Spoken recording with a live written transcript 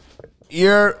We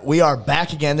are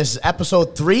back again. This is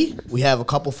episode 3. We have a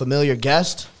couple familiar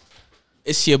guests.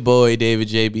 It's your boy David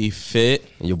JB Fit.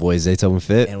 And your boy Zaytoven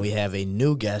Fit. And we have a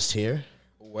new guest here.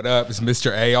 What up? It's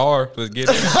Mr. AR. Let's get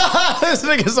it. This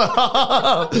nigga's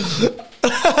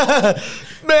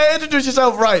man, introduce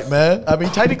yourself right, man. I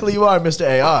mean, technically you are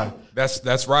Mr. AR.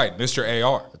 That's right, Mr.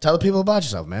 AR. Tell the people about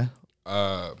yourself, man.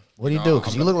 What do you do?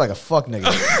 Because you look like a fuck nigga.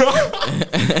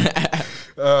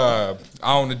 I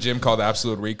own a gym called the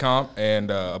Absolute Recomp, and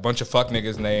a bunch of fuck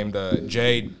niggas named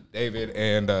Jay, David,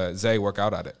 and Zay work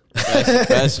out at it.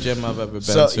 Best gym I've ever been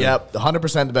to. Yep,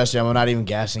 100% the best gym. I'm not even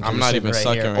gassing. I'm not even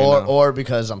sucking here. right now. Or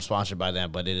because I'm sponsored by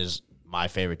them, but it is my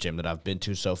favorite gym that I've been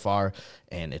to so far,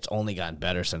 and it's only gotten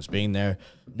better since being there.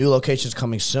 New locations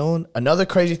coming soon. Another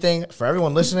crazy thing for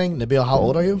everyone listening, Nabil, how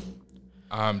old are you?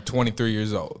 I'm 23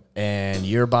 years old. And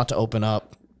you're about to open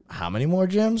up how many more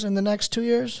gyms in the next 2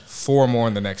 years? 4 more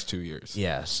in the next 2 years.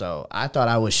 Yeah, so I thought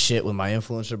I was shit with my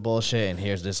influencer bullshit, and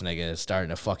here's this nigga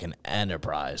starting a fucking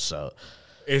enterprise, so...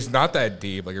 It's not that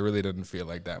deep. Like, it really doesn't feel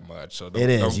like that much. So It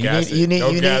is. You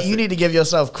need to give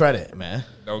yourself credit, man.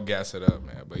 Don't gas it up,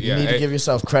 man. But yeah, you need to give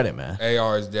yourself credit, man.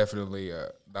 AR is definitely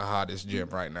the hottest gym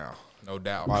right now. No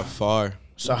doubt. By far.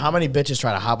 So how many bitches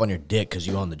try to hop on your dick because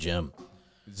you own the gym?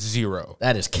 0.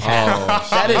 That is cap.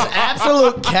 That is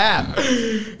absolute cap.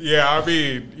 Yeah, I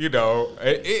mean, you know,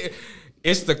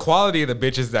 it's the quality of the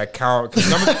bitches that count. 'Cause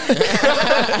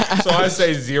so I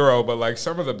say 0, but like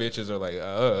some of the bitches are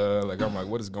like I'm like,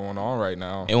 what is going on right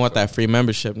now? They want that free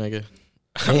membership, nigga.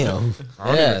 Damn.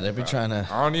 Yeah, they be trying to.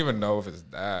 I don't even know if it's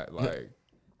that. Like,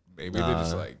 maybe they're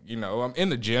just like, you know, I'm in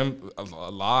the gym a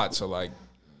lot, so like,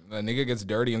 a nigga gets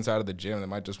dirty inside of the gym, they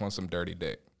might just want some dirty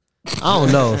dick. I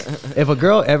don't know. If a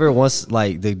girl ever wants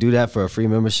like they do that for a free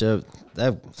membership,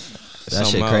 that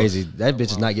shit crazy. That bitch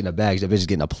is not getting a bag. That bitch is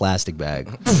getting a plastic bag.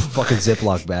 Fucking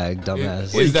Ziploc bag,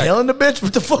 dumbass. Is that killing the bitch?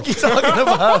 What the fuck you talking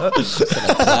about?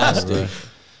 Plastic.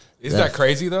 Is that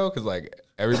crazy though? Because like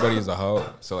everybody's a hoe,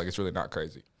 so like it's really not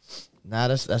crazy. Nah,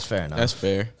 that's fair enough. That's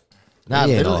fair.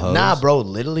 Nah, bro.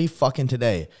 Literally, fucking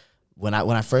today. When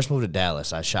I first moved to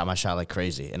Dallas, I shot my shot like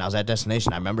crazy. And I was at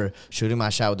Destination. I remember shooting my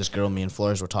shot with this girl. Me and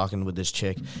Flores were talking with this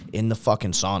chick in the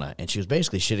fucking sauna. And she was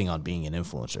basically shitting on being an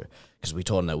influencer. Because we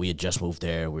told her that we had just moved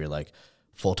there. We were like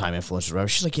full-time influencers. Whatever.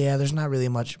 She's like, yeah, there's not really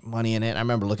much money in it. And I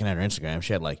remember looking at her Instagram.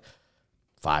 She had like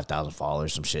 5,000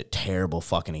 followers, some shit. Terrible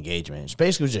fucking engagement. She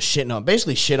basically was just shit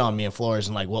on me and Flores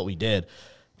and like what we did.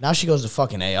 Now she goes to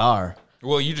fucking AR.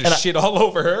 Well, you just shit all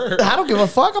over her. I don't give a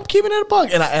fuck. I'm keeping it a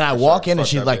buck. And I walk in and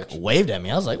she like waved at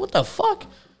me. I was like, what the fuck?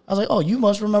 I was like, oh, you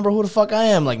must remember who the fuck I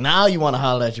am. Like, now you want to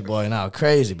holler at your boy. Now,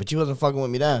 crazy. But you wasn't fucking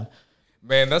with me then.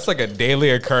 Man, that's like a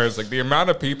daily occurrence. Like the amount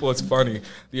of people, it's funny.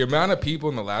 The amount of people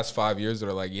in the last 5 years that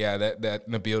are like, yeah, that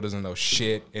Nabil doesn't know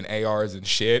shit and ARs and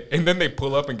shit. And then they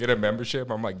pull up and get a membership.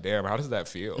 I'm like, damn, how does that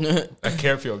feel? That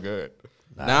can't feel good.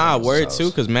 Nah, word too,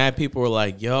 because mad people were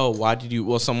like, yo, why did you,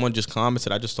 well, someone just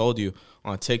commented, I just told you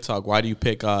on TikTok, why do you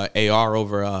pick AR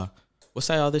over, what's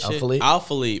that other shit?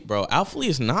 Alpha Elite, bro. Alpha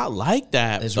Elite is not like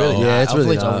that, It's bro. really Yeah, it's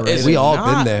really not. We all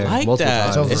been there like multiple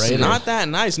that. times. It's It's overrated. not that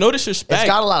nice. No disrespect. It's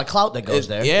got a lot of clout that goes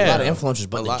there. yeah. A lot of influencers.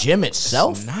 But the gym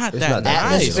itself, It's not It's that not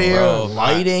that nice, atmosphere, bro.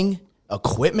 lighting,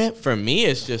 equipment. For me,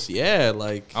 it's just,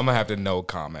 like. I'm going to have to no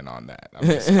comment on that.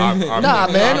 Nah,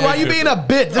 man. Why you being a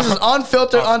bitch? This is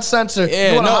unfiltered, uncensored.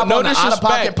 Yeah, you want to hop no on the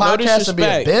Out-of-Pocket disrespect. No podcast and be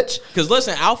a disrespect. bitch? Because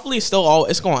listen, Alpha Elite's still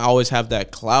it's going to always have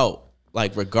that clout.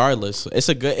 Like regardless, it's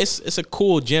a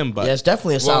cool gym, but Yeah, it's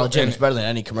definitely a solid gym. and- It's better than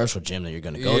any commercial gym that you're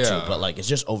going to go to. Yeah. But like, it's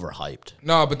just overhyped.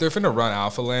 No, but they're finna run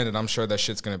Alpha Land, and I'm sure that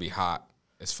shit's going to be hot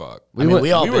as fuck. I mean,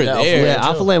 we all we been were to there. Yeah, too.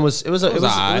 Alpha Land was alright.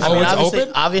 I mean, it's obviously,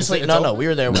 open? obviously, It's no, open? we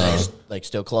were there when it was like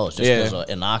still closed, just Yeah. because of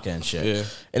Inaka and shit. Yeah.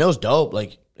 And it was dope,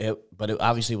 like, but it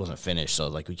obviously wasn't finished, so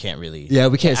like we can't really. Yeah,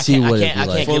 we can't see what it'd be I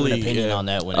like. can't give an Fully, opinion yeah. on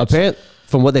that when it's. Apparently,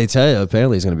 from what they tell you,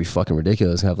 apparently it's gonna be fucking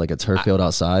ridiculous. It's gonna have like a turf field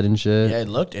outside and shit. Yeah, it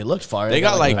looked fire. They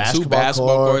got, like, 2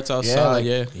 basketball courts outside,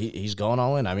 yeah. He's going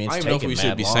all in. I mean, I it's don't even know if taking we mad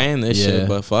should be long. saying this Yeah. shit,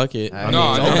 but fuck it. I mean,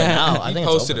 No, it's I know. open now. I He think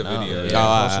posted it's a open video. now. Yeah. He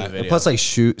posted a And video. plus, like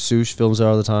Swoosh films there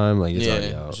all the time. Like it's Yeah. already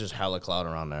It's out. just hella cloud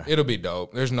around there. It'll be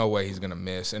dope. There's no way he's going to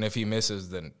miss. And if he misses,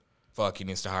 then fuck, he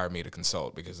needs to hire me to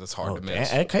consult because it's hard to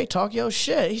miss. Okay, talk your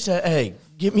shit. He said, "Hey,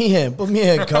 get me in. Put me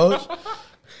in, coach.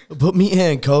 Put me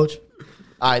in, coach."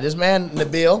 All right, this man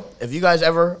Nabil. If you guys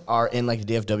ever are in like the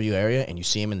DFW area and you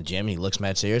see him in the gym and he looks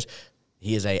mad serious,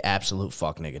 he is a absolute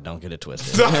fuck nigga. Don't get it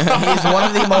twisted. He is one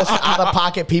of the most out of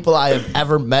pocket people I have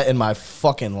ever met in my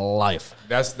fucking life.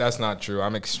 That's not true.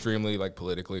 I'm extremely like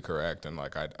politically correct, and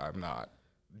like I'm not.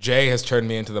 Jay has turned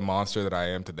me into the monster that I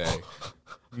am today.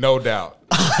 No doubt.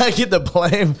 I get the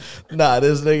blame. Nah,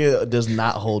 this nigga does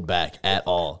not hold back at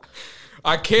all.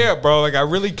 I can't, bro. Like, I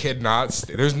really cannot.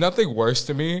 There's nothing worse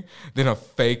to me than a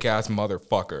fake ass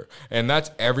motherfucker, and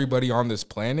that's everybody on this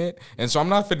planet. And so I'm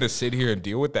not finna sit here and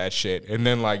deal with that shit. And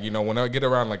then, like, you know, when I get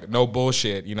around, like, no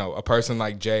bullshit, you know, a person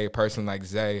like Jay, a person like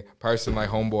Zay, a person like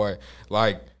Homeboy,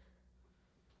 like,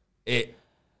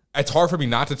 it's hard for me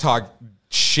not to talk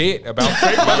shit about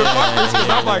fake motherfuckers because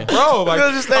I'm like, bro, like,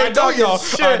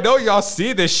 I know y'all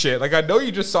see this shit. Like, I know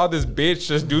you just saw this bitch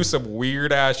just do some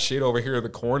weird ass shit over here in the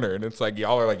corner, and it's like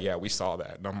y'all are like, yeah, we saw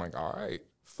that, and I'm like, all right,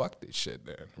 fuck this shit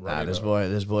then. Nah, this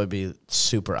boy be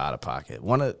super out of pocket.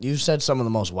 You said some of the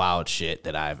most wild shit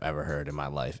that I've ever heard in my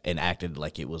life, and acted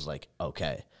like it was like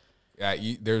okay. Yeah,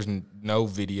 there's no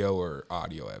video or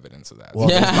audio evidence of that. Well,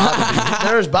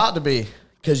 there's about to be.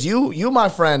 Because you, my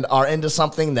friend, are into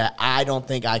something that I don't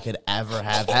think I could ever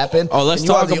have happen. Oh, let's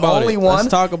talk about it. Let's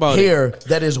talk about it. Here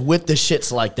that is with the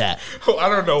shits like that. I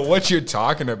don't know what you're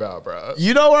talking about, bro.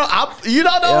 You know where you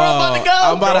don't know where I'm about to go.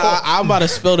 I'm about to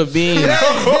spill the beans.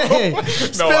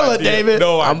 Spill it, David.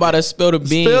 No, I'm about to spill the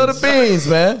beans. Spill the beans,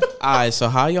 man. All right, so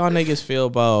how y'all niggas feel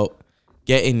about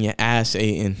getting your ass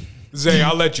eaten? Zay,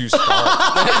 I'll let you start.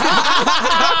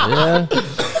 Yeah.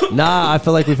 Nah, I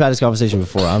feel like we've had this conversation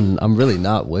before. I'm really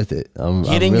not with it.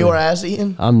 Getting your ass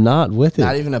eaten? I'm not with it.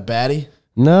 Not even a baddie?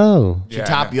 No. She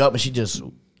top you up and she just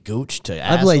gooch to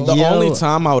ass. Like, the only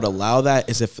time I would allow that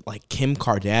is if like Kim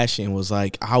Kardashian was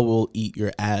like, I will eat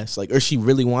your ass. Like, or she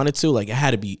really wanted to. Like,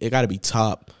 it gotta be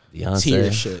top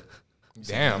tier shit.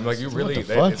 Damn, like you really,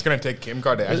 it's going to take Kim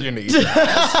Kardashian to eat your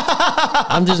ass.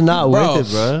 I'm just not with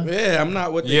it, bro. Yeah, I'm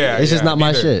not with it. Yeah, it's just not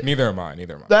my shit. Neither am I.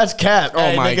 That's cap.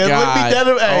 Oh, my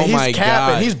God. He's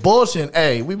capping. He's bullshitting.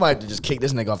 Hey, we might just kick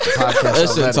this nigga off the podcast.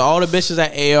 Listen, to all the bitches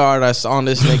at AR that's on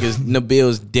this nigga's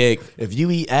Nabil's dick. If you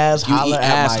eat ass, holla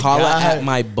at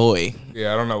my boy.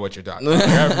 Yeah, I don't know what you're talking about. I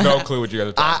have no clue what you guys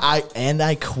are talking about.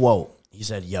 I quote, he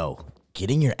said, yo,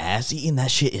 getting your ass eaten,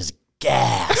 that shit is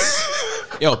gas.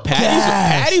 Yo,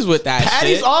 Patty's with that shit.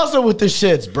 Patty's also with the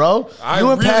shits, bro. I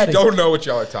really don't know what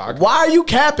y'all are talking about. Why are you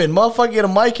capping? Motherfucker get a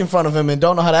mic in front of him and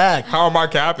don't know how to act. How am I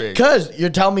capping? Because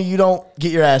you're telling me you don't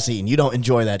get your ass eaten. You don't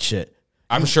enjoy that shit.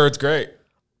 I'm sure it's great.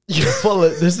 You're full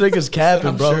of this nigga's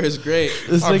capping, bro. I'm sure it's great.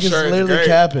 This nigga's literally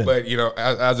capping. But, you know,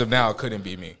 as of now, it couldn't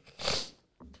be me.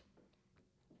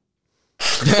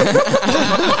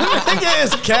 Nigga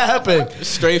is capping.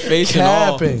 Straight face and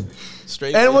all.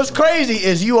 And what's crazy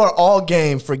is you are all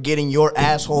game for getting your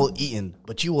asshole eaten,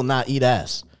 but you will not eat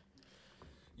ass.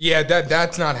 Yeah,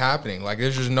 that's not happening. Like,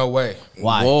 there's just no way.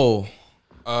 Why? Whoa.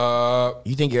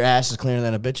 You think your ass is cleaner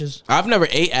than a bitch's? I've never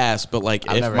ate ass, but like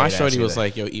if my shorty was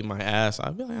like, yo, eat my ass,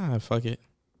 I'd be like, ah, fuck it.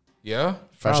 Yeah?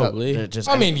 Probably.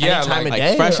 I mean, yeah.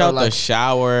 Like fresh out the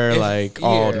shower, like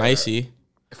all nicey.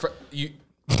 You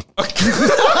feel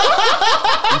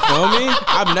me?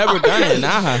 I've never done it.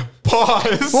 Nah.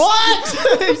 Pause.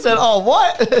 What? He said, "Oh,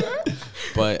 what?"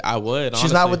 But I would.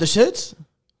 She's not with the shits.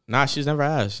 Nah, she's never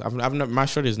asked. I've never. My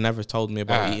shorty's never told me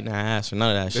about eating her ass or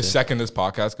none of that shit. The second this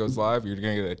podcast goes live, you're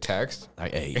gonna get a text.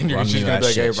 Like, hey, and you're she's gonna be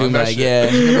like, shit. hey, run that shit. Yeah.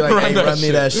 She's gonna be like, hey, run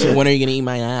me that shit. When are you gonna eat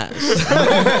my ass?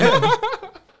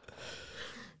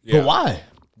 Yeah. But why?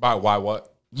 Why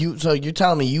what? So you're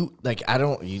telling me you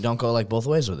don't go like both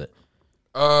ways with it?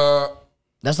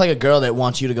 That's like a girl that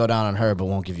wants you to go down on her but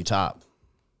won't give you top.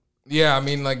 Yeah, I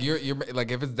mean, like you're like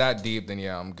if it's that deep, then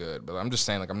yeah, I'm good. But I'm just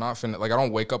saying, like I'm not finna, like I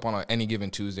don't wake up on any given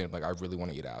Tuesday and like I really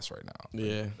want to eat ass right now.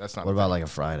 Yeah, that's not. What about like a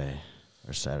Friday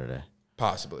or Saturday?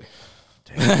 Possibly.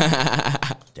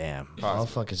 Damn.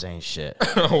 Motherfuckers ain't shit.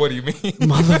 What do you mean?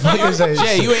 Motherfuckers ain't shit.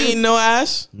 Yeah, you ain't eating no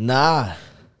ass? Nah.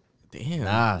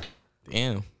 Damn.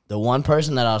 The one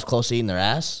person that I was close to eating their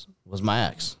ass was my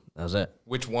ex. That was it.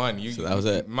 Which one? So that was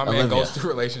it. My man goes through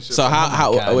relationships. So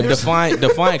how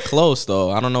define close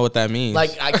though? I don't know what that means.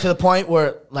 Like to the point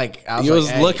where like I was you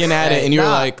was looking at it and you were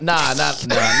like, nah.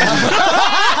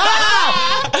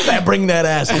 Bring that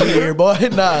ass in here, boy.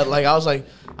 Nah, like I was like,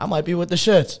 I might be with the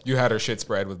shits. You had her shit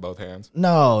spread with both hands.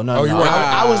 No. You were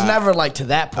I was never like to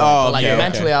that point. Oh, but like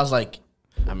eventually I was like,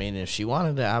 I mean, if she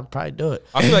wanted it, I'd probably do it.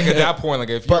 I feel like at that point, like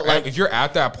if you're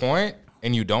at that point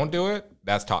and you don't do it,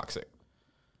 that's toxic.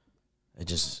 It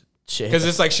just shit. Because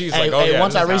it's like she's like, oh yeah.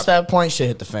 Once I reached that point, shit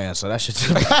hit the fan. So that shit's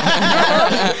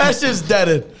that shit's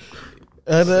deaded.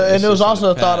 And it was also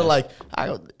a thought of like,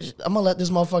 I'm gonna let this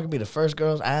motherfucker be the first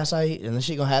girl's ass I eat, and then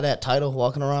she gonna have that title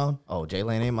walking around. Oh,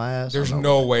 J-Lane ain't my ass. There's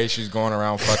no way she's going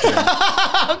around fucking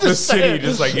the city,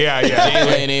 just like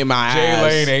J-Lane ain't my ass.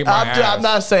 J-Lane ain't my ass. I'm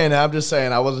not saying that. I'm just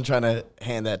saying I wasn't trying to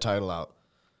hand that title out.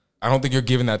 I don't think you're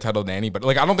giving that title to anybody.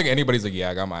 Like I don't think anybody's like,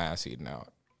 yeah, I got my ass eaten out.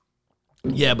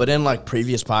 Yeah, but in like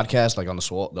previous podcasts, like on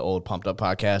the old Pumped Up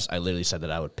podcast, I literally said that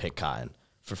I would pick cotton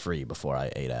for free before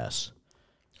I ate ass.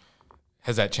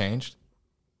 Has that changed?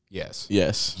 Yes.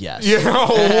 Yes. Yeah.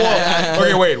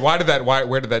 Okay, wait. Where did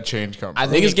that change come from?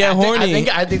 Niggas get horny.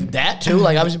 I think that too.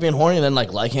 Like obviously being horny and then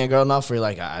like liking a girl enough for you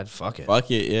like I'd fuck it.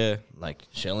 Fuck it, yeah. Like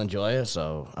she'll enjoy it,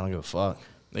 so I don't give a fuck.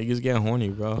 Niggas get horny,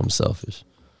 bro. I'm selfish.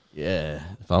 Yeah.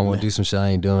 If I want to do some shit, I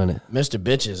ain't doing it. Mr.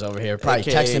 Bitches over here, probably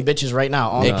AKA texting bitches right now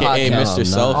on the AKA podcast. Mr.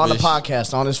 Selfish. On the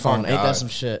podcast, on his phone. Oh, Ain't that some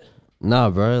shit? Nah,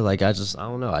 bro. Like I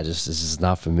don't know. This is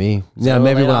not for me. So Yeah,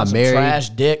 maybe when on I'm some married. trash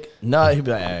dick. No, he'd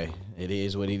be like, hey, it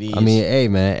is what it is. I mean, hey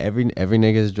man, every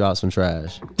nigga's dropped some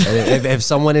trash. And if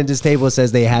someone at this table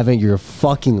says they haven't, you're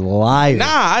fucking lying. Nah,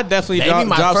 I definitely maybe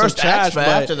my drop some first trash, ex, but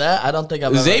after that, I don't think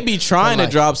I've ever. They be trying to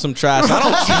drop some trash. I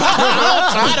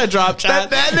don't try to drop trash.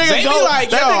 That nigga They go, be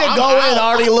like, yo, that nigga I'm go in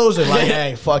out. already losing. Like,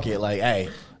 hey, fuck it. Like, hey.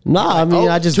 Nah, I mean,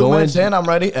 I just 2 go in. minutes in, I'm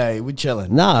ready. Hey, we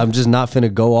chilling. Nah, I'm just not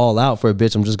finna go all out for a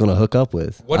bitch I'm just gonna hook up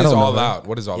with. What I is don't know, all man. out?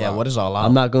 What is all out? Yeah, what is all out?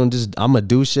 I'm not gonna I'm gonna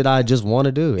do shit I just want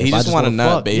to do. He If I just wanna wanna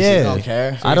nut, fuck, basically. Yeah. Don't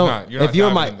care. So I don't. You're not if you're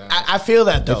diving my, in that. I feel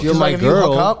that though. If you're 'Cause, my like, if you hook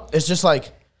girl- up, it's just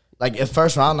like at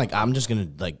first round, like I'm just gonna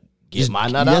like get my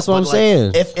nut out. that's what but, I'm like,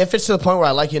 saying. If it's to the point where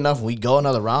I like you enough, we go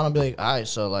another round. I'll be like, all right,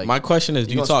 so like. My question is,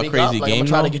 do you gonna talk speak crazy up? Like, I'm game gonna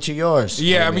try though? to get you yours.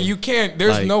 Yeah, I mean, you can't.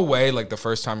 There's Like- no way, like the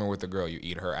first time you're with a girl, you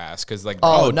eat her ass because, like,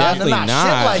 Oh, no, definitely not. not.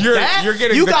 Shit like You're- that. you're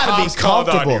getting you the gotta be cops called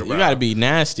on comfortable. you, bro. You gotta be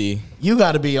nasty. You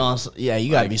gotta be on. Yeah, you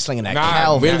gotta be slinging that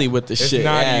Calvin. really with the it's shit.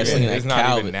 Not Yeah, even, slinging it's that not even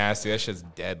Calvin. nasty. That shit's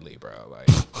deadly, bro. Like,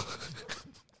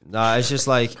 Nah, it's just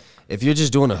like if you're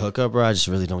just doing a hookup, bro, I just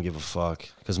really don't give a fuck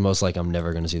because most like I'm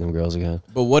never gonna see them girls again.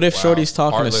 But what if Shorty's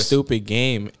talking Heartless. a stupid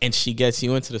game and she gets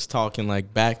you into this talking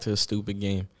like back to a stupid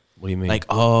game? What do you mean? Like,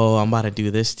 oh, I'm about to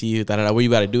do this to you. What you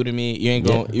about to do to me? You ain't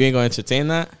going. You ain't going to entertain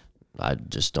that. I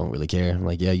just don't really care. I'm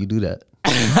like, yeah, you do that.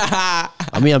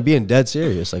 I mean, I'm being dead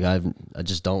serious. Like I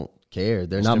just don't care.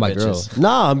 They're not my girl. bitches.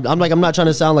 Nah, I'm like, I'm not trying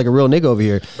to sound like a real nigga over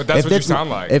here. But that's If what you sound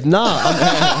like. If not,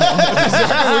 that's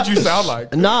exactly what you sound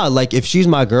like. nah, like if she's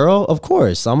my girl, of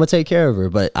course I'm gonna take care of her.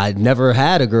 But I never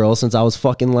had a girl since I was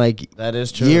fucking like That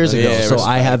is true. years That ago. is- So respect,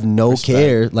 I have no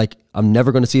care. Like I'm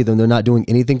never gonna see them. They're not doing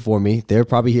anything for me. They're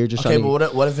probably here just Okay, trying but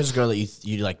to. what if it's a girl that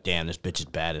you like? Damn, this bitch is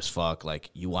bad as fuck. Like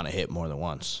you want to hit more than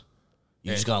once.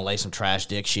 You just gonna lay some trash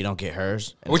dick. She don't get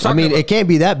hers. And We're I talking mean, about- it can't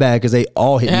be that bad because they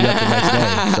all hit me up the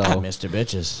next day. So Mr.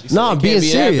 Bitches. no, I'm it being can't be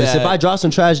that serious. bad. If I drop some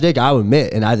trash dick, I would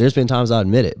admit, and there's been times I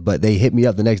admit it, but they hit me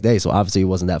up the next day, so obviously it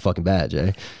wasn't that fucking bad,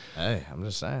 Jay. Hey, I'm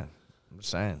just saying.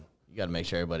 You got to make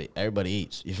sure everybody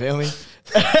eats. You feel me?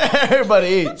 Everybody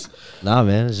eats. Nah,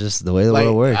 man, it's just the way the Like,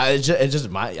 world works. I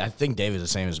think David's the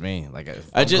same as me. Like, if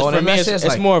I I'm just going for in me, that it's, shit, it's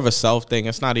like, more of a self thing.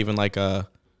 It's not even like a.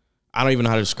 I don't even know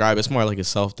how to describe it. It's more like a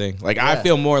self thing. Like I Yeah.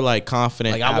 feel more like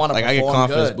confident. Like, I wanna like I get perform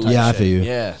confidence good. boost. Yeah, I shit. feel you.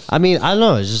 Yeah. I mean, I don't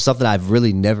know. It's just something I've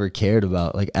really never cared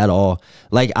about, like at all.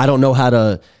 Like I don't know how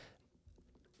to.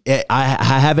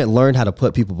 I haven't learned how to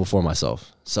put people before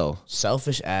myself. So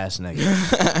Selfish ass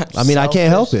nigga. I mean, I can't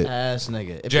help it. Ass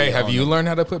nigga. It Jay, be have on you them. learned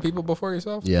how to put people before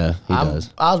yourself? Yeah, he does.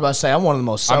 I was about to say I'm one of the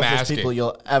most I'm selfish asking. people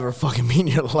you'll ever fucking meet in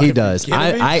your life. He does. You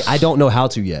kidding me? I don't know how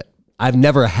to yet. I've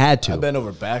never had to. I've been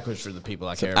over backwards for the people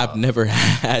I care about. I've never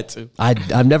had to.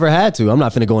 I've never had to. I'm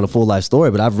not finna go in a full life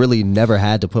story, but I've really never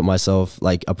had to put myself,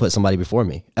 like, I put somebody before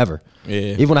me, ever. Yeah.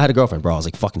 Even when I had a girlfriend, bro, I was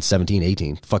like fucking 17,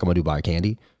 18. The fuck am I do? Buy her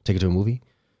candy? Take her to a movie?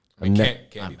 I mean,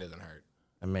 candy doesn't hurt.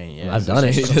 I mean, yeah. I've done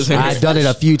it. doesn't- I've done it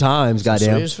a few times,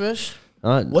 goddamn. Swedish fish?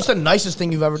 Uh, What's the nicest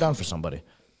thing you've ever done for somebody?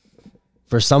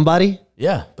 For somebody?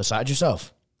 Yeah, besides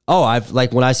yourself. Oh, I've,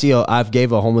 like, when I see I've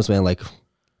gave a homeless man, like,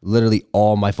 literally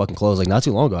all my fucking clothes, like, not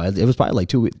too long ago. It was probably like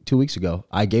two weeks ago.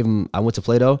 I went to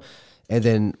Play-Doh, and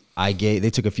then they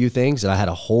took a few things, and I had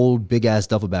a whole big ass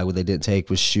duffel bag what they didn't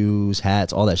take with shoes,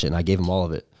 hats, all that shit, and I gave them all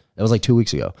of it. That was like 2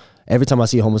 weeks ago. Every time I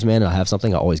see a homeless man and I have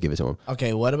something, I always give it to him.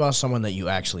 Okay, what about someone that you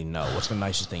actually know? What's the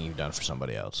nicest thing you've done for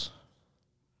somebody else?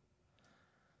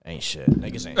 Ain't shit.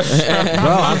 Niggas ain't shit.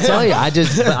 Bro, I'm telling you, I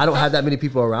don't have that many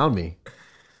people around me.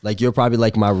 Like, you're probably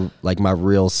like my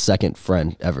real second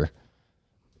friend ever.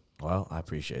 Well, I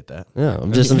appreciate that. Yeah,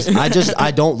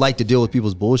 I don't like to deal with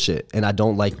people's bullshit, and I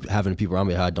don't like having people around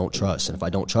me who I don't trust. And if I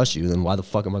don't trust you, then why the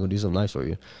fuck am I gonna do something nice for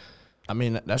you? I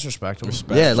mean, that's respectable.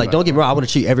 Yeah, like, don't get me wrong, I want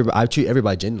to treat everybody. I treat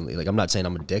everybody genuinely. Like, I'm not saying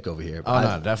I'm a dick over here. Oh,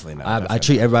 no, definitely not. I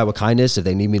treat everybody with kindness. If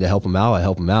they need me to help them out, I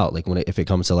help them out. Like, if it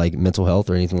comes to like mental health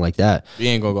or anything like that. You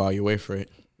ain't gonna go all your way for it.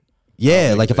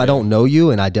 Yeah, like if I don't know you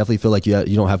and I definitely feel like you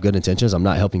don't have good intentions, I'm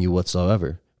not helping you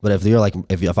whatsoever. But if you're like,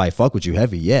 if I fuck with you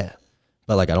heavy, yeah.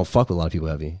 But like, I don't fuck with a lot of people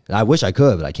heavy. And I wish I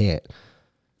could, but I can't.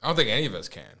 I don't think any of us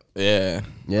can. Yeah.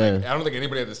 Yeah. I don't think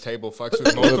anybody at this table fucks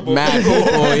with multiple Mad people.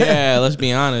 people, yeah, let's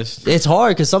be honest. It's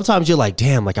hard because sometimes you're like,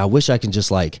 damn, like I wish I can just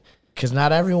like Because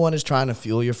not everyone is trying to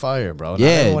fuel your fire, bro. Not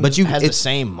everyone but you has the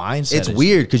same mindset. It's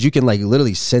weird because you can like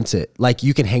literally sense it. Like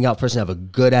you can hang out with a person, have a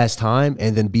good ass time,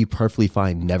 and then be perfectly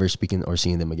fine, never speaking or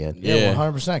seeing them again. Yeah,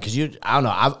 100%. Because I don't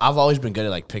know. I've always been good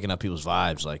at like picking up people's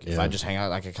vibes. Like if I just hang out,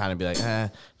 like I kind of be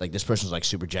like, like this person's like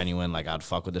super genuine. Like I'd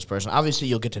fuck with this person. Obviously,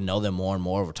 you'll get to know them more and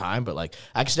more over time. But like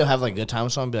I can still have like a good time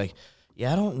with someone. And be like,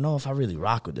 yeah, I don't know if I really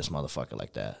rock with this motherfucker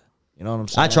like that. You know what I'm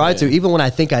saying? I try to, even when I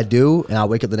think I do, and I'll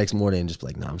wake up the next morning and just be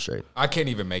like, nah, I'm straight. I can't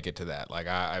even make it to that. Like,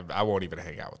 I won't even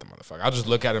hang out with the motherfucker. I'll just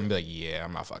look at him and be like, yeah,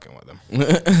 I'm not fucking with him.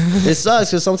 It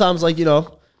sucks because sometimes, like, you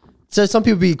know, so some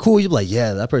people be cool. You're like,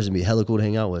 yeah, that person be hella cool to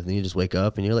hang out with. And you just wake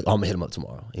up and you're like, oh, I'm going to hit him up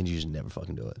tomorrow. And you just never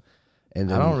fucking do it. And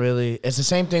then, I don't really. It's the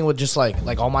same thing with just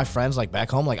like all my friends like back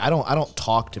home. Like I don't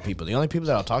talk to people. The only people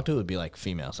that I'll talk to would be like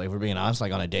females. Like if we're being honest,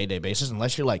 like on a day-to-day basis,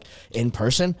 unless you're like in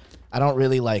person, I don't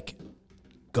really like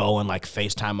go and like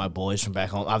FaceTime my boys from back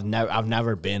home. I've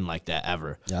never been like that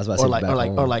ever. Yeah, I was about to say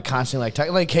or like constantly like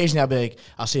like occasionally I'll be like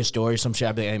I'll see a story, some shit.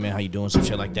 I'll be like, hey man, how you doing? Some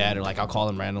shit like that, or like I'll call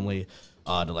them randomly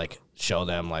to like show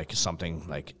them like something.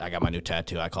 Like I got my new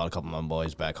tattoo. I called a couple of my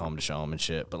boys back home to show them and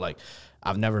shit. But like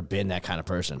I've never been that kind of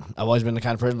person. I've always been the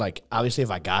kind of person like obviously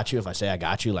if I say I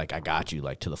got you like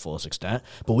to the fullest extent.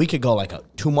 But we could go like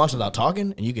 2 months without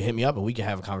talking, and you could hit me up and we could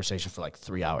have a conversation for like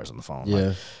 3 hours on the phone. Yeah,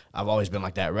 like, I've always been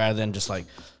like that. Rather than just like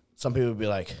some people would be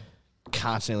like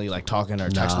constantly like talking or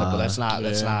texting, but that's not.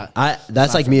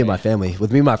 That's like me and my family.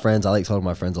 With me and my friends, I like talking to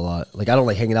my friends a lot. Like I don't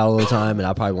like hanging out all the time, and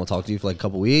I probably won't talk to you for like a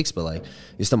couple weeks, but like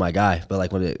you're still my guy. But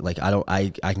like when it like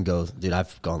I can go, dude.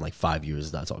 I've gone like 5 years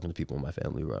without talking to people in my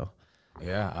family, bro.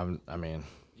 Yeah, I'm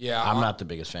not the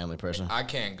biggest family person. I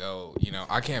can't go,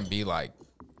 I can't be like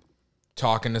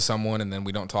talking to someone and then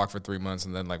we don't talk for 3 months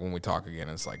and then like when we talk again,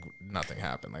 it's like nothing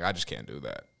happened. Like I just can't do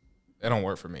that. It don't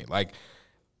work for me. Like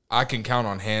I can count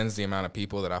on hands the amount of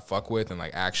people that I fuck with and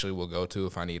like actually will go to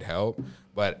if I need help,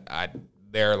 but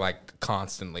they're like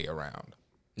constantly around.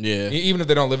 Yeah. Even if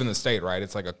they don't live in the state, right?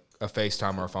 It's like a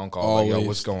FaceTime or a phone call. Like, yo,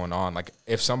 what's going on? Like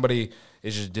if somebody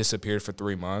is just disappeared for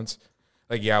 3 months,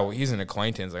 like, yeah, well, he's an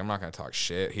acquaintance. Like, I'm not going to talk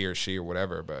shit, he or she or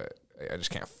whatever, but I just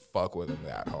can't fuck with him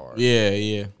that hard. Yeah.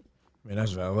 I mean,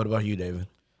 that's valid. What about you, David?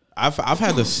 I've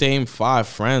had the same 5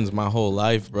 friends my whole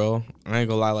life, bro. I ain't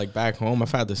gonna lie, like, back home,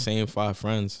 I've had the same 5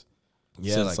 friends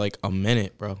since, like, a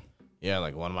minute, bro. Yeah,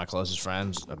 like, one of my closest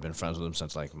friends, I've been friends with him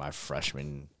since, like, my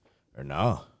freshman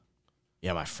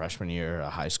year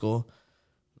of high school.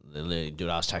 The dude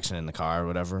I was texting in the car or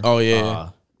whatever. Oh,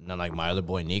 yeah. And then, like, my other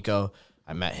boy, Nico,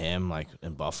 I met him, like,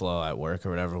 in Buffalo at work or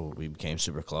whatever. We became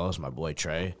super close. My boy,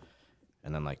 Trey.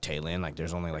 And then, like, Taylin. Like,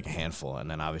 there's only, like, a handful. And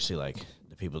then, obviously, like,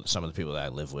 some of the people that I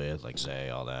live with, like, Zay,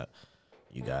 all that.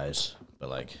 You guys. But,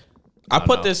 like, I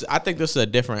think this is a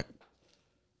different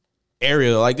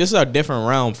area. Like, this is a different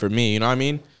realm for me. You know what I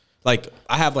mean? Like,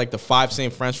 I have, like, the 5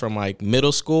 same friends from, like,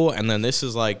 middle school. And then this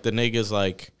is, like, the niggas,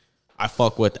 like, I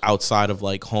fuck with outside of,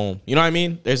 like, home. You know what I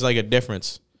mean? There's, like, a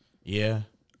difference. Yeah.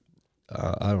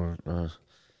 I don't know.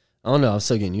 I'm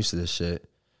still getting used to this shit.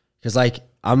 Cause like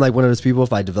I'm like one of those people.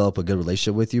 If I develop a good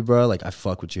relationship with you, bro, like I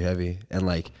fuck with you heavy, and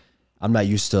like I'm not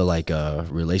used to like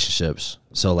relationships.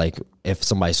 So like if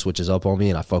somebody switches up on me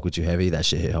and I fuck with you heavy, that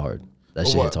shit hit hard.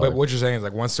 Hits hard. But what you're saying is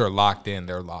like once they're locked in,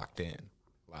 they're locked in.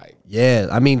 Like yeah,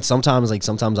 I mean sometimes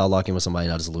I'll lock in with somebody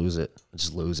and I'll just lose it.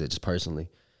 Just personally.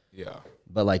 Yeah.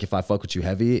 But like if I fuck with you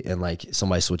heavy and like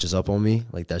somebody switches up on me,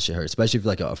 like that shit hurts. Especially if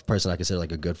like a person I consider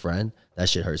like a good friend, that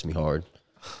shit hurts me hard.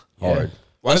 Hard.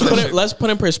 Let's put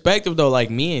in perspective though. Like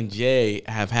me and Jay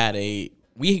have had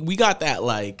we got that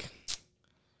like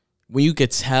when you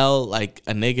could tell like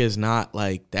a nigga is not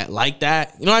like that.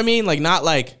 You know what I mean? Like not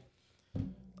like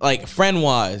friend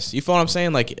wise. You feel what I'm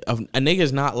saying? Like a nigga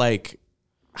is not like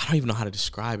I don't even know how to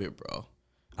describe it, bro.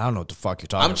 I don't know what the fuck you're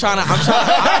talking about.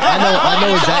 I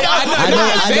know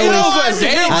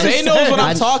exactly. Zay knows what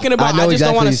I'm talking about. I just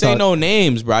don't want to say no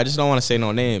names, bro. I just don't want to say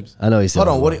no names. I know he's Hold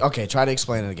on. Okay, try to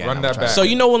explain it again. Run that back. So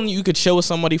you know when you could chill with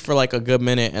somebody for like a good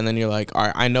minute and then you're like, all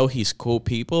right, I know he's cool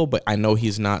people, but I know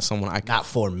he's not someone not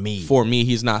for me. For me,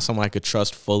 he's not someone I could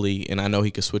trust fully, and I know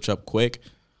he could switch up quick.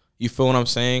 You feel what I'm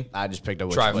saying? I just picked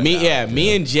up what me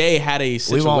and Jay had a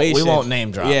situation. We won't name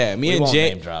drop. Yeah, me and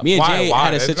Jay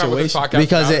had a situation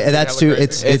because that's too.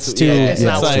 It's too. It's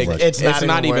not even like that. It's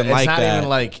not even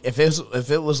like if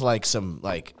it was like some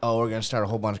like we're gonna start a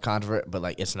whole bunch of controversy, but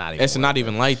like it's not even. It's not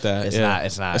even like that. It's not.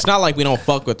 It's not. It's not like we don't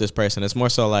fuck with this person. It's more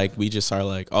so like we just are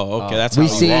like, okay, that's how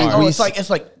we are. It's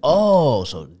like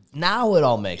so now it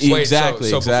all makes sense.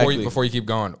 Exactly. So exactly. Before you keep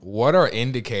going, what are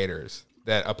indicators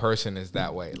that a person is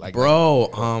that way? Like,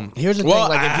 bro, here's the thing.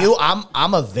 Like,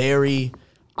 I'm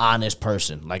honest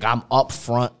person. Like I'm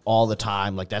upfront all the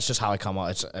time. Like that's just how I come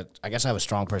out. I guess I have a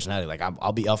strong personality. Like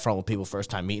I'll be upfront with people first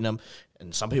time meeting them,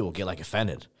 and some people get like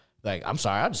offended. Like, I'm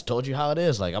sorry, I just told you how it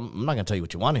is. Like, I'm not gonna tell you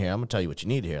what you want to hear. I'm gonna tell you what you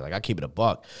need to hear. Like, I keep it a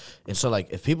buck. And so,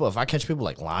 like, if I catch people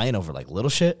like lying over like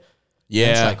little shit,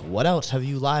 it's like, what else have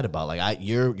you lied about? Like,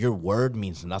 your word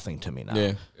means nothing to me now.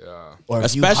 Yeah. Or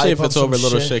especially if it's over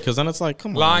little shit, because then it's like,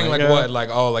 come on, lying like what? Like,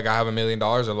 oh, like I have $1 million,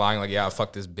 or lying like, yeah, I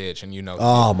fucked this bitch, and you know.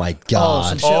 Oh my god!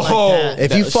 Some shit like that.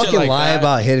 If you fucking lie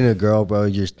about hitting a girl, bro,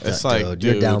 you're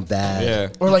you're down bad. Yeah.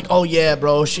 Or like, oh yeah,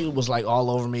 bro, she was like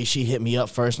all over me. She hit me up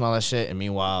first and all that shit. And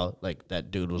meanwhile, like that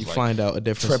dude was find out a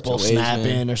different triple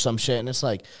snapping or some shit. And it's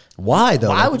like, why though?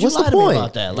 Why would you lie to me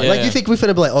about that? Like you think we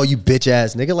finna be like, oh, you bitch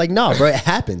ass nigga? Like, nah, bro, it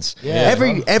happens.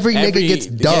 Every nigga gets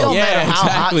dubbed. No matter how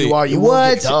hot you are, you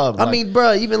what? Get dubbed. I mean,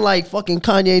 bro, even like fucking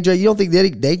Kanye and Drake, you don't think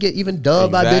they get even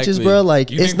dubbed by bitches, bro?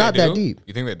 Like, it's not that deep.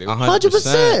 You think they do?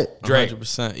 100%. Drake.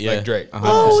 100%. Yeah. Like Drake. 100%.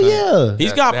 Oh yeah.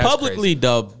 He's got publicly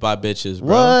dubbed by bitches,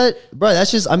 bro. What, bro?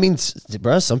 That's just. I mean,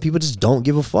 bro. Some people just don't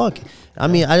give a fuck. I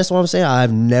mean, I just want to say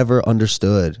I've never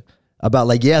understood about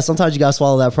like, yeah, sometimes you gotta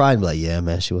swallow that pride and be like, yeah,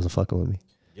 man, she wasn't fucking with me.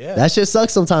 Yeah, that shit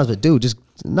sucks sometimes, but dude, just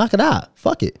knock it out.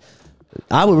 Fuck it.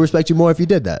 I would respect you more if you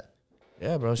did that.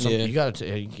 Yeah, bro. You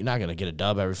gotta. You're not gonna get a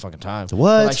dub every fucking time.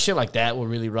 What? But like shit like that will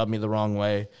really rub me the wrong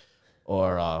way.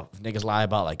 Or niggas lie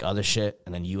about like other shit,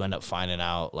 and then you end up finding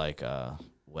out like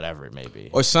whatever it may be.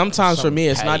 Or sometimes for me,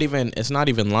 it's not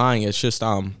even lying. It's just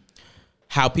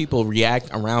how people react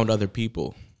around other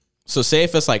people. So say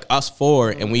if it's like us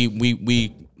four, and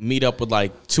we meet up with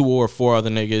like 2 or 4 other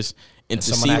niggas, and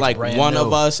to see like one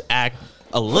of us act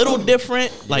a little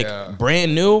different, like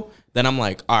brand new, then I'm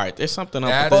like, all right, there's something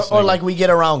up. Or like we get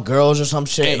around girls or some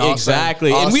shit. And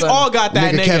exactly. And we all got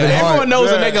that nigga. Everyone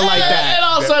knows a nigga like that. And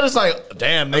all of a sudden it's like,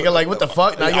 damn, nigga, like what the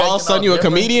fuck? Now all of a sudden you a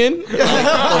comedian? What the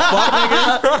fuck,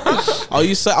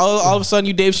 nigga? All of a sudden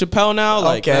you Dave Chappelle now?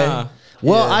 Like, nah.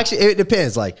 Well, actually, it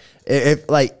depends. Like,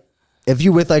 if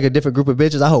you with like a different group of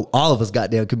bitches, I hope all of us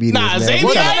goddamn comedians. Nah, Zay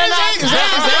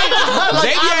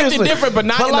acting different, but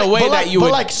not in the way that you would.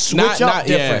 But like switch up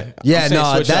different. Yeah,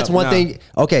 no, that's one thing.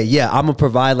 Okay, yeah, I'm gonna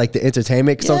provide like the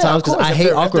entertainment sometimes because I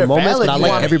hate awkward moments, but I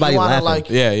like everybody laughing.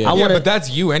 Yeah. But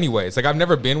that's you anyways. Like I've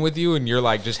never been with you, and you're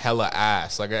like just hella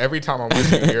ass. Like every time I'm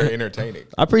with you, you're entertaining.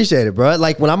 I appreciate it, bro.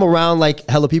 Like when I'm around like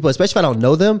hella people, especially if I don't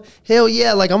know them, hell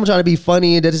yeah, like I'm trying to be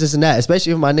funny and this and that.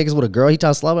 Especially if my niggas with a girl, he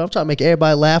trying to slob it. I'm trying to make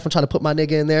everybody laugh. I'm trying to put my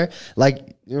nigga in there,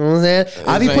 like. You know what I'm saying?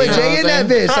 I be putting Jay in that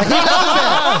bitch. Like, he knows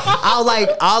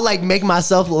that. I'll like make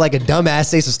myself look like a dumbass,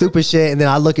 say some stupid shit, and then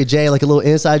I look at Jay like a little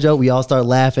inside joke. We all start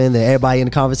laughing, then everybody in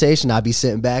the conversation, I'll be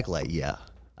sitting back like, yeah,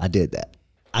 I did that.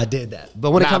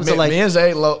 But when it comes to like me and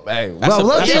Zay, we be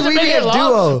a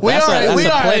duo. We are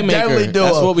a deadly duo.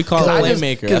 That's what we call a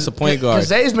playmaker. That's a point guard. Because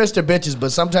Zay's Mr. Bitches, but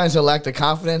sometimes he'll lack the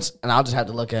confidence, and I'll just have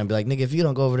to look at him and be like, nigga, if you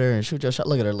don't go over there and shoot your shot,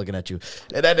 look at her looking at you.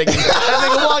 And that nigga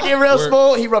walk in real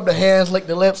smooth. He rubbed the hands, licked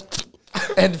the lips,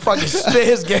 and fucking spit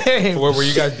his game. Were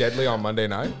you guys deadly on Monday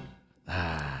night?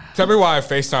 Tell me why I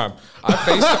FaceTime. All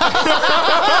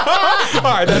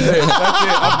right, that's it.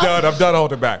 I'm done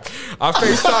holding back. I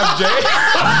FaceTime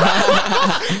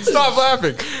Jay. Stop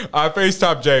laughing. I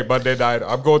FaceTime Jay Monday night.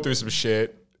 I'm going through some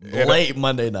shit. Late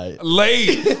Monday night.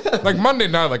 Like Monday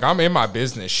night, like I'm in my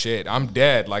business shit. I'm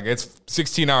dead. Like it's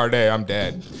 16-hour day. I'm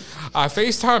dead. I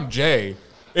FaceTime Jay.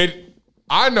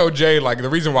 I know Jay, like the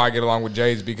reason why I get along with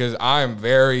Jay is because I am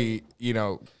very,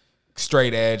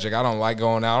 straight edge. Like I don't like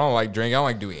going out. I don't like drinking. I don't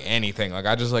like doing anything. Like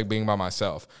I just like being by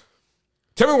myself.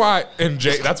 Tell me why, and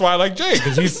Jay, that's why I like Jay,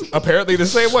 because he's apparently the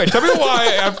same way. Tell me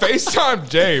why I FaceTime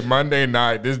Jay Monday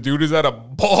night. This dude is at a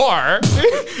bar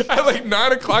at like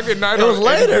 9 o'clock at night. It was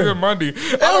later. Monday.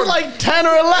 It was like 10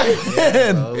 or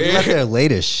 11. We got there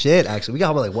late as shit, actually. We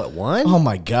got like, what, 1? Oh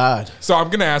my God. So I'm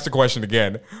going to ask the question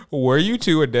again. Were you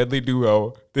two a deadly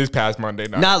duo this past Monday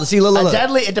night? Nah, see, look.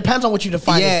 Deadly, it depends on what you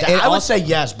define as deadly. I would say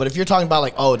yes, but if you're talking about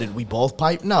like, oh, did we both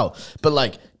pipe? No. But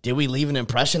like, did we leave an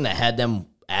impression that had them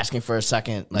asking for a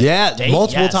second date?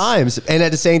 Multiple times. And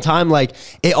at the same time, like,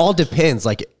 it all depends.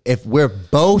 Like, if we're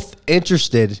both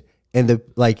interested in the,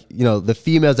 like, the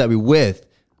females that we're with,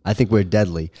 I think we're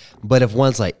deadly. But if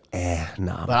one's like,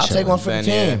 nah, but I'll take one for the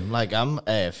team. Yeah. Like,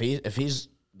 if he's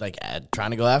like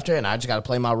trying to go after it and I just got to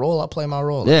play my role, I'll play my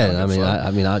role. Yeah,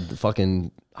 I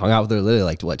fucking hung out with her literally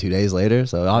like, 2 days later.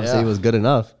 So obviously it was good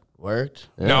enough. Worked.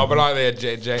 Yeah. No, but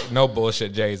Jay, no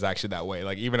bullshit. Jay is actually that way.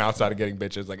 Like even outside of getting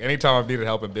bitches, like anytime I've needed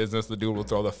help in business, the dude will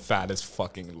throw the fattest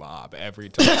fucking lob every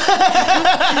time.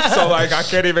 So like I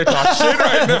can't even talk shit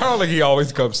right now. Like he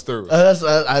always comes through. That's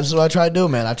what I try to do,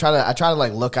 man. I try to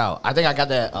like look out. I think I got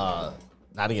that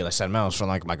not to get like sentimental, it's from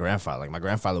like my grandfather. Like my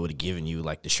grandfather would have given you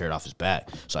like the shirt off his back.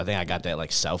 So I think I got that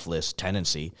like selfless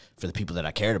tendency for the people that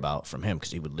I cared about from him,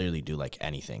 because he would literally do like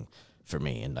anything for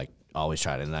me and like always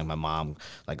try to. And like my mom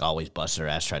like always busted her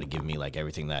ass, tried to give me like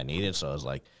everything that I needed. So I was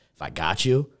like, if I got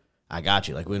you, I got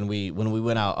you. Like when we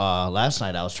went out last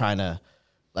night, I was trying to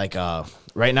like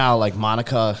right now like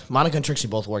Monica and Trixie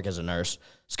both work as a nurse.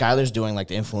 Skylar's doing like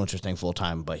the influencer thing full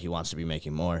time, but he wants to be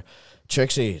making more.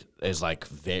 Trixie is like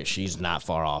she's not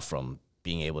far off from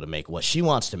being able to make what she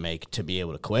wants to make to be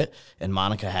able to quit. And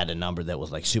Monica had a number that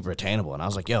was like super attainable. And I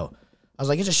was like,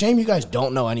 it's a shame you guys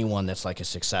don't know anyone that's like a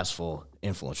successful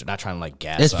influencer. Not trying to like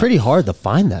gas. It's pretty hard to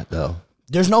find that though.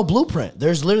 There's no blueprint.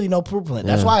 There's literally no blueprint.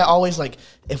 That's why I always like,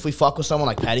 if we fuck with someone,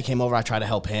 like Patty came over, I try to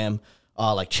help him.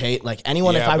 Like Chase, like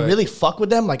anyone, if I really fuck with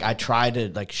them, like I try to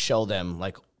like show them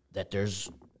like that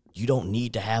you don't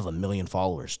need to have 1 million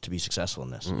followers to be successful in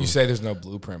this. You say there's no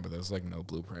blueprint, but there's like no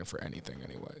blueprint for anything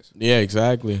anyways. Yeah,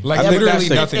 exactly. Like literally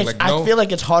nothing. I feel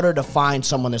like it's harder to find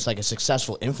someone that's like a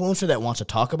successful influencer that wants to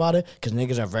talk about it, because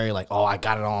niggas are very like, oh, I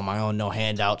got it all on my own, no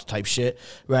handouts type shit,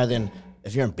 rather than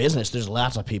if you're in business, there's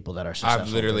lots of people that are successful.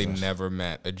 I've literally never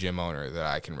met a gym owner that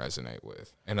I can resonate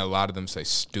with. And a lot of them say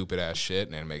stupid ass shit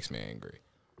and it makes me angry.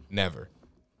 Never.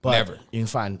 But never. You can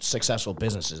find successful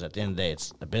businesses. At the end of the day,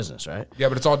 it's a business, right? Yeah,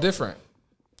 but it's all different.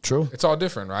 True. It's all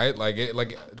different, right?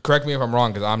 Like correct me if I'm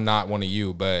wrong, because I'm not one of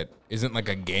you, but isn't like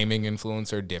a gaming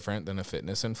influencer different than a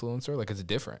fitness influencer? Like it's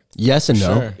different. Yes and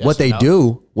no. Sure. What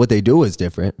they do is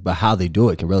different, but how they do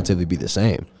it can relatively be the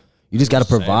same. You just got to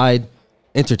provide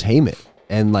entertainment.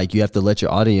 And like you have to let your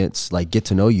audience like get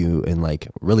to know you and like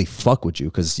really fuck with you,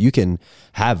 because you can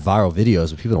have viral videos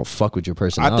but people don't fuck with your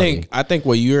personality. I think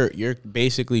what you're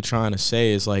basically trying to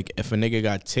say is like, if a nigga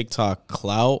got TikTok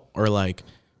clout or like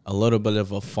a little bit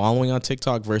of a following on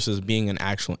TikTok versus being an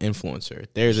actual influencer,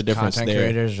 there's a difference content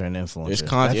there. Creators and influencers. There's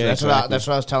content. That's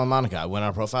what I was telling Monica. I went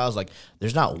on her profile. I was like,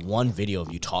 there's not one video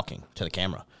of you talking to the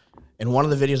camera. And one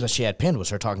of the videos that she had pinned was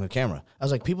her talking to the camera. I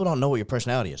was like, people don't know what your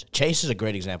personality is. Chase is a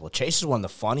great example. Chase is one of the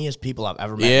funniest people I've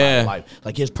ever met in my life.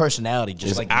 Like his personality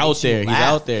just like out there. He's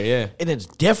out there, yeah. And it's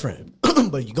different.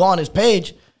 But you go on his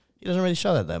page, he doesn't really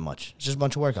show that much. It's just a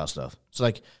bunch of workout stuff. It's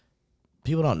like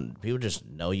people just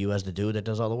know you as the dude that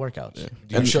does all the workouts.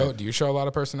 Yeah. Do you show a lot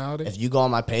of personality? If you go on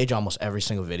my page, almost every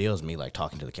single video is me like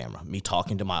talking to the camera. Me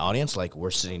talking to my audience like we're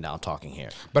sitting down talking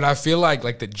here. But I feel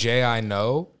like the Jay I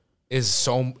know is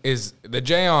the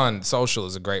Jay on social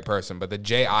is a great person, but the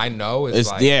Jay I know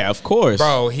is yeah, of course,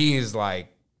 bro. He's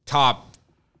like top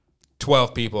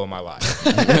 12 people in my life.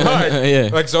 Yeah.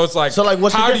 Like so, it's like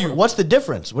what's the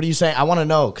difference? What are you saying? I want to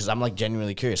know, because I'm like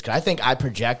genuinely curious. Because I think I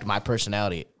project my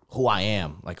personality, who I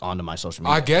am, like onto my social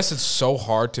media. I guess it's so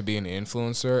hard to be an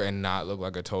influencer and not look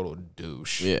like a total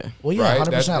douche. Yeah. Well, yeah, right?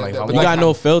 100%. But you got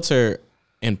no filter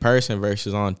in person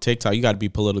versus on TikTok. You got to be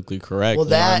politically correct. Well,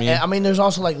 that, you know what I mean? There's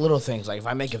also like little things. Like if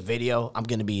I make a video, I'm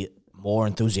going to be more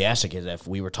enthusiastic as if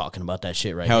we were talking about that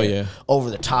shit right Hell here. Yeah.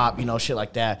 Over the top, shit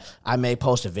like that. I may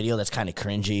post a video that's kind of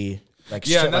cringy. Like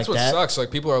yeah, shit and that's like what that. sucks. Like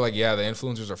people are like, yeah, the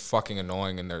influencers are fucking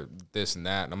annoying and they're this and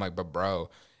that. And I'm like, but bro,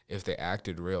 if they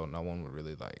acted real, no one would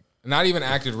really like. Not even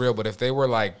acted real, but if they were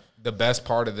like the best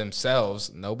part of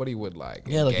themselves, nobody would like.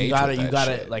 Yeah, like you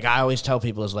gotta. Like I always tell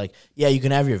people, is like, yeah, you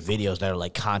can have your videos that are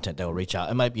like content that will reach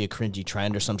out. It might be a cringy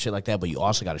trend or some shit like that, but you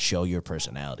also got to show your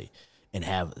personality and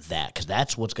have that, because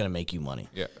that's what's gonna make you money.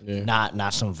 Yeah.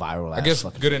 Not some viral. I guess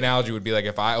a good analogy would be like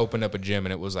if I opened up a gym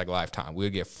and it was like Lifetime, we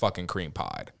would get fucking cream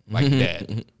pied like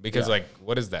dead, because like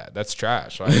what is that? That's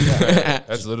trash. Like,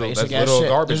 that's little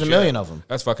garbage. There's a million of them.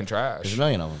 That's fucking trash. There's a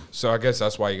million of them. So I guess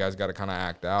that's why you guys got to kind of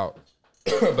act out.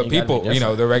 But people,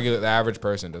 the average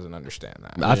person doesn't understand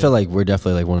that. I feel like we're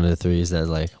definitely like one of the threes that's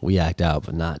like we act out,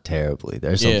 but not terribly.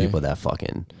 There's some people that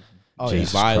fucking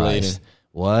Jesus violating. Christ.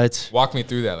 What? Walk me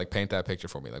through that. Like paint that picture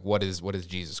for me. Like what is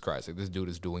Jesus Christ? Like this dude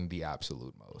is doing the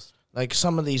absolute most. Like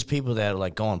some of these people that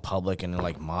like go in public and they're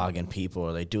like mogging people,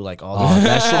 or they do like all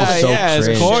that shit's so cringe.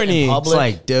 It's corny. It's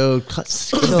like, dude,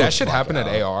 that shit happened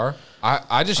at AR.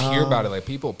 I just hear about it. Like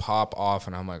people pop off,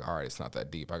 and I'm like, all right, it's not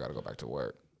that deep. I got to go back to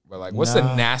work. But like, what's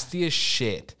the nastiest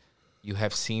shit you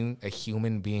have seen a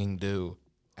human being do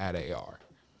at AR?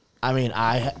 I mean,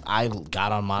 I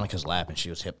got on Monica's lap and she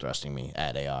was hip thrusting me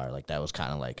at AR. Like that was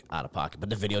kind of like out of pocket,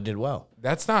 but the video did well.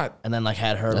 That's not. And then like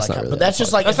had her that's like, really but that's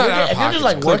just like if you're just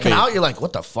like working Clickbait. out, you're like,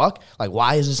 what the fuck? Like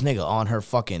why is this nigga on her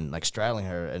fucking like straddling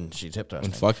her and she's hip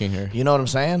thrusting And fucking her. You know what I'm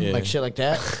saying? Yeah. Like shit like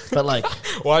that. But like,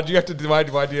 Why'd you have to do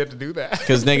that?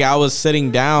 Because nigga, I was sitting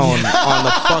down on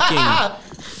the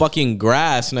fucking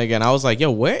grass, nigga, and I was like, yo,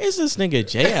 where is this nigga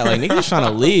Jay at? Like nigga's trying to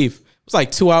leave. It's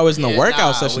like 2 hours in the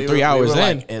workout session, 3 hours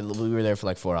in. We were there for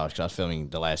like 4 hours because I was filming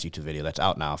the last YouTube video that's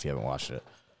out now if you haven't watched it.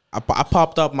 I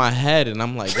popped up my head and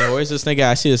I'm like, yo, where's this nigga?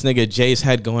 I see this nigga Jay's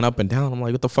head going up and down. I'm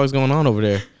like, what the fuck's going on over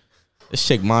there? This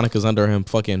chick Monica's under him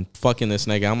fucking this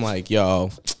nigga. I'm like, yo,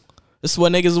 this is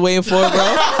what niggas is waiting for,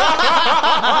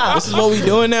 bro. This is what we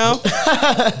doing now.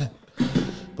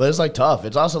 But it's like tough.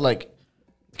 It's also like,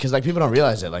 because like people don't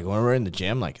realize it. Like when we're in the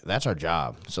gym, like that's our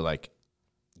job. So like,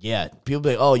 yeah, people be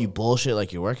like, oh, you bullshit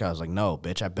like your workout. I was like, no,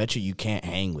 bitch, I bet you can't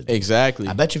hang with me. Exactly.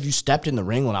 I bet you if you stepped in the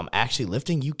ring when I'm actually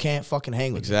lifting, you can't fucking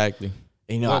hang with me. Exactly.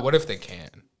 And, you know, what if they can?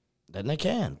 Then they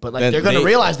can. But like they're going to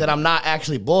realize that I'm not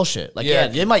actually bullshit. Like, yeah,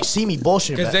 they might see me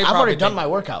bullshit, but I've already done my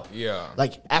workout. Yeah.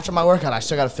 Like after my workout, I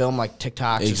still got to film like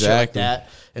TikToks and shit like that.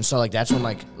 And so like that's when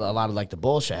like a lot of like the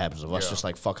bullshit happens of us just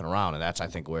like fucking around, and that's I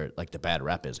think where like the bad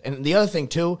rep is. And the other thing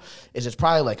too is it's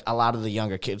probably like a lot of the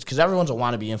younger kids because everyone's a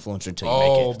wannabe influencer until you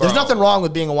make it. Bro. There's nothing wrong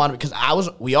with being a wannabe because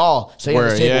we all say at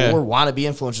the table we're wannabe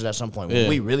influencers at some point. Yeah.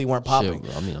 We really weren't popping.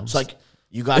 Shit, I mean, it's like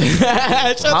you got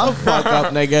shut the fuck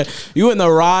up, nigga. You in the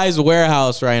Rise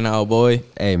warehouse right now, boy.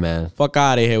 Hey man, fuck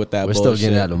out of here with that. We're bullshit. still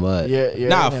getting out of the mud.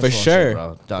 Nah, for sure,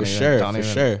 bro. For sure.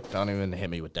 Don't even hit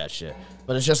me with that shit.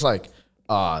 But it's just like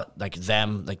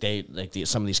them, like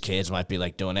some of these kids might be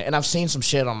like doing it, and I've seen some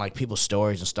shit on like people's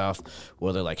stories and stuff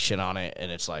where they're like shit on it,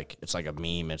 and it's like a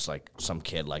meme. It's like some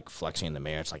kid like flexing in the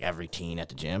mirror. It's like every teen at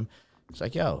the gym. It's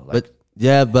like yo, like,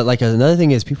 but like another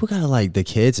thing is people gotta like the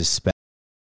kids especially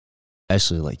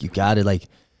like you gotta like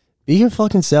be your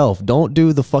fucking self. Don't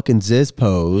do the fucking Ziz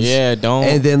pose. Yeah, don't.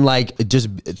 And then like just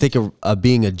think of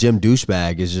being a gym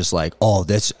douchebag is just like, oh,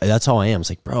 that's how I am. It's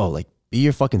like, bro, like. Be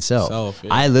your fucking self.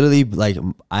 I literally like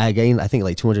I gained I think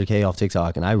like 200K off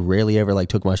TikTok, and I rarely ever like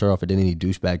took my shirt off or did any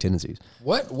douchebag tendencies.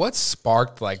 What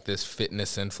sparked like this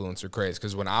fitness influencer craze?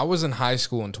 Because when I was in high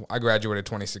school and I graduated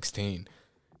 2016,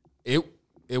 it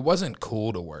wasn't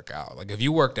cool to work out. Like if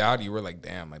you worked out, you were like,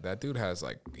 damn, like that dude has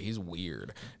like he's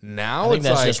weird. Now I think it's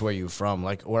that's like, just where you from.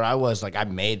 Like where I was, like I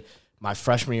made my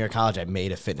freshman year of college, I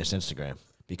made a fitness Instagram.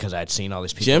 Because I'd seen all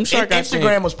these people.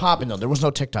 Instagram was popping though. There was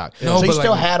no TikTok. No, so you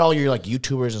still had all your like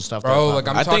YouTubers and stuff. Bro, like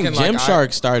I think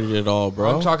Gymshark started it all,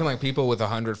 bro. I'm talking like people with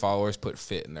 100 followers put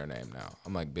fit in their name now.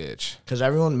 I'm like, bitch. Because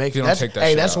everyone makes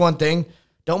that's one thing.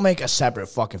 Don't make a separate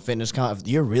fucking fitness account. If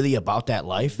you're really about that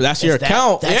life, but that's your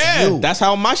account. That's you. That's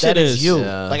how my shit is. You.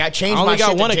 Yeah. Like I changed my shit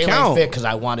to J-Lane Fit because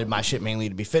I wanted my shit mainly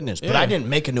to be fitness. But I didn't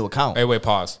make a new account. Hey, wait,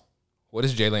 pause. What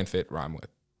does J-Lane Fit rhyme with?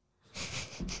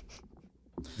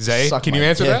 Zay, can you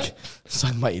answer that?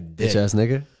 Suck my dick. Bitch ass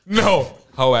nigga? No.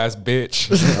 Hoe ass bitch.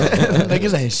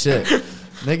 Niggas ain't shit.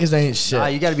 Niggas ain't shit. Nah,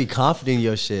 you gotta be confident in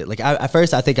your shit. Like at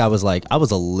first I think I was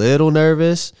a little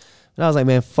nervous. But I was like,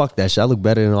 man, fuck that shit. I look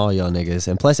better than all y'all niggas.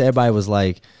 And plus everybody was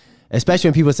like, especially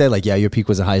when people said like, yeah, your peak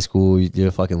was in high school, you're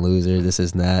a fucking loser, this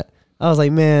and that. I was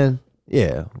like, man,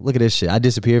 yeah, look at this shit. I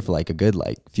disappeared for like a good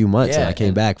like few months and I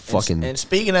came back fucking. And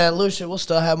speaking of that loose shit, we'll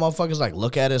still have motherfuckers like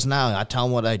look at us now. And I tell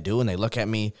them what I do and they look at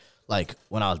me like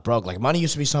when I was broke. Like money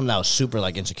used to be something I was super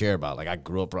like insecure about. Like I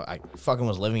grew up broke. I fucking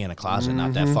was living in a closet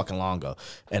not that fucking long ago.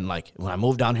 And like when I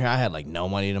moved down here, I had like no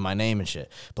money to my name and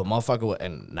shit. But motherfucker,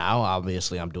 and now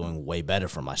obviously I'm doing way better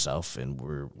for myself and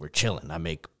we're chilling. I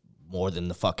make more than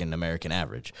the fucking American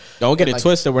average. Don't get it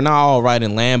twisted. We're not all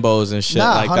riding Lambos and shit.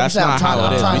 Nah, like that's not how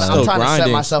it is. We still I'm trying grinding. to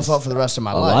set myself up for the rest of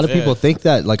my life. A lot of people think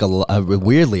that like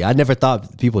weirdly. I never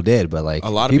thought people did, but like a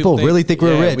lot of people really think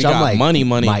we're rich. I'm like money,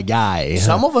 my guy.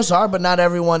 Some of us are, but not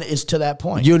everyone is to that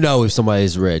point. You know, if somebody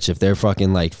is rich, if they're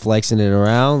fucking like flexing it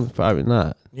around, probably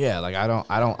not. Yeah, like I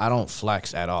don't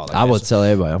flex at all. Like, I would tell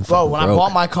everybody. I'm bro. When broke. I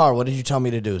bought my car, what did you tell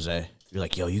me to do, Zay? You're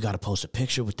like, yo, you got to post a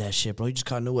picture with that shit, bro. You just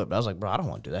got a new whip. But I was like, bro, I don't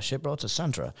want to do that shit, bro. It's a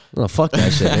Sentra. No, fuck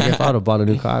that shit. Nigga, if I would have bought a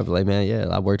new car, I'd be like, man, yeah,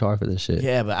 I worked hard for this shit.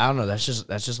 Yeah, but I don't know. That's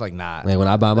just like not. Like when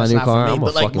I buy my new car, I'm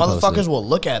but like fucking motherfuckers will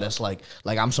look at us like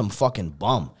I'm some fucking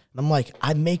bum. And I'm like,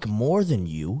 I make more than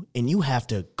you, and you have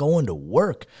to go into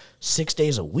work 6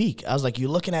 days a week. I was like, you're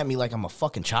looking at me like I'm a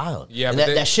fucking child. Yeah, and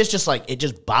that shit's just like, it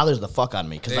just bothers the fuck out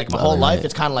of me. Because like my whole life,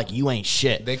 it's kind of like you ain't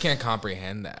shit. They can't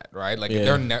comprehend that, right? Like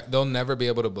they'll never be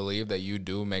able to believe that you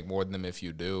do make more than them if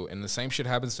you do. And the same shit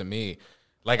happens to me.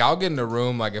 Like I'll get in a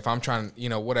room, like if I'm trying,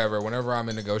 whatever, whenever I'm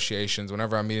in negotiations,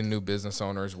 whenever I'm meeting new business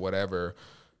owners, whatever.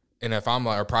 And if I'm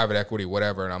like a private equity,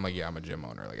 whatever, and I'm like, yeah, I'm a gym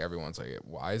owner. Like everyone's like,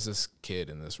 why is this kid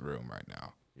in this room right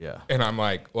now? Yeah. And I'm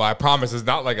like, well, I promise it's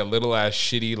not like a little ass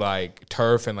shitty like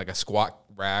turf and like a squat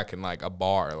rack and like a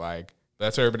bar. Like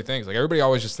that's what everybody thinks. Like everybody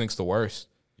always just thinks the worst.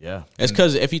 Yeah. It's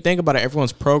because if you think about it,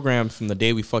 everyone's programmed from the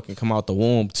day we fucking come out the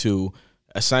womb to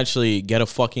essentially get a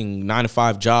fucking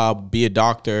 9-to-5 job, be a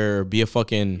doctor, be a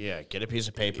fucking get a piece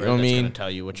of paper. You know what I mean? Gonna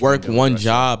tell you what you're work one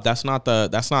job. That's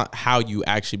not how you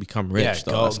actually become rich.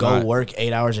 Yeah, go work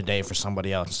 8 hours a day for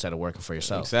somebody else instead of working for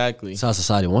yourself. Exactly. That's how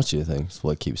society wants you to think. It's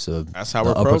what keeps that's how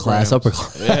we're upper class.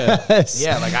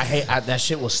 Yeah, like I hate that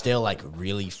shit. Will still like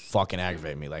really fucking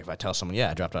aggravate me. Like if I tell someone,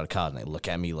 I dropped out of college, and they look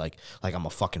at me like I'm a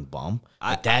fucking bum.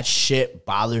 That shit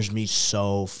bothers me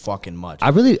so fucking much.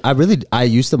 I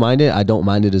used to mind it. I don't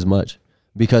mind it as much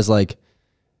because like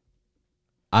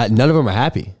none of them are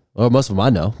happy, or most of them I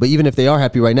know. But even if they are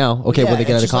happy right now, okay, when they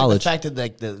get out of college, like the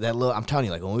fact that like that look, I'm telling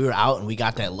you, like when we were out and we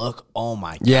got that look, oh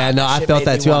my god. Yeah, no, I felt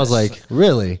that too. I was like,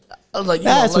 really? I was like,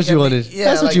 that's what you wanted. Yeah,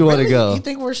 that's what you want to go. You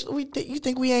think you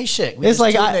think we ain't shit? It's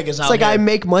like I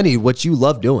make money what you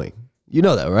love doing. You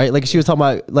know that, right? Like she was talking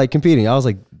about like competing. I was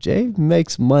like, Jay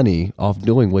makes money off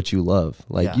doing what you love.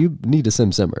 Like you need to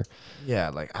simmer. Yeah,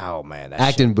 like oh man, that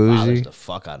acting shit bougie bothers the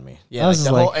fuck out of me. Yeah, like the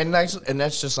whole and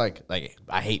that's just like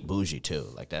I hate bougie too.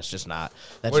 Like that's just not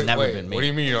never been me. What do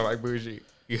you mean you don't like bougie?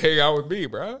 You hang out with me,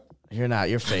 bro. You're not.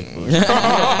 You're fake bougie.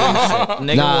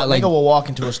 Nigga will walk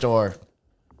into a store,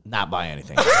 not buy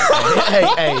anything.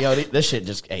 hey, yo, this shit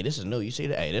just this is new. You see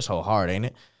that? Hey, this whole hard, ain't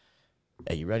it?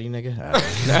 Hey, you ready, nigga?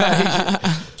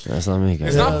 That's not me.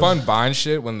 It's not fun buying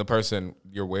shit when the person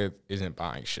you're with isn't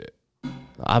buying shit.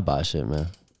 I buy shit, man.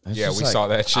 We saw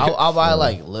that shit. I'll buy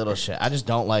like little shit. I just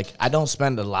don't I don't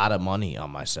spend a lot of money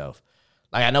on myself.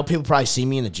 Like I know people probably see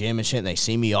me in the gym and shit, and they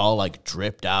see me all like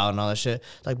dripped out and all that shit.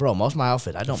 Like, bro, most of my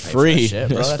outfit I don't pay for that shit,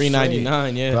 bro. That's free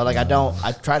 $99, yeah. Bro, like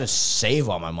I try to save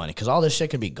all my money because all this shit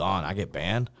could be gone. I get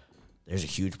banned. There's a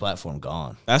huge platform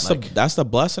gone. That's the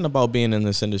blessing about being in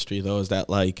this industry though, is that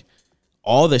like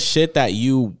all the shit that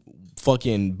you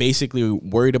fucking basically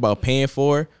worried about paying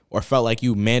for or felt like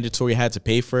you mandatory had to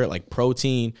pay for it, like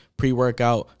protein,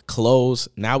 pre-workout, clothes.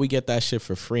 Now we get that shit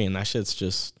for free, and that's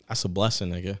a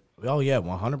blessing, nigga. Oh yeah,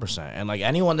 100%. And like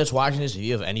anyone that's watching this, if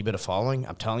you have any bit of following,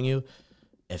 I'm telling you,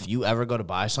 if you ever go to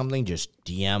buy something, just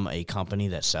DM a company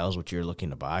that sells what you're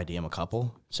looking to buy. DM a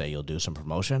couple, say you'll do some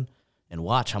promotion, and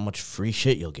watch how much free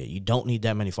shit you'll get. You don't need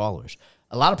that many followers.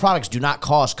 A lot of products do not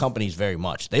cost companies very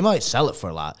much. They might sell it for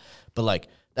a lot, but like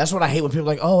that's what I hate when people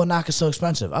are like, oh, a knock is so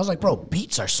expensive. I was like, bro,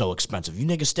 Beats are so expensive. You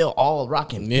niggas still all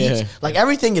rocking Beats. Like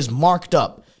everything is marked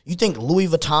up. You think Louis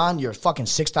Vuitton, your fucking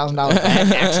 $6,000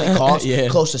 bag actually costs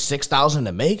close to $6,000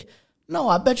 to make? No,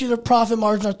 I bet you their profit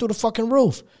margins are through the fucking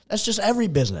roof. That's just every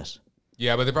business.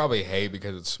 Yeah, but they probably hate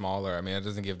because it's smaller. I mean, it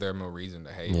doesn't give them a reason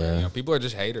to hate. Yeah. You know, people are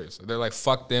just haters. They're like,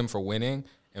 fuck them for winning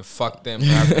and fuck them for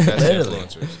having the best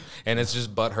influencers. And it's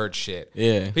just butthurt shit.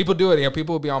 Yeah. People do it. You know,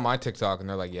 people will be on my TikTok and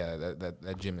they're like, yeah,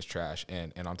 that gym is trash.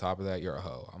 And on top of that, you're a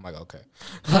hoe. I'm like, okay.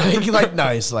 like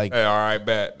nice. Like, hey, all right,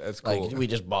 bet. That's cool. Like, we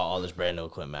just bought all this brand new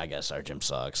equipment. I guess our gym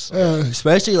sucks.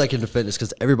 Especially like in the fitness,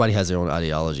 because everybody has their own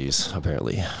ideologies,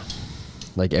 apparently.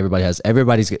 Like everybody's,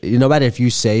 no matter if you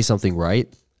say something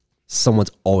right,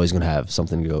 someone's always going to have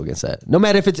something to go against that. No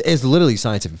matter if it's literally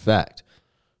scientific fact.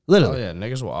 Literally. Oh, yeah.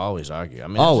 Niggas will always argue. I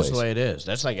mean, that's just the way it is.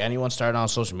 That's like anyone started on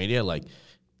social media, like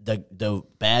the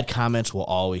bad comments will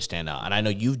always stand out. And I know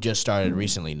you've just started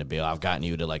recently, Nabil. I've gotten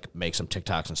you to like make some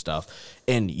TikToks and stuff.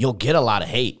 And you'll get a lot of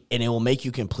hate. And it will make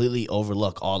you completely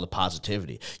overlook all the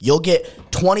positivity. You'll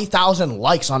get 20,000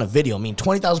 likes on a video. I mean,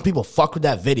 20,000 people fuck with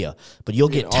that video. But you'll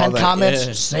get 10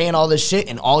 comments saying all this shit.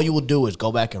 And all you will do is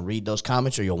go back and read those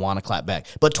comments or you'll want to clap back.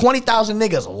 But 20,000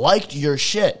 niggas liked your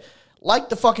shit.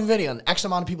 Liked the fucking video and X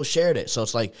amount of people shared it. So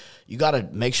it's like, you got to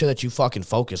make sure that you fucking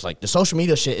focus. Like, the social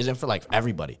media shit isn't for, like,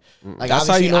 everybody. Like, that's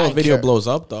how you know a video blows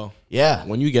up, though. Yeah.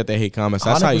 When you get the hate comments,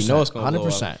 that's how you know it's going to blow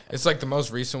up. It's like the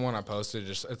most recent one I posted,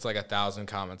 it's like 1,000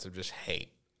 comments of just hate.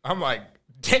 I'm like,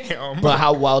 damn. But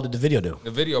how well did the video do?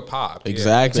 The video popped.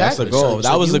 Exactly. That's the goal.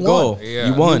 That was the goal. Yeah.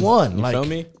 You won. You feel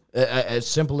me? As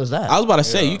simple as that. I was about to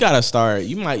say, you gotta start.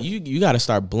 You gotta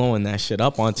start blowing that shit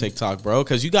up on TikTok, bro.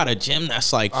 Because you got a gym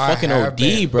that's like fucking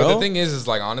OD, bro. But the thing is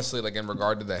like honestly, like in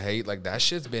regard to the hate, like that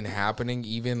shit's been happening.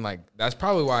 Even like that's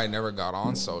probably why I never got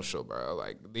on social, bro.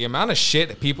 Like the amount of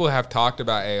shit people have talked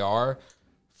about AR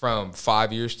from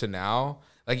 5 years to now.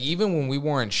 Like even when we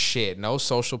weren't shit, no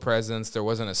social presence, there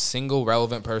wasn't a single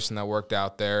relevant person that worked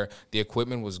out there. The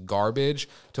equipment was garbage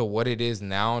to what it is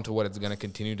now and to what it's gonna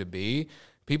continue to be.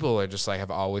 People are just like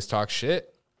have always talked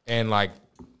shit, and like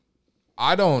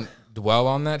I don't dwell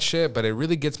on that shit, but it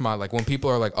really gets my like when people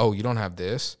are like, "Oh, you don't have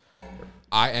this,"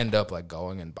 I end up like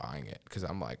going and buying it because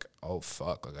I'm like, "Oh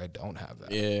fuck, like I don't have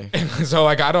that." Yeah. And so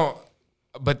like I don't,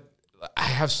 but I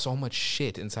have so much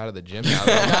shit inside of the gym now.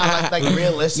 like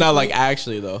realistically, not like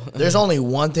actually though. There's only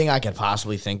one thing I could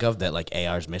possibly think of that like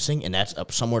AR's missing, and that's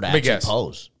somewhere to actually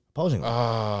pose. Opposing weight.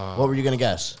 What were you gonna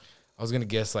guess? I was gonna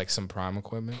guess like some prime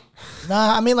equipment.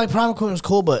 Nah, I mean like prime equipment is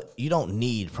cool, but you don't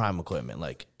need prime equipment.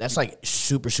 Like that's like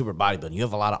super bodybuilding. You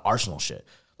have a lot of arsenal shit.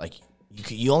 Like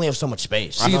you only have so much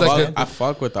space. See, I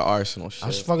fuck with the arsenal shit. I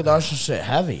just fuck with the arsenal shit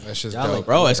heavy. That's just dope.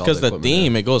 Bro, it's because the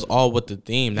theme, it goes all with the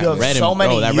theme. That red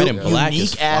and black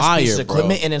is fire, bro.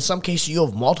 Equipment, and in some cases you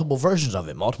have multiple versions of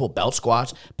it. Multiple belt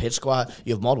squats, pit squat.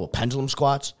 You have multiple pendulum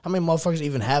squats. How many motherfuckers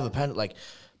even have a pendulum? Like,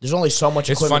 there's only so much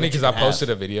equipment. It's funny because I posted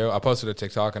a video. I posted a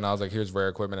TikTok and I was like, here's rare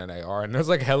equipment and AR. And there's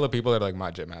like hella people that are like,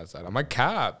 my gym has that. I'm like,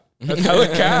 cap. That's hella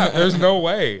cap. There's no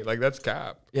way. Like, that's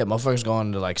cap. Yeah, motherfuckers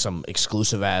going to like some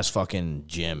exclusive ass fucking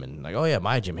gym and like, oh yeah,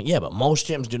 my gym. Yeah, but most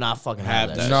gyms do not fucking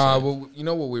have that. Nah, well, you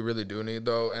know what we really do need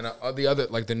though? And the other,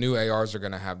 like the new ARs are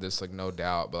going to have this, like no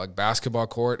doubt. But like basketball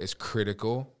court is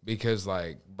critical because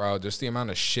like, bro, just the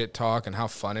amount of shit talk and how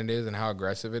fun it is and how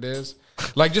aggressive it is.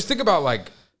 Like, just think about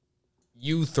like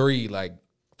U3, like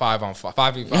 5-on-5,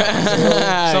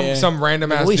 5v5. Some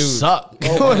random ass dude. We suck.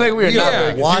 Like we are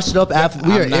not washed up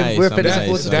athletes. We're fitness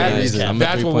influencers.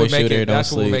 That's what would make it.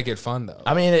 That's what would make it fun, though.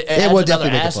 I mean, it would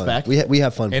definitely make it fun. We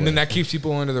have fun, and then that keeps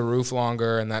people under the roof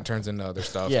longer, and that turns into other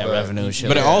stuff. Yeah, revenue shit.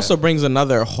 But it also brings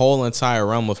another whole entire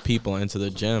realm of people into the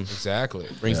gym. Exactly.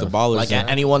 Brings the ballers. Like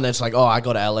anyone that's like, oh, I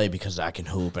go to LA because I can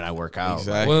hoop and I work out.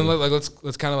 Exactly. Well, like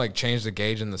let's kind of like change the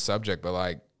gauge in the subject, but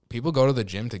like people go to the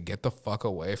gym to get the fuck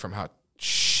away from how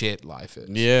shit life is.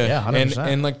 Yeah, 100%.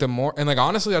 And like the more, and like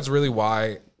honestly, that's really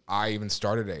why I even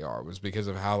started AR, was because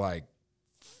of how like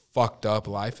fucked up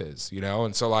life is, you know?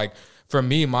 And so like for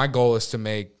me, my goal is to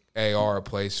make AR a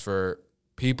place for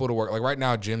people to work. Like right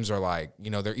now, gyms are like,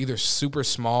 you know, they're either super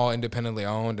small, independently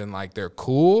owned, and like they're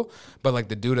cool, but like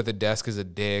the dude at the desk is a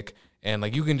dick, and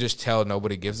like you can just tell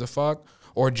nobody gives a fuck.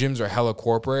 Or gyms are hella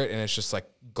corporate and it's just like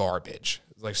garbage.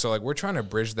 Like, so like we're trying to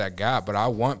bridge that gap, but I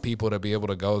want people to be able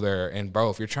to go there. And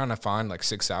bro, if you're trying to find like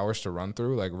 6 hours to run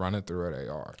through, like run it through at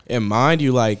AR. And mind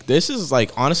you, like this is like,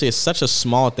 honestly, it's such a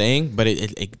small thing, but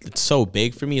it's so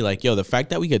big for me. Like, yo, the fact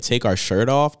that we could take our shirt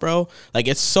off, bro, like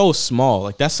it's so small.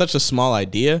 Like that's such a small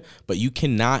idea, but you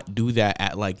cannot do that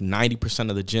at like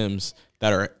 90% of the gyms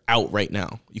that are out right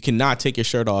now. You cannot take your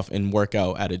shirt off and work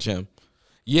out at a gym.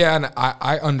 Yeah, and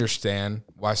I understand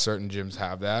why certain gyms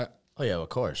have that. Oh yeah, of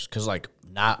course, because like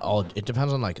not all. It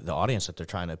depends on like the audience that they're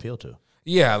trying to appeal to.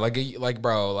 Yeah, like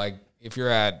bro, like if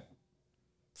you're at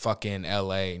fucking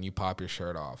LA and you pop your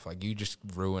shirt off, like you just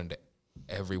ruined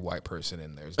every white person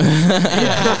in there.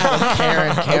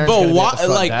 Karen's but why?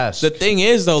 Like desk. The thing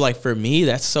is though, like for me,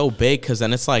 that's so big because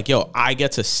then it's like, yo, I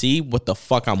get to see what the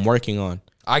fuck I'm working on.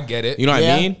 I get it. You know what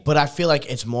I mean? But I feel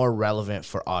like it's more relevant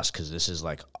for us because this is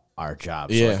like our job.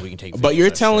 So yeah, like we can take. But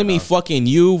you're telling me fucking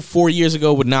you 4 years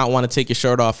ago would not want to take your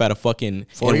shirt off at a fucking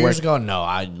 4 years ago? No,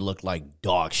 I looked like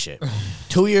dog shit.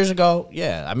 2 years ago,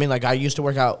 yeah. I mean, like I used to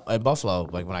work out at Buffalo.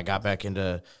 Like when I got back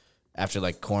into after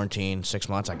like quarantine 6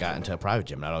 months, I got into a private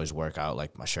gym. And I'd always work out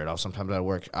like my shirt off. Sometimes I'd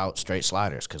work out straight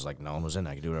sliders because like no one was in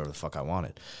there. I could do whatever the fuck I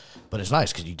wanted. But it's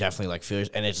nice because you definitely like feel,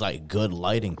 and it's like good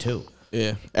lighting too.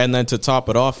 Yeah, and then to top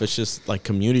it off, it's just like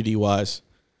community wise.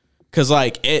 Cause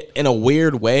like it in a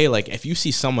weird way, like if you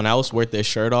see someone else with their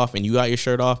shirt off and you got your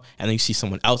shirt off, and then you see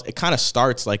someone else, it kind of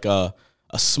starts like a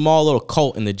small little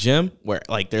cult in the gym where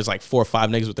like there's like 4 or 5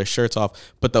 niggas with their shirts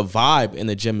off, but the vibe in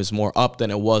the gym is more up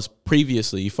than it was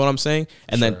previously. You feel what I'm saying?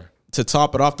 And then to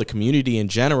top it off, the community in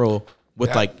general with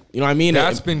that, like, you know what I mean?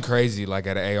 That's been crazy. Like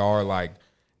at AR, like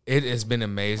it has been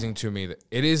amazing to me that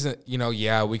it isn't, you know,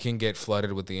 yeah, we can get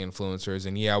flooded with the influencers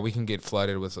and yeah, we can get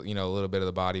flooded with, you know, a little bit of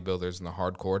the bodybuilders and the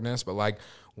hardcoreness, but like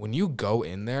when you go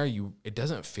in there, it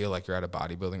doesn't feel like you're at a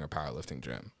bodybuilding or powerlifting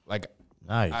gym. Like,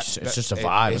 it's just a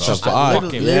vibe. It's just a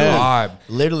vibe.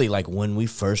 Literally, like when we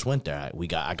first went there,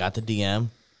 I got the DM,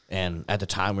 and at the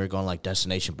time we were going like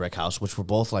Destination Brick House, which were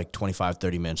both like 25,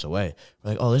 30 minutes away.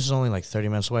 We're like, oh, this is only like 30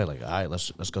 minutes away. Like, all right,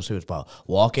 let's go see what it's about.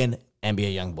 Walk in,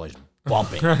 NBA Youngboys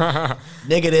bumping.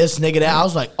 Nigga this, nigga that. I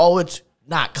was like, oh, it's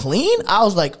not clean? I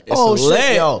was like, oh,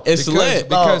 shit, yo. It's lit.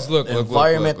 Because look, the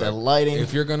environment, the lighting.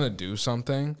 If you're going to do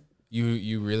something,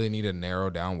 you really need to narrow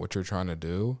down what you're trying to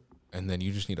do, and then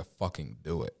you just need to fucking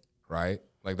do it, right?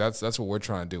 Like that's what we're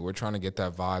trying to do. We're trying to get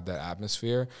that vibe, that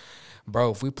atmosphere.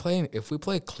 Bro, if we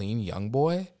play Clean Young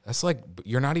Boy, that's like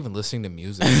you're not even listening to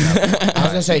music. I was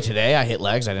gonna say today I hit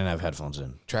legs. I didn't have headphones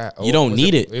in. You don't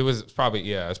need it. It was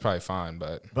probably it's probably fine,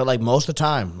 but like most of the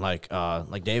time, like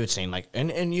David's saying, like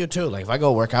and you too. Like if I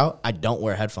go work out, I don't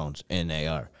wear headphones in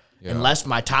AR. Yeah. Unless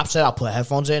my top set, I'll put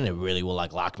headphones in. It really will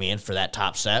like lock me in for that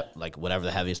top set, like whatever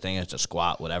the heaviest thing is, to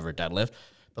squat, whatever, deadlift.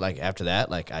 But like after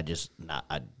that, like I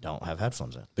don't have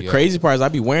headphones in. The crazy part is I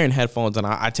be wearing headphones and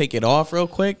I take it off real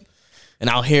quick. and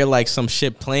I'll hear like some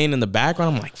shit playing in the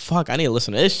background. I'm like, fuck, I need to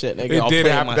listen to this shit, nigga. It did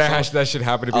happen. That shit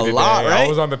happened to me today. Lot, right? I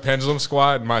was on the pendulum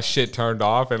squad and my shit turned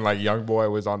off, and like Young Boy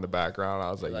was on the background.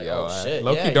 I was like yo,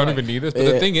 Loki don't even need this. But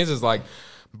the thing is like,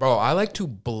 bro, I like to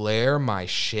blare my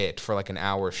shit for like an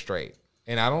hour straight.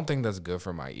 And I don't think that's good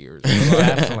for my ears.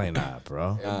 Definitely not,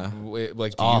 bro.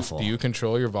 Like, do you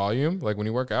control your volume like when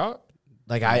you work out?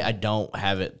 Like I don't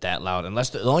have it that loud unless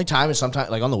the only time is sometimes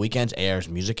like on the weekends. AR's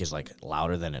music is like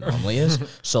louder than it normally is,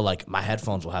 so like my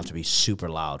headphones will have to be super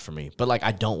loud for me. But like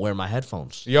I don't wear my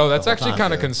headphones. Yo, that's actually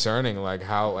kind of concerning. Like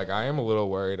how like I am a little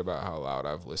worried about how loud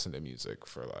I've listened to music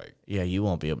for like. Yeah, you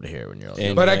won't be able to hear it when you're.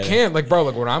 Like, but I can't like bro.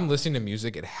 Like when I'm listening to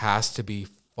music, it has to be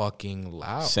fucking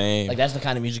loud. Same. Like that's the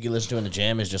kind of music you listen to in the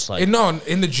gym. Is just like no,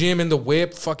 in the gym, in the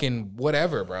whip, fucking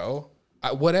whatever, bro.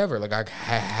 Whatever, like I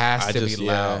has to be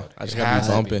loud. I just gotta be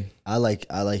bumping. I like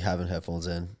having headphones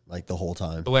in like the whole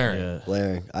time. Blaring.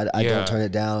 I don't turn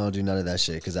it down. I don't do none of that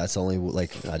shit because that's only like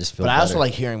I just feel. But better. I also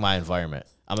like hearing my environment.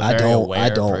 I'm a very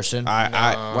aware person.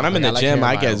 I when I'm in the gym,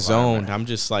 I get zoned. I'm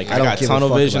just like I got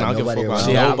tunnel vision. I don't give a fuck about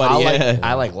nobody.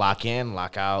 I like lock in,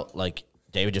 lock out. Like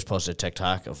David just posted a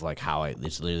TikTok of like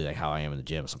it's literally like how I am in the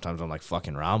gym. Sometimes I'm like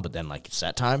fucking around, but then like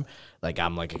set time, like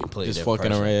I'm like a completely just different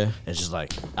fucking person. around. It's just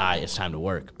like it's time to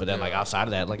work. But then like outside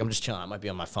of that, like I'm just chilling. I might be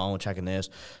on my phone checking this,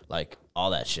 like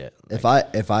all that shit. Like,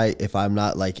 if I'm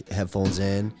not like headphones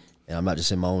in and I'm not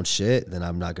just in my own shit, then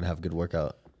I'm not gonna have a good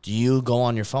workout. Do you go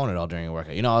on your phone at all during a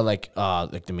workout? You know, like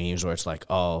the memes where it's like,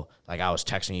 oh, like I was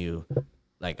texting you.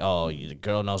 Like, oh, the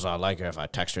girl knows I like her if I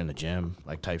text her in the gym,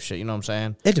 like type shit. You know what I'm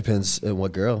saying? It depends on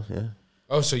what girl, yeah.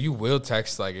 Oh, so you will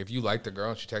text, like, if you like the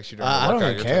girl and she texts you during the I workout,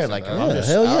 don't even care. Like,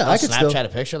 hell yeah, I could Snapchat a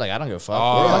picture. Like, I don't give a fuck.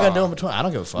 What am I gonna do in between? I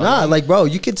don't give a fuck. Nah, like, bro,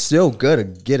 you could still get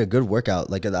a good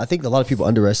workout. Like, I think a lot of people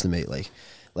underestimate,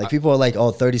 like people are like,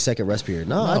 oh, 30-second rest period.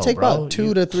 No, I take about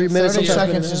 2 to 3 minutes. 30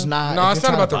 seconds is not. No, it's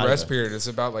not about the rest period. It's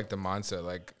about like the mindset.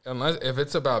 Like, if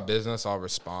it's about business, I'll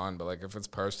respond. But like if it's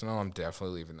personal, I'm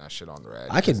definitely leaving that shit on the red.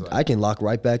 I can lock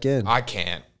right back in. I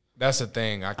can't. That's the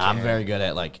thing. I can't. I'm very good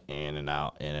at like in and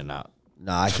out, in and out.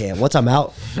 Nah, I can't. Once I'm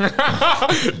out,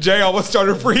 Jay almost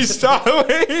started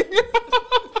freestyling.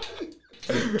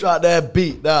 Drop that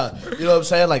beat, nah. You know what I'm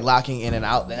saying? Like locking in and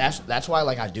out. That's why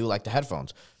like I do like the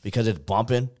headphones because it's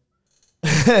bumping,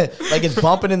 like it's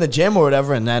bumping in the gym or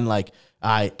whatever. And then like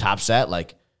top set.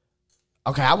 Like,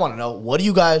 okay, I want to know, what do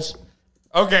you guys?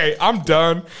 Okay, I'm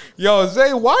done. Yo,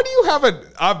 Zay, why do you have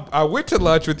I went to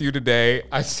lunch with you today.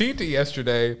 I seen it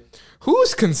yesterday.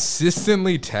 Who's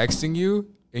consistently texting you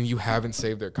and you haven't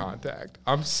saved their contact?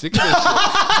 I'm sick of this shit.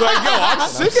 Like, yo, I'm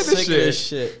sick of this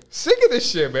shit. Sick of this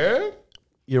shit, man.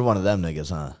 You're one of them niggas,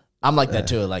 huh? I'm like that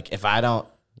too. Like if I don't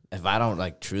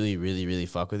like truly, really, really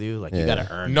fuck with you, like you gotta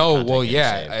earn. No, well,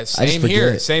 yeah, same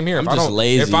here. Same here. I'm just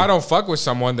lazy. If I don't fuck with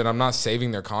someone, then I'm not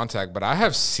saving their contact. But I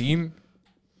have seen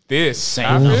this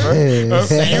same number, a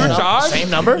few times. Same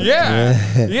number.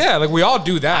 Yeah. Like we all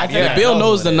do that. Yeah, Bill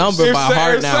knows the number by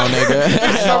heart now,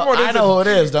 nigga. I know who it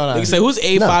is, don't I? You say who's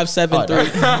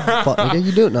 8573?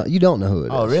 You don't know who it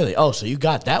is. Oh, really? Oh, so you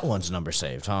got that one's number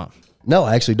saved, huh? No,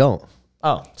 I actually don't.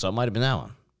 Oh, so it might have been that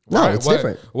one. No, it's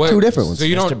different. Two different ones. So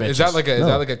you don't? Is that like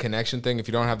a connection thing? If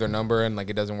you don't have their number and like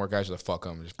it doesn't work out, just fuck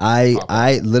them.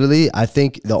 I literally, I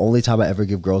think the only time I ever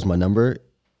give girls my number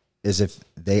is if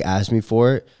they ask me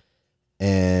for it,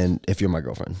 and if you're my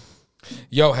girlfriend.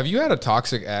 Yo, have you had a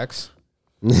toxic ex?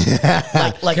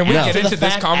 like can we get into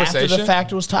this conversation? After the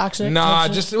fact was toxic? Nah,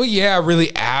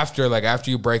 really after. Like after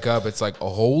you break up, it's like, oh,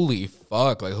 holy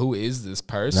fuck! Like who is this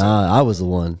person? Nah, I was the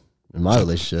one in my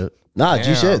relationship. Nah,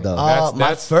 G shit though.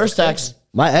 My first ex.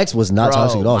 My ex was not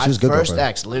toxic at all. She was a good girlfriend. My first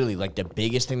ex, literally, like the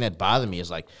biggest thing that bothered me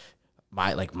is like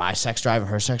my sex drive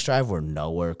and her sex drive were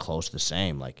nowhere close to the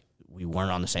same. Like we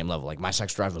weren't on the same level. Like my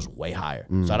sex drive was way higher.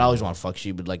 So I'd always want to fuck.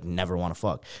 She would like never want to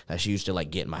fuck. That she used to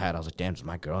like get in my head. I was like, damn, does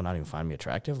my girl not even find me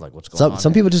attractive? Like what's going on?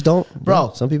 Some people just don't,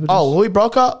 bro. Some people. Just, when we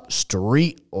broke up,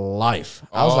 street life.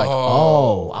 I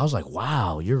was like,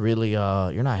 wow, you're really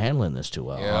you're not handling this too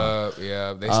well.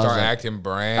 Yeah. They start acting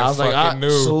brand. I was like, new.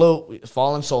 Salute,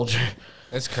 fallen soldier.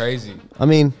 That's crazy. I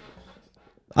mean,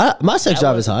 my sex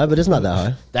drive is high, but it's not that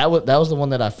high. That was the one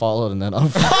that I followed and then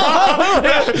unfollowed.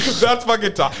 That's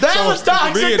fucking toxic. That was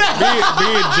toxic.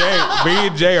 Me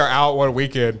and Jay are out one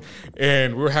weekend,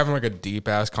 and we were having like a deep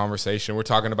ass conversation. We're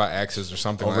talking about exes or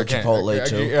something. Over Chipotle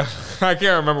too. I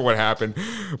can't remember what happened,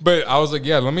 but I was like,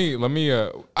 yeah, let me.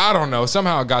 I don't know.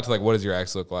 Somehow I got to like, what does your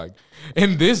ex look like?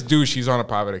 And this dude, she's on a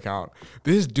private account.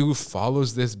 This dude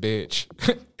follows this bitch,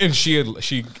 and she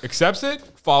accepts it,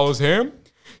 follows him.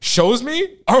 shows me,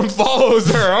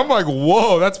 unfollows her. I'm like,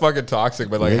 whoa, that's fucking toxic.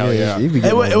 But like, hell yeah.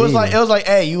 It was like,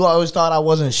 hey, you always thought I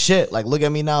wasn't shit. Like, look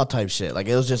at me now, type shit. Like,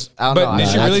 it was just, I don't know. But did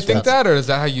she really think that, or is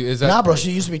that how you? Is that? Nah, bro.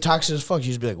 She used to be toxic as fuck. She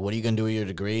used to be like, what are you gonna do with your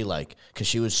degree? Like, because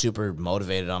she was super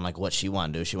motivated on like what she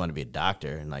wanted to do. She wanted to be a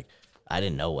doctor, and like, I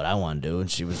didn't know what I wanted to do,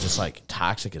 and she was just like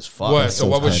toxic as fuck. What? So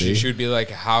what was she? She would be like,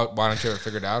 "How? Why don't you ever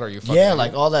figure it out? Or you?" Yeah,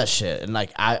 like all that shit. And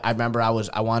like I remember I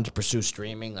wanted to pursue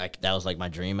streaming. Like that was like my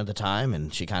dream at the time,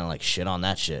 and she kind of like shit on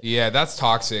that shit. Yeah, that's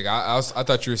toxic. I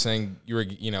thought you were saying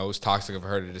it was toxic of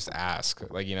her to just ask,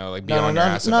 like like be on your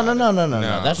ass. No.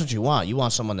 That's what you want. You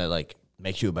want someone that like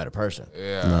makes you a better person.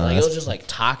 Yeah, like it was just like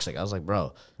toxic. I was like,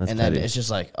 bro, and then it's just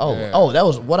like, that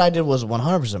was what I did was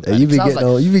 100%. You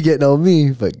be getting on me,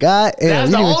 but God,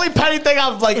 that's the only petty thing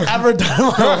I've like ever done in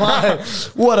my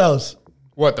life. What else?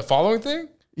 What, the following thing?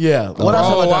 Yeah. What else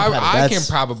have I done petty? I can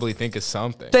probably think of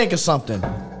something. Think of something.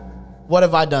 What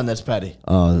have I done that's petty?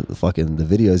 Fucking the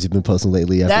videos you've been posting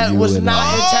lately. That was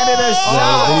not intended as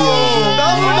shots. Those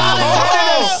were not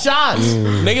intended as shots.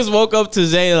 Niggas woke up to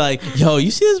Zay like, yo, you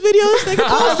see this video?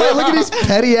 I was like, look at these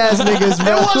petty ass niggas,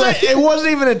 man. It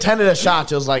wasn't even intended as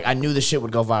shots. It was like, I knew this shit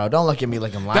would go viral. Don't look at me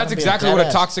like I'm lying. That's exactly what a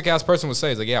toxic ass person would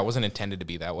say. It's like, yeah, it wasn't intended to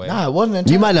be that way. Nah, it wasn't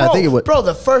intended. You might not think it would. Bro,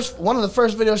 one of the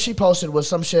first videos she posted was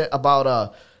some shit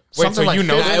about wait, so like you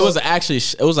know that? It was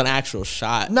an actual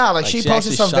shot. Nah, like she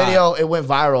posted some video, it went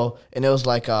viral, and it was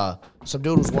like some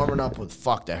dude was warming up with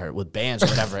with bands or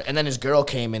whatever, and then his girl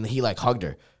came and he like hugged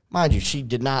her. Mind you, she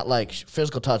did not like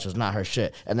physical touch was not her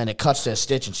shit. And then it cuts to a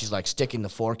stitch and she's like sticking the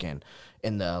fork in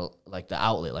the like the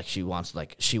outlet, like she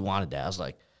wanted that. I was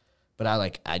like, but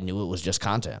I knew it was just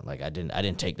content. Like I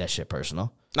didn't take that shit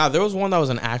personal. Nah, there was one that was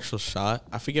an actual shot.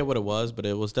 I forget what it was, but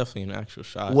it was definitely an actual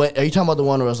shot. What, are you talking about the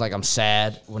one where it was like I'm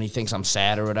sad when he thinks I'm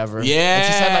sad or whatever? Yeah, and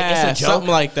she said like it's a joke,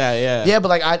 something like that. Yeah, yeah, but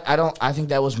like I think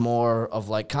that was more of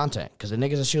like content because the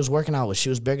niggas that she was working out with, she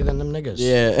was bigger than them niggas.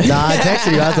 Yeah, nah, I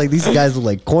texted you. I was like, these guys look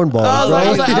like cornballs. I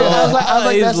was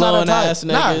like, that's not a type.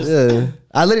 Niggas. Yeah.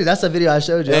 That's the video I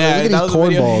showed you. Yeah, look at these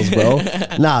cornballs,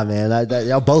 bro. Nah, man,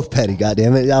 y'all both petty.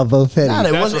 Goddamn it, y'all both petty. Nah,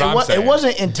 it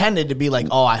wasn't intended to be like,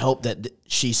 oh, I hope that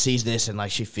she sees this and like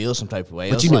she feels some type of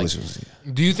way. But you knew it was.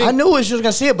 Do you think I knew she was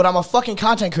gonna see it? But I'm a fucking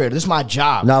content creator. This is my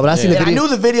job. No, but I seen the video. I knew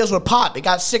the videos would pop. It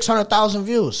got 600,000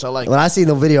 views. So like, when I seen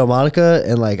the video of Monica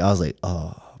and like, I was like,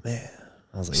 oh man.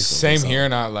 I was like, same here.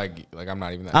 Not like I'm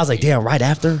not even that. I was like, damn, right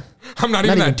after. I'm not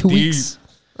even that 2 deep. weeks.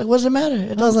 Like, what does it matter?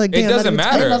 I was like, damn, it doesn't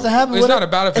matter. Nothing happened. It's not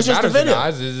about if it matters or not.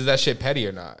 Is Is that shit petty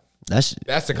or not? That's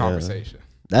the conversation.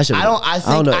 That shit.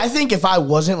 I think if I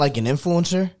wasn't like an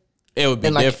influencer, it would be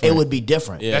different. It would be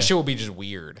different. Yeah. That shit would be just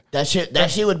weird. That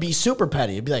shit would be super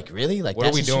petty. It'd be like, really? Like, what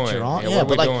that's are we doing? Shit you're on? Yeah,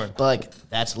 what are we doing? But like,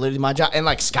 that's literally my job. And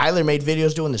like, Skylar made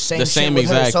videos doing the same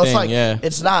exact her. So it's like, yeah.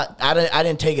 It's not. I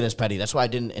didn't take it as petty. That's why I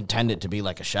didn't intend it to be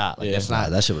like a shot. Like, that's not.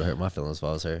 That shit would hurt my feelings if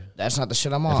I was her. That's not the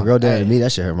shit I'm on. If a girl did to me,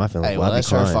 that shit hurt my feelings. Hey, well, that's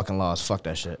her fucking loss. Fuck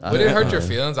that shit. Would it hurt your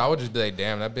feelings? I would just be like,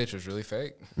 damn, that bitch was really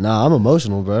fake. Nah, I'm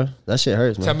emotional, bro. That shit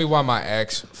hurts, man. Tell me why my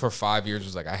ex for 5 years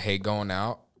was like, I hate going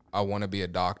out. I want to be a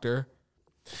doctor.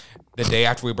 The day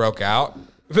after we broke out,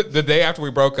 the day after we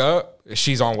broke up,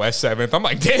 she's on West 7th. I'm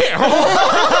like, damn.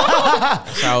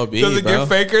 That's how it be, Does it get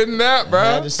faker than that, bro? I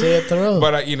had to see it through.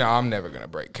 But, I'm never going to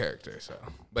break character. So,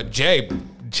 but Jay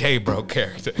broke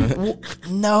character.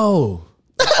 No.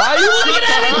 Are you looking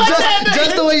at me?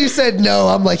 Just the way you said no,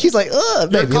 I'm like, he's like,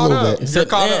 maybe a little bit. You're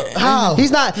caught up. How?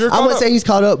 He's not. I wouldn't say he's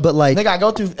caught up, but like, I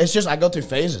go through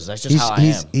phases. That's just how I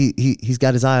am. He's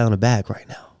got his eye on the bag right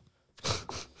now.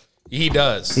 He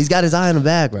does. He's got his eye on the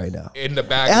bag right now. In the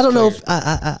bag. I don't know if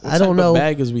I don't know. What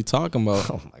bag is we talking about?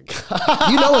 Oh my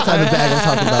god! You know what type of bag I'm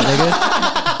talking about,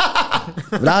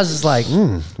 nigga. But I was just like,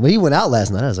 when he went out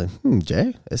last night, I was like,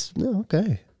 Jay, it's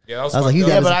okay. Yeah, I was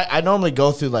like, but I normally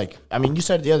go through like, I mean, you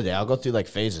said it the other day. I'll go through like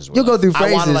phases. You'll go through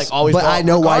phases, I like always. But I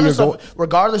know why you're going.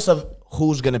 Regardless of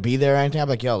who's gonna be there or anything, I'm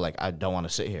like, yo, like I don't want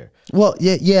to sit here. Well,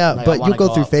 yeah, like, but you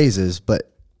go through phases.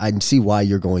 But I see why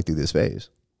you're going through this phase.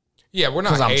 Yeah, we're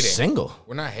not hating. I'm single.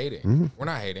 We're not hating. Mm-hmm. We're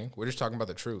not hating. We're just talking about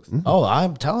the truth. Mm-hmm. Oh,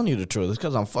 I'm telling you the truth. It's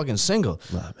because I'm fucking single.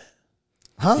 Nah, man.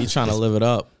 Huh? He's trying to live it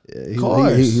up. He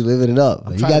living it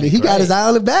up. He got his eye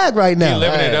on the bag right now. He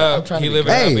living it up.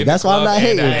 Hey, that's why I'm not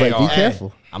hating. But be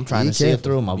careful. I'm trying to see it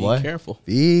through, my boy. Be careful.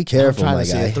 Be careful, I'm trying my to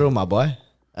see guy. it through, my boy.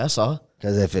 That's all.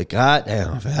 Because if it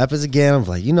happens again, I'm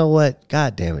like, you know what?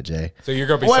 God damn it, Jay. So you're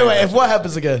gonna be wait. If what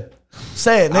happens again?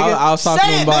 Say it, nigga. I was talking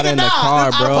to him about it in the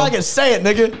car, bro. I fucking say it,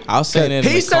 nigga. I was saying it in the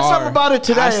car. He said something about it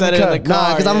today. I said it in the car.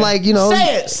 Nah, because I'm like, you know.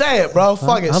 Say it, bro.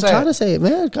 Fuck it. I'm trying to say it,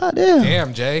 man. God damn.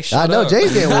 Damn, Jay. I know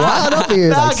Jay's getting wild up here.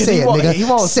 Like, say it, nigga. He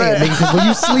won't say it, nigga. Because when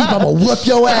you sleep, I'm gonna whoop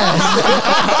your ass.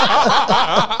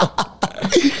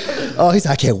 Oh, he's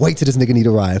like, I can't wait till this nigga need a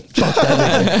ride. Fuck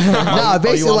that nigga. Nah,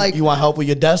 basically you want help with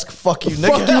your desk? Fuck you, nigga.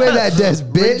 Fuck you in that desk,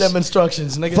 bitch. Read them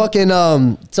instructions, nigga. Fucking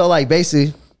so like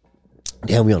basically,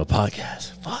 damn, we on a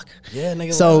podcast. Fuck. Yeah,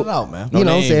 nigga. So let it out, man. You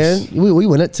know what I'm saying?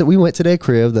 We went to their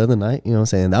crib the other night. You know what I'm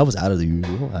saying? That was out of the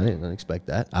usual. I didn't expect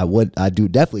that. I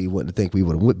definitely wouldn't think we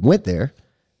would have went there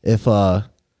if the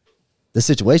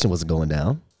situation wasn't going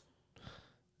down.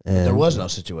 And there was no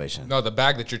situation. No, the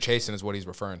bag that you're chasing is what he's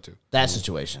referring to. That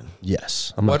situation.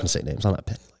 Yes. I'm not going to say names. I'm not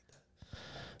petty like that.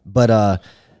 But,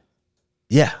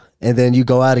 yeah. And then you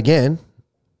go out again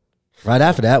right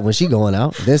after that when she going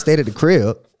out. Then stayed at the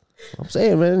crib. I'm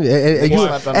saying, man. You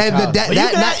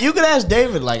could ask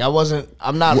David. Like,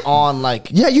 I'm not on, like.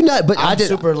 Yeah, you're not. But I'm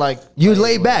super, like. You're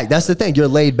laid back. That's the thing. You're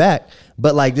laid back.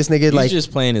 But like this nigga, he's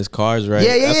just playing his cards, right?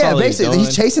 Yeah. Basically,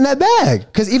 he's chasing that bag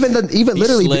because even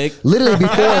literally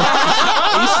before,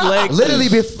 he's slick.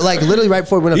 Literally right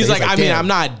before we went up. He's like, I mean, I'm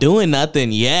not doing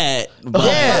nothing yet. But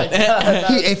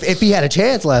yeah, if he had a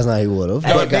chance last night, he would have.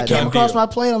 Hey, if they came across my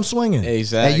plate, I'm swinging.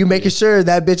 Exactly. And you making sure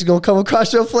that bitch is gonna come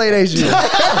across your plate, ain't you?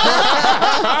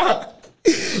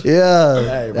 Yeah,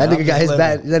 hey, that nigga got his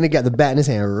bat. That nigga got the bat in his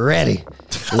hand, ready.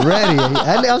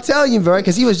 I'm telling you, bro,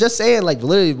 because he was just saying, like,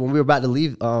 literally when we were about to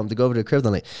leave, to go over to the crib,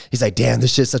 like, he's like, "Damn,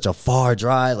 this shit's such a far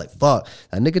drive. Like, fuck,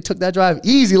 that nigga took that drive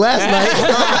easy last night."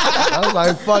 I was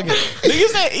like, "Fuck it." Nigga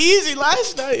said easy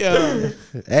last night, yo.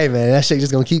 Hey man, that shit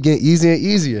just gonna keep getting easier and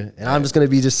easier, and I'm just gonna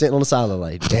be just sitting on the sideline,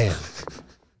 like, damn,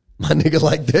 my nigga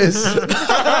like this.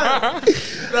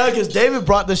 No, because David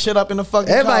brought this shit up in the fucking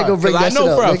Everybody car. gonna bring that shit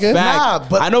up,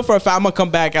 nigga. I know for a fact I'm gonna come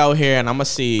back out here and I'm gonna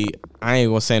see, I ain't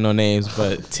gonna say no names,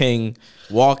 but Ting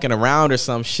walking around or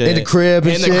some shit. In the crib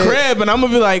and and I'm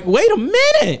gonna be like, wait a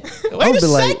minute. Wait a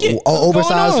second.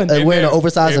 Wearing an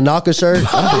oversized Anaka shirt.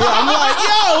 I'm like,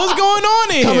 yo, what's going on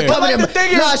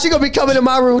here? She gonna be coming in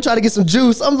my room trying to get some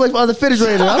juice. I'm like, on the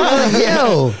refrigerator. I'm like,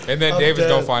 yo. And then David's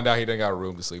gonna find out he didn't got a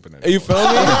room to sleep in. You feel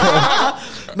me?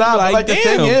 Nah, like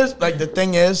the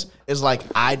thing is like,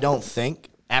 I don't think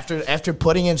after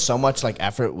putting in so much like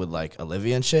effort with like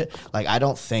Olivia and shit, like I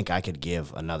don't think I could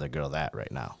give another girl that right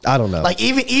now. I don't know. Like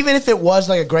even if it was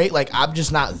like a great, like I'm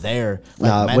just not there. Like,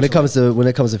 nah, when it comes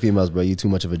to females, bro, you too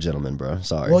much of a gentleman, bro.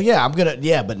 Sorry. Well, yeah,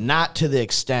 but not to the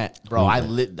extent, bro. I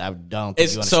don't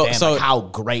think you understand like how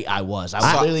great I was.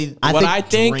 I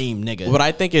think dream nigga. What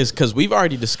I think is because we've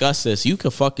already discussed this. You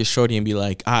could fuck your shorty and be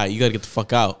like, all right, you gotta get the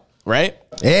fuck out. Right?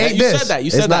 You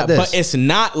said that, but it's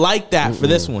not like that for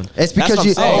this one. It's because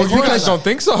you guys don't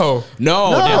think so.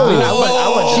 No, definitely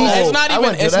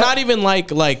not. It's not even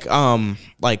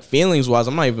like feelings wise.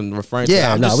 I'm not even referring to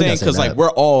that. I'm just saying because like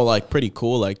we're all like pretty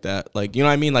cool like that. Like, you know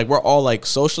what I mean? Like we're all like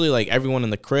socially, like everyone in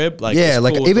the crib. Like, yeah,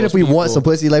 like even if we want some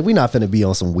pussy, like we not finna be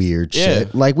on some weird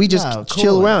shit. Like we just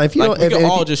chill around. If you don't, we can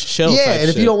all just chill. Yeah, and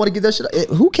if you don't want to get that shit,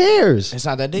 who cares? It's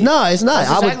not that deep. No, it's not.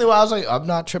 That's exactly why I was like, I'm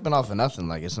not tripping off of nothing.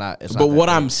 Like it's not. But what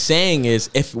I'm saying is,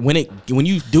 when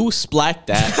you do splack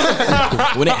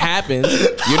that, when it happens,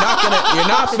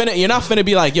 you're not finna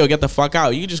be like, yo, get the fuck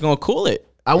out. You just gonna cool it.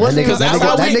 I wasn't because that's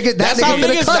how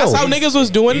niggas was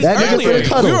doing it earlier.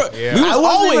 We was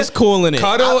always cooling it.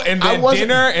 Cuddle and then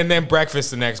dinner and then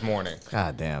breakfast the next morning.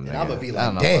 God damn, I'm gonna be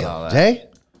like, damn, Jay.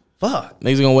 Fuck.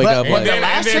 Niggas gonna wake up like the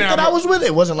last chick that I was with,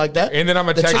 it wasn't like that. And then I'm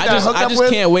gonna text. I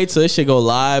just can't wait till this shit go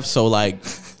live. So like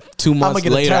 2 months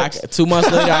later, I could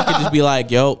just be like,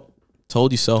 yo,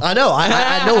 told you so. I know.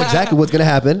 I know exactly what's gonna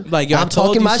happen. Like, yo, I'm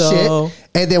talking my shit,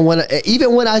 and then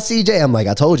when I see Jay, I'm like,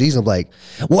 I told you. He's gonna be like,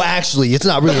 well, actually, it's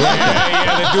not really like that.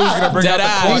 Yeah, the dude's gonna bring out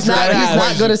the He's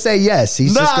not gonna say yes.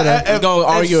 He's just gonna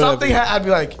argue. If something I'd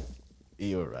be like,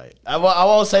 you were right. I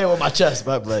won't say it with my chest,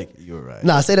 but I'd be like, you were right.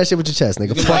 Nah, say that shit with your chest,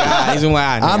 nigga.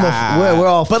 We're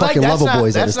all fucking lover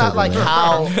boys at this time. That's not like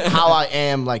man. how I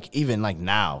am, like even like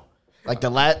now. Like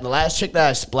the last chick that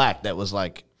I splacked that was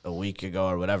like a week ago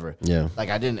or whatever. Yeah. Like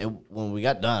when we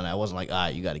got done, I wasn't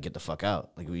like, you got to get the fuck out.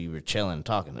 Like we were chilling and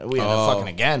talking. We ended up fucking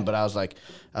again, but I was like,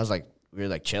 we were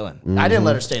like chilling. Mm-hmm. I didn't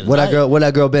let her stay the night. Where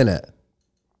that girl been at?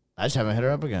 I just haven't hit her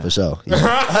up again. For sure. Yeah.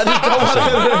 I just don't want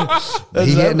to hit her.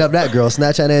 He hitting up that girl,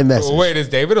 Snapchat and message. Wait, is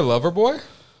David a lover boy?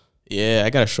 Yeah, I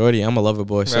got a shorty. I'm a lover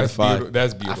boy. Certified.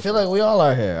 That's beautiful. I feel like we all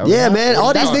are here. Yeah, man.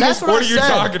 All these niggas. What are you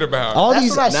talking about?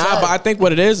 But I think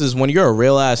what it is when you're a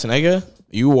real ass nigga,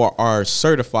 you are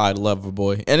certified lover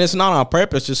boy, and it's not on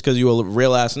purpose. Just because you're a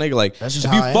real ass nigga. Like if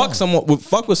you fuck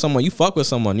with someone, you fuck with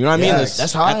someone. You know what I mean?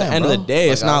 That's how. At the end of the day,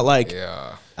 it's not like.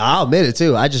 Yeah. I'll admit it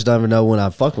too. I just don't even know when I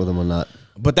fuck with them or not.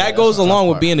 But that goes along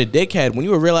with being a dickhead. When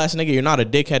you're a real ass nigga, you're not a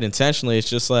dickhead intentionally. It's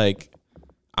just like,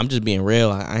 I'm just being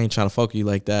real. I ain't trying to fuck you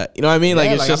like that. You know what I mean? Yeah,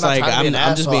 like it's just like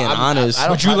I'm just being honest.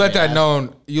 But you let that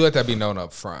known. You let that be known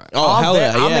up front. Oh hell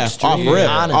yeah!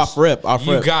 Off rip.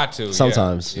 You got to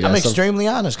sometimes. Yeah. I'm extremely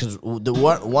honest because the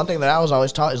one thing that I was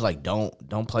always taught is like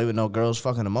don't play with no girl's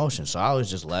fucking emotions. So I always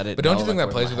just let it. But don't you think that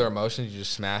plays with their emotions? You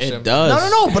just smash them. It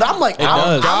does. No. But I'm like, it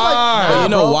does. But you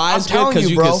know why it's good?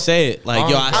 Because you can say it. Like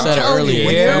yo, I said it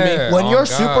earlier. When you're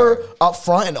super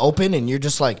upfront and open, and you're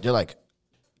just like, they're like,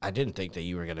 I didn't think that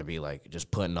you were gonna be like just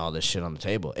putting all this shit on the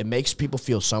table. It makes people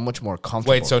feel so much more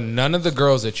comfortable. Wait, so none of the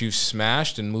girls that you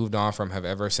smashed and moved on from have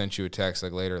ever sent you a text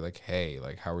like later, like, "Hey,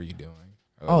 like, how are you doing?"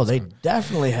 Oh, they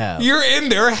definitely have. You're in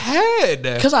their head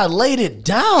because I laid it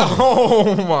down.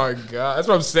 Oh my god, that's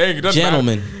what I'm saying. It doesn't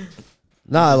Gentlemen.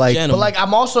 Nah, like, but like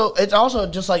I'm also. It's also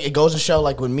just like it goes to show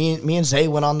like when me and Zay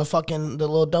went on the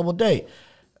little double date.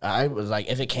 I was like,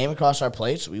 if it came across our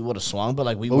plates, we would have swung, but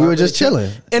like we were just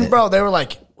chilling. And bro, they were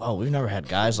like, "Oh, we've never had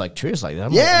guys like treat us like that."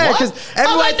 I'm yeah, because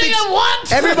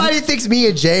everybody thinks me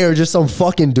and Jay are just some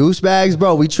fucking douchebags,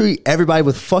 bro. We treat everybody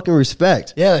with fucking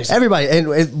respect. Yeah, like, everybody, and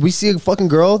we see a fucking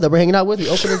girl that we're hanging out with. We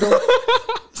open the door.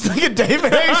 It's like a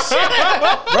David Hayes shit,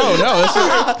 bro. No, it's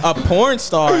a porn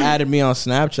star added me on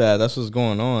Snapchat. That's what's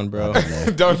going on, bro.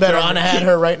 Don't better add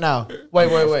her right now.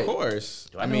 Wait. Of course.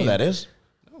 Do I know who that is?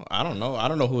 I don't know. I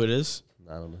don't know who it is.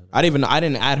 I don't know. I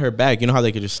didn't add her back. You know how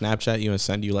they could just Snapchat you and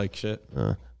send you like shit.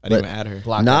 I didn't even add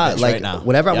her. Not like right now.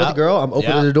 Whenever I'm with a girl, I'm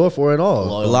opening the door for her and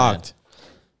all. Blocked.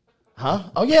 Huh?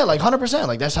 Oh yeah, like 100%.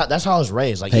 Like that's how I was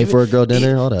raised. Like pay for a girl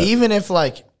dinner, all that. Even if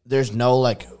like there's no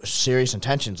like serious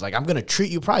intentions, like I'm gonna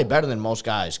treat you probably better than most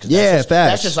guys. Facts.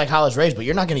 That's just like how I was raised. But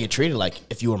you're not gonna get treated like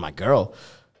if you were my girl.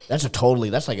 There's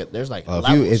like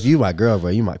if you my girl,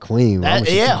 bro, you my queen. Bro.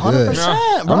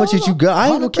 100%. I'm gonna treat you good. I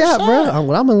ain't no cap, bro.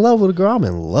 When I'm in love with a girl, I'm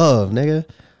in love, nigga.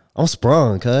 I'm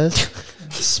sprung, cuz.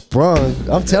 Sprung.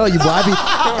 I'm telling you, bro.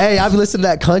 I be listening to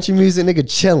that country music, nigga,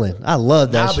 chilling. I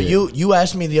love that shit. But you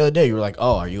asked me the other day, you were like,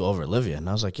 "Oh, are you over Olivia?" And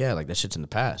I was like, "Yeah, like that shit's in the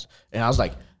past." And I was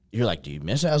like, "You're like, do you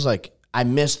miss it?" I was like, "I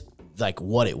miss like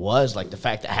what it was, like the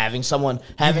fact that having someone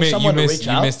to reach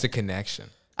out." You missed the connection.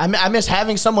 I miss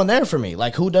having someone there for me.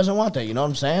 Like, who doesn't want that? You know what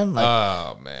I'm saying? Like,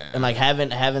 oh man. And like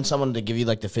having someone to give you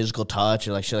like the physical touch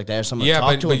or like shit like that, or someone to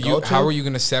talk to and go to. How are you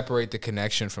gonna separate the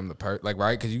connection from the like,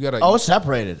 right? Because you gotta. Oh, it's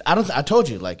separated. I told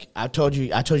you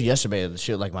yesterday the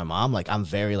shit like my mom. Like I'm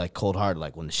very like cold hearted.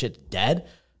 Like when the shit's dead,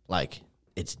 like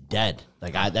it's dead.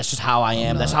 Like that's just how I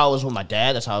am. That's how I was with my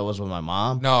dad. That's how I was with my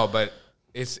mom. No, but.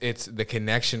 It's the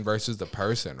connection versus the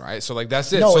person, right? So like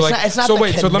that's it. No, so it's like not, it's not so the wait,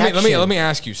 connection. So let me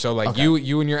ask you. So like okay.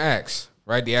 you and your ex,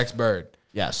 right? The ex bird.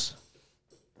 Yes.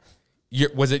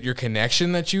 Was it your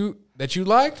connection that you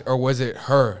liked, or was it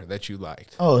her that you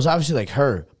liked? Oh, it was obviously like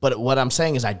her. But what I'm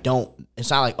saying is it's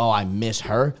not like, oh, I miss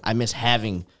her. I miss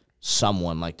having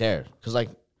someone like there. Because like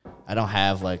I don't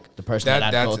have like the person that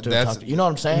I go to talk to. You know what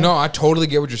I'm saying? No, I totally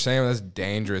get what you're saying. That's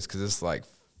dangerous because it's like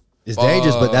it's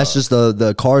dangerous, but that's just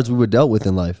the cards we were dealt with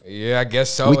in life. Yeah, I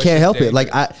guess so. We can't help it. Like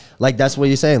that's what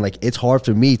you're saying. Like it's hard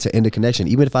for me to end a connection,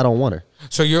 even if I don't want her.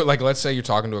 So you're like, let's say you're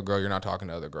talking to a girl, you're not talking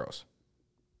to other girls.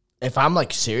 If I'm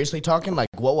like seriously talking, like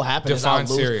what will happen is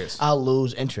I'll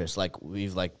lose interest. Like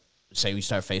we've like say we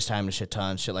start FaceTime a shit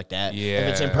ton, shit like that. Yeah. If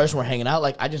it's in person, we're hanging out.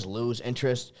 Like I just lose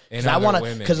interest because I don't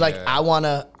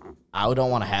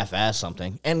want to half-ass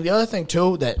something. And the other thing,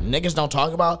 too, that niggas don't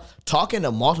talk about, talking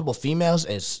to multiple females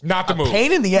is not the move.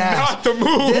 Pain in the ass. Not the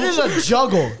move. It is a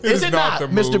juggle. Is it not,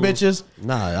 Mr. Bitches?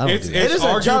 Nah, I don't do that. It is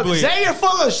a juggle. Say you're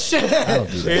full of shit. I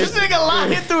don't do that. This nigga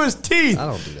line hit through his teeth. I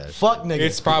don't do that. Fuck niggas.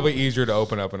 It's probably easier to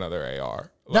open up another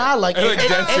AR. It's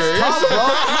tough,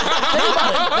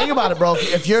 bro. Think about it, bro.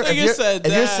 If you're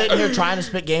sitting here trying to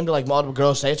spit game to like multiple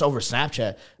girls, say it's over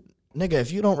Snapchat. Nigga,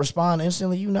 if you don't respond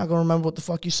instantly, you're not gonna remember what the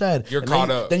fuck you said. You're caught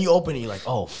up. Then you open it, you're like,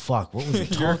 oh fuck, what was you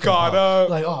talking You're caught about? up.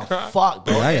 Like, oh fuck,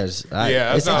 bro. I'm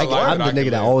the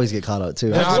nigga that always get caught up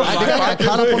too. I got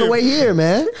caught up on the way here,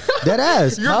 man. Dead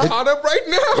ass. You're caught up right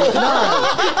now.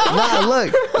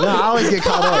 I always get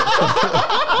caught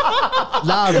up.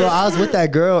 Nah, bro, I was with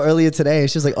that girl earlier today, and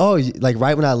she was like, oh, like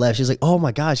right when I left, she was like, oh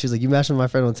my god, she was like, you matched with my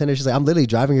friend on Tinder. She's like, I'm literally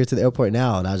driving her to the airport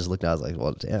now, and I just looked, I was like,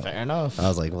 well, damn. Fair enough. I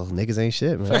was like, well, niggas ain't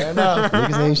shit, man. Fair enough.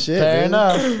 Niggas ain't shit. Fair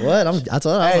enough. What? I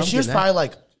told her. Hey, she was probably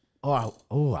like, I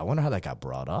wonder how that got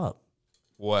brought up.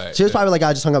 What? She was probably like,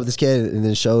 I just hung out with this kid and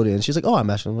then showed it, and she's like, oh, I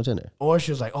matched with him on Tinder. Or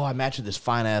she was like, oh, I matched with this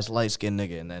fine ass light skinned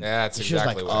nigga, and then that's she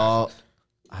exactly was like, oh,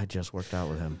 I just worked out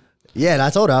with him. Yeah, and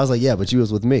I told her, I was like, yeah, but you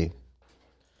was with me.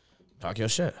 Talk your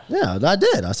shit. Yeah, I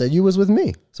did. I said you was with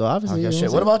me. So obviously, talk your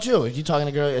shit. What about you? If you talking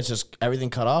to a girl, it's just everything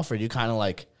cut off, or do you kind of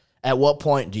like? At what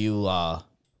point do you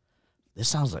this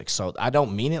sounds like so. I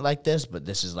don't mean it like this, but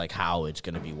this is like how it's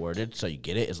gonna be worded. So you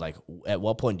get it. Is like, at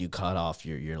what point do you cut off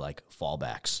your like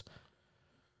fallbacks?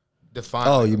 Define.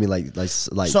 Oh, you mean like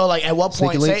so like at what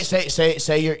point?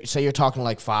 Say you're talking to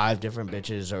like 5 different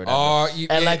bitches or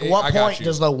whatever. And like what point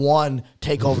does the one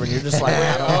take over and you're just like,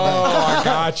 I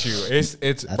got you.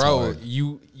 It's bro. Hard.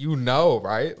 You know,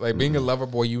 right? Like being a lover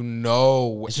boy, you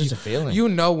know, it's just a feeling. You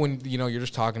know when you're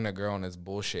just talking to a girl and it's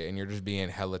bullshit and you're just being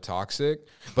hella toxic.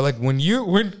 But like when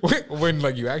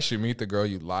like you actually meet the girl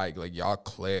you like y'all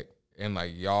click and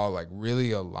like y'all like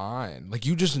really align. Like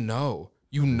you just know.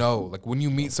 You know, like when you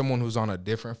meet someone who's on a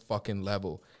different fucking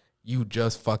level, you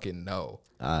just fucking know.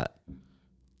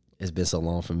 It's been so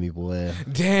long for me, boy.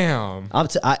 Damn.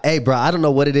 Hey, bro, I don't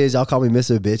know what it is. Y'all call me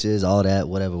Mr. Bitches, all that,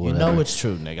 whatever. You know it's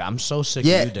true, nigga. I'm so sick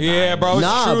of you denying. Yeah, bro,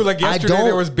 it's true. Like yesterday,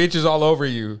 there was bitches all over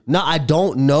you. No, I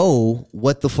don't know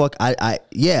what the fuck. I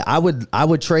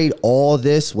would trade all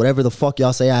this, whatever the fuck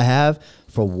y'all say I have,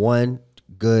 for one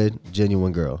good,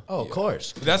 genuine girl. Oh, of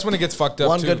course. That's when it gets fucked up.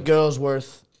 One good girl's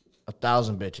worth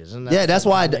 1,000 bitches. Isn't that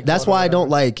that's why I don't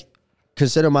like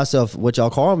consider myself what y'all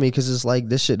call me, because it's like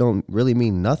this shit don't really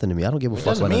mean nothing to me. I don't give a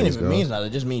fuck about these girls. It means nothing. It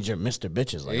just means you're Mr.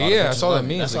 Bitches. Like, that's all it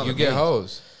means. Like you get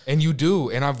hoes. And you do,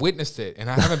 and I've witnessed it. And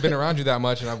I haven't been around you that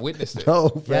much, and I've witnessed it.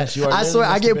 No, yes, you are. I swear,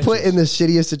 I get put in the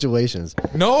shittiest situations.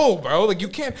 No, bro, like you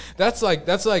can't. That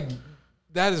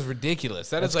is ridiculous.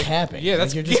 That's like capping. Yeah,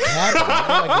 that's like you're just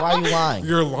capping. Like, why are you lying?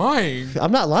 You're lying.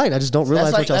 I'm not lying. I just don't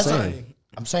realize what y'all saying. Like,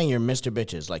 I'm saying you're Mr.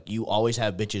 Bitches. Like, you always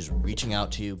have bitches reaching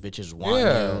out to you. Bitches want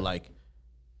you. Like,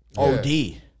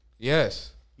 OD.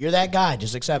 Yes. You're that guy.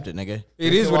 Just accept it, nigga.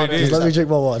 It is what it is. Just let me drink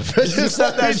my water. Just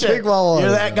accept that shit.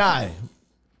 You're that guy.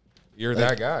 You're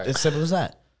that guy. It's simple as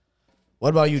that. What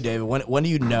about you, David? When do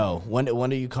you know? When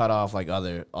do you cut off like all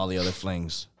the other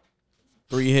flings?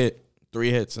 3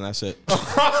 hits, and that's it. Damn,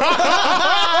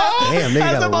 nigga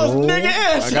got a rule.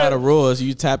 I got a rule. Is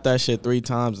you tap that shit 3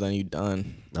 times, then you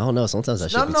done. I don't know. Sometimes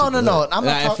that shit. No. I'm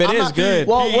not. If it is good.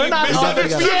 Well, we're not. You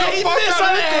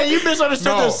misunderstood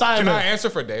the assignment. Can I answer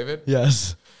for David?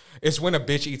 Yes. It's when a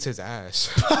bitch eats his ass.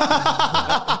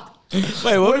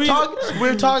 Wait, what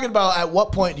we're talking about at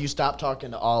what point do you stop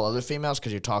talking to all other females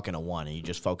because you're talking to one and you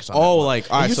just focus on like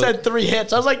all right, you said 3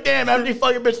 hits. I was like, damn, after you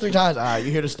fucking bitch 3 times. All right,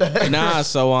 you here to stay? Nah,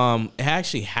 so it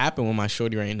actually happened with my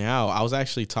shorty right now. I was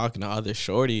actually talking to other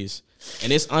shorties.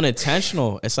 And it's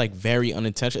unintentional. It's like very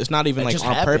unintentional. It's not even like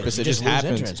on purpose. It just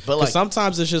happens. But like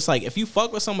sometimes it's just like if you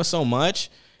fuck with someone so much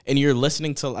and you're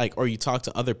listening to like, or you talk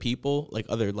to other people, like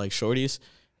other like shorties,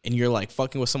 and you're like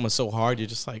fucking with someone so hard, you're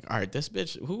just like, all right, this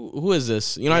bitch, who is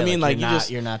this? You know what I mean? Like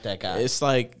you're not that guy. It's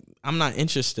like I'm not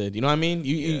interested. You know what I mean?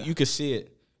 You could see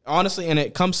it honestly, and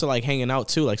it comes to like hanging out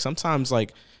too. Like sometimes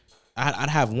like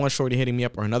I'd have one shorty hitting me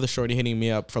up or another shorty hitting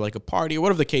me up for like a party or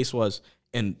whatever the case was.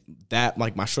 And that,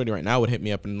 like, my shorty right now would hit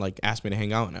me up and, like, ask me to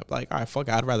hang out. And I'm like, all right, fuck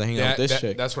it. I'd rather hang out with this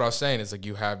chick. That's what I was saying. It's like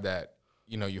you have that,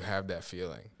 you have that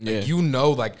feeling. Like,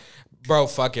 like, bro,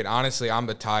 fuck it. Honestly, I'm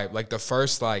the type. Like, the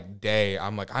first, like, day,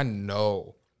 I'm like, I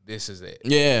know this is it.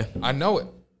 Yeah. I know it.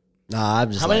 Nah,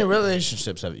 I'm just How many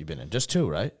relationships have you been in? Just 2,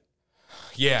 right?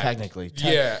 Yeah. Technically.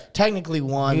 Technically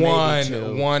one, maybe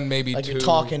 2. One, maybe like 2. You're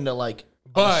talking to, like,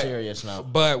 on a serious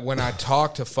note. But when I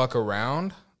talk to fuck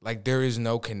around... Like, there is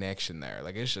no connection there.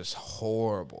 Like, it's just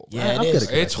horrible. Bro. Yeah, it is.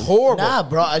 It's horrible. Nah,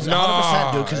 bro. It's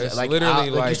 100%, dude. Because, like,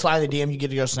 literally, like, you slide the DM, you get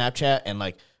to go Snapchat, and,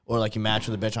 like, or, like, you match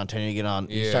with a bitch on Tinder, you get on,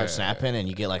 you start snapping, and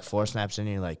you get, like, 4 snaps in,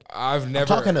 and you're like, I'm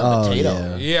talking to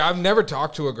Potato. Yeah, I've never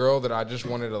talked to a girl that I just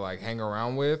wanted to, like, hang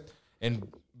around with and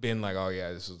been like, oh,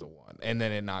 yeah, this is the one. And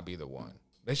then it not be the one.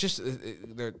 It's just,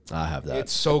 I have that.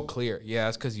 It's so clear. Yeah,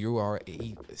 that's because you are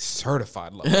a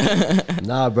certified lover.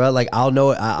 Nah, bro. Like I'll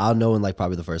know in like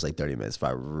probably the first like 30 minutes if I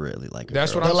really like her.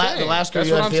 That's what I'm saying. The last girl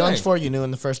you had feelings for, you knew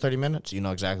in the first 30 minutes. You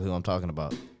know exactly who I'm talking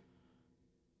about.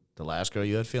 The last girl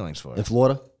you had feelings for in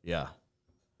Florida. Yeah,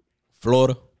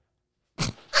 Florida.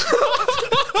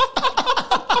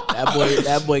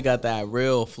 That boy got that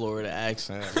real Florida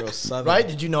accent, real southern. Right?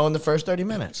 Did you know in the first 30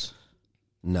 minutes?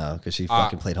 No, because she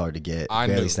fucking played hard to get. I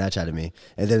barely knew. Snapchatted me,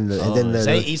 and then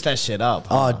Zay eats that shit up.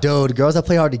 Oh, dude, girls that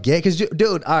play hard to get, because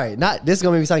dude, all right, not this is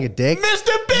gonna make me sound like a dick. Mr.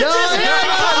 Bitches,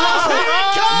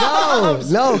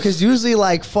 no, because usually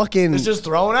like fucking, it's just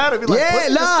thrown at him. Like,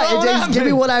 and they just give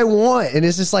me what I want, and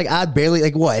it's just like I barely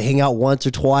like hang out once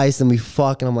or twice, and we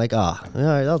fuck, and I'm like, all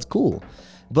right, that was cool,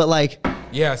 but like.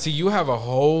 Yeah, see, you have a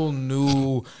whole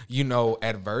new,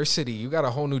 adversity. You got a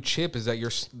whole new chip. Is that your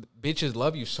bitches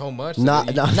love you so much? Nah,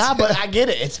 but I get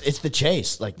it. It's the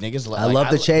chase. Like niggas, I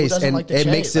love the chase, and it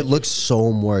makes it look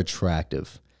so more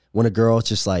attractive when a girl's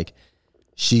just like,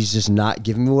 she's just not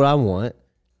giving me what I want,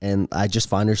 and I just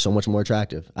find her so much more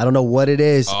attractive. I don't know what it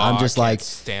is. I'm just I like can't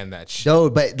stand that shit. no,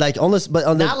 but like almost, but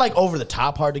on the not like over the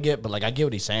top hard to get, but like I get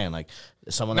what he's saying. Like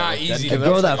someone Not that easy. a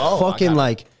girl that fucking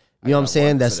like, you know what I'm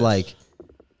saying? That's for this. like,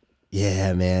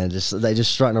 yeah, man, just like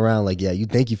just strutting around like, yeah, you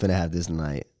think you finna have this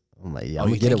tonight? I'm like, yeah, I'm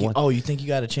gonna get it one. Oh, you think you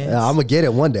got a chance? Yeah, I'm gonna get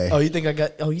it one day. Oh, you think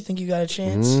you got a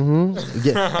chance?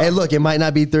 Hey, look, it might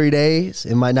not be 3 days.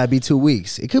 It might not be 2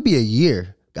 weeks. It could be a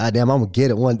year. Goddamn, I'm gonna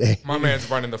get it one day. My man's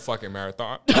running the fucking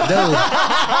marathon. Dude,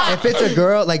 if it's a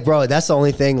girl, like, bro, that's the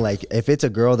only thing. Like, if it's a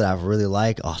girl that I really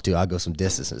like, oh, dude, I'll go some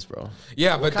distances, bro.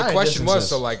 Yeah, but the question was,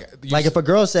 so like, Like, if a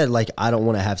girl said, like, I don't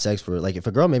want to have sex for, like, if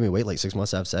a girl made me wait like 6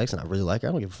 months to have sex and I really like her,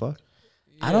 I don't give a fuck.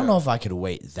 Yeah. I don't know if I could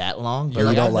wait that long. But Yeah,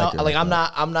 like, you don't like her. like I'm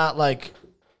not like,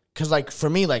 because like for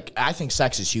me, like I think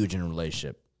sex is huge in a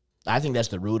relationship. I think that's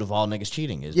the root of all niggas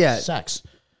cheating is sex.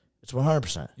 It's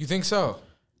 100%. you think so?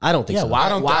 I don't think so. Why I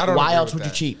don't why agree else with would you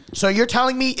that. cheat? So you're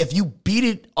telling me if you beat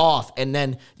it off and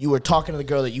then you were talking to the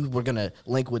girl that you were gonna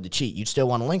link with the cheat, you'd still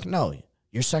want to link? No,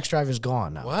 your sex drive is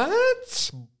gone now.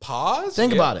 What? Pause.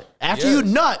 Think about it. After you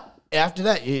nut, after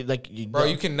that, bro,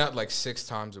 you can nut like 6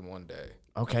 times in one day.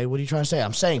 Okay, what are you trying to say?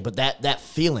 I'm saying, but that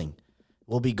feeling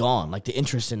will be gone. Like the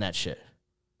interest in that shit.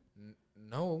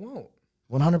 No, it won't.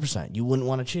 100%. You wouldn't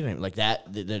want to cheat on him. Like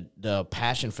that, the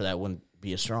passion for that wouldn't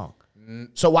be as strong.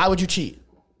 So why would you cheat?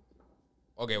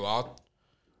 Okay, well,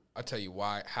 I'll tell you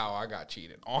how I got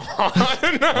cheated on. I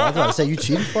was about to say, you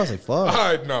cheated for us? Like,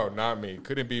 fuck. No, not me.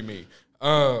 Couldn't be me.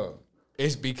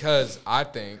 It's because I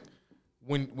think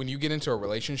when you get into a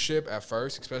relationship at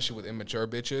first, especially with immature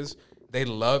bitches,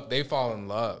 they fall in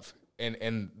love.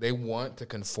 And they want to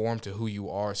conform to who you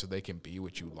are so they can be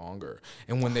with you longer.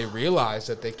 And when they realize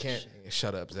that they can't,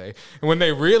 shut up, Zay. And when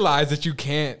they realize that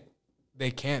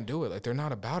they can't do it. Like, they're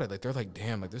not about it. Like, they're like,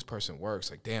 damn, like, this person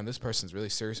works. Like, damn, this person's really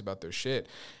serious about their shit.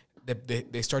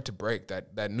 They start to break.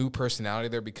 That new personality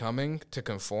they're becoming to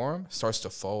conform starts to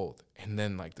fold. And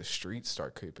then, like, the streets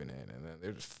start creeping in. And then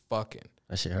they're just fucking.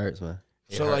 That shit hurts, man.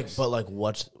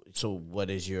 What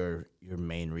is your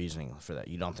main reasoning for that?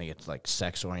 You don't think it's like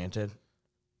sex oriented?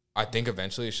 I think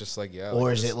eventually it's just like, yeah. Or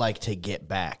like is it like to get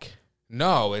back?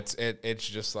 No, it's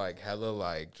just like hella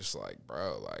like, just like,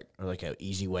 bro, like. Or like an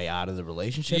easy way out of the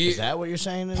relationship? Is that what you're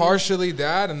saying? Partially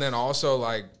that, and then also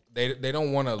like they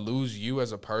don't want to lose you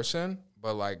as a person,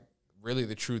 but like really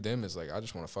the true them is like, I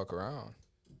just want to fuck around.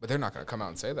 But they're not going to come out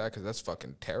and say that because that's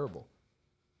fucking terrible.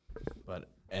 But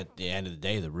at the end of the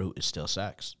day, the root is still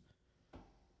sex.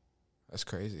 That's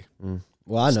crazy.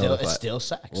 Well, I know it's still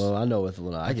sex. Well, I know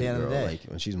when I get a girl, day. like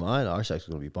when she's mine, our sex is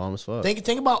gonna be bomb as fuck.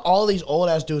 Think about all these old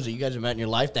ass dudes that you guys have met in your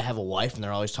life that have a wife and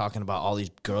they're always talking about all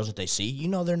these girls that they see. You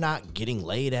know they're not getting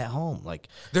laid at home. Like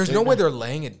there's no way they're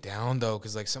laying it down though,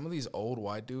 because like some of these old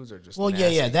white dudes are just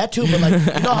nasty. yeah, that too. But like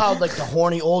you know how like the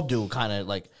horny old dude kind of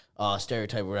like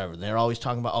stereotype or whatever. They're always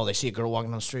talking about they see a girl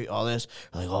walking on the street, all this,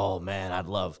 like oh man, I'd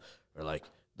love, or like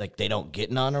they don't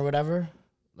get none or whatever.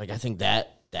 Like I think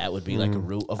that would be like a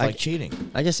root of like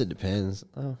cheating. I guess it depends.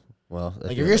 Oh, well,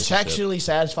 like if you're sexually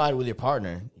satisfied with your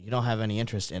partner, you don't have any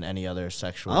interest in any other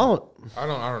sexual. I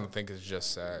don't think it's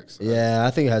just sex. Yeah, I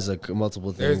think it has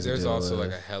multiple things. There's also like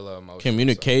a hella emotion.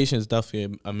 Communication is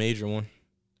definitely a major one.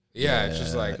 Yeah, it's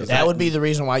just like that would be the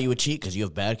reason why you would cheat because you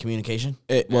have bad communication.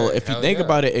 If you think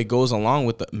about it, it goes along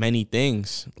with many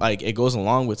things. Like it goes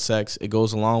along with sex. It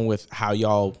goes along with how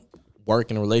y'all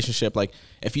work in a relationship. Like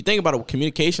if you think about it,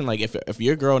 communication, like if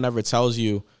your girl never tells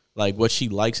you like what she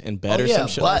likes in bed or some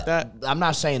shit like that. I'm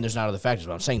not saying there's not other factors,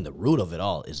 but I'm saying the root of it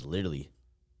all is literally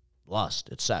lust.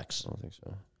 It's sex.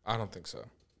 I don't think so.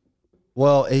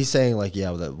 Well, he's saying like,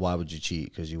 why would you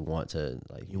cheat? Because you want to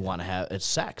want to have it's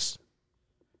sex.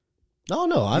 No,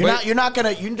 you're not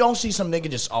gonna. You don't see some nigga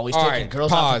just always taking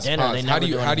girls out to dinner. Pause.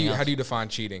 How do you define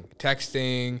cheating?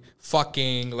 Texting,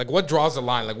 fucking. Like, what draws the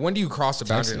line? Like, when do you cross the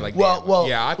boundary? Like,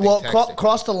 I think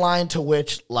cross the line to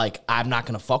which like I'm not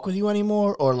gonna fuck with you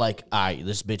anymore, or like,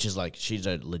 this bitch is like she's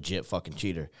a legit fucking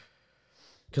cheater.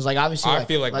 Because like obviously, I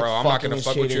feel like bro, I'm not gonna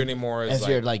fuck with you anymore. If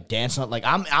you're like dancing, like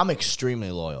I'm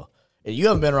extremely loyal. You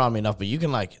haven't been around me enough, but you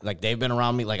can like they've been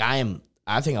around me. Like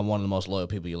I think I'm one of the most loyal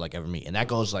people you'll like ever meet. And that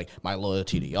goes like my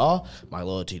loyalty to y'all, my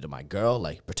loyalty to my girl,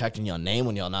 like protecting your name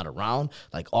when y'all not around,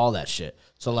 like all that shit.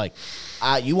 So like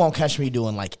you won't catch me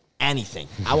doing like anything.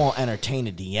 I won't entertain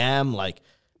a DM, like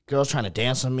girls trying to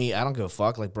dance on me. I don't give a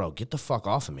fuck. Like, bro, get the fuck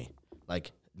off of me.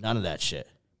 Like none of that shit.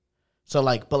 So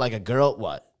like, but like a girl,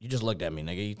 what? You just looked at me,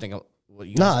 nigga. You think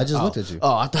I just looked at you.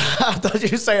 Oh, I thought you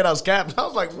were saying I was capping. I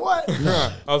was like, what?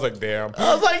 I was like, damn.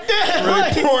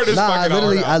 Really poured his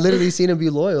fucking I literally seen him be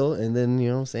loyal, and then you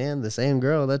know what I'm saying, the same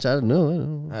girl that I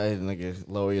knew. Hey, nigga,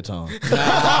 lower your tone.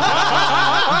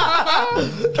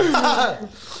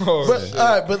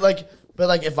 But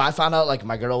like, if I found out like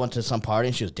my girl went to some party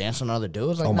and she was dancing with other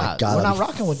dudes, like, my God, we're not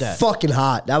rocking with that. Fucking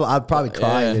hot. I'd probably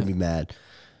cry and be mad.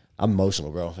 I'm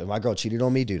emotional, bro. If my girl cheated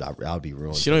on me, dude, I'd be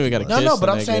ruined. She don't even got a kiss. No, but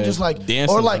I'm saying just like,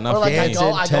 or like I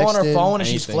go on her phone and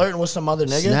she's flirting with some other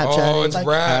nigga. Snapchat. Oh, it's like,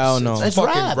 raps. Hell no. It's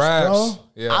fucking raps, bro.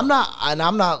 Yeah. I'm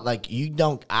not like you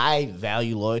don't. I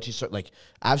value loyalty. So like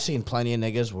I've seen plenty of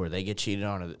niggas where they get cheated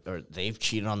on or they've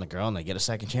cheated on the girl and they get a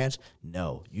second chance.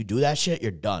 No, you do that shit,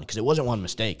 you're done because it wasn't one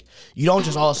mistake. You don't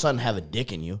just all of a sudden have a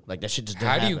dick in you. Like that shit just.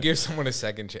 How do you give someone a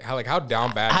second chance? How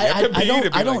down bad do you have to be to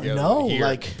be I don't know.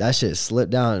 Like that shit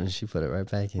slipped down and she put it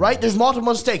right back in. Right, there's multiple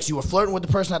mistakes. You were flirting with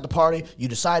the person at the party. You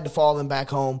decide to follow them back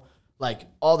home. Like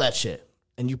all that shit,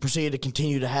 and you proceeded to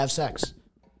continue to have sex.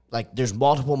 Like, there's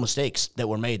multiple mistakes that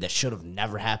were made that should have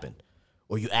never happened.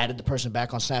 Or you added the person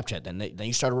back on Snapchat, then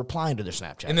you started replying to their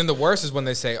Snapchat. And then the worst is when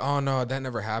they say, "Oh no, that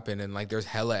never happened," and like there's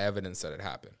hella evidence that it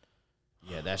happened.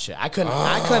 Yeah, that shit. I couldn't.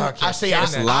 I say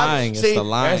it's lying. It's the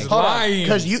lying. It's lying.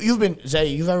 Because you've been Zay.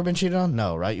 You've ever been cheated on?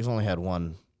 No, right? You've only had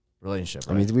one relationship.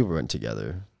 Right? I mean, we weren't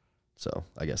together, so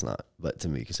I guess not. But to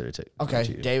me, consider it. Okay,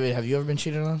 David, have you ever been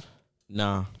cheated on?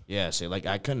 Nah. Yeah, see, like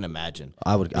I couldn't imagine.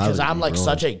 Because I'm like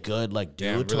such a good like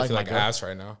dude Damn, to really like feel like ass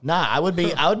right now. Nah, I would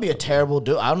be a terrible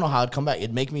dude. I don't know how it'd come back.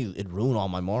 It'd ruin all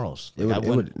my morals.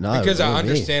 Because I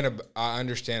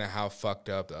understand how fucked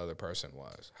up the other person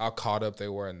was, how caught up they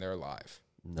were in their life.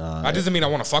 Nah, that doesn't mean I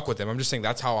want to fuck with them. I'm just saying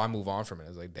that's how I move on from it.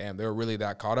 It's like, damn, they were really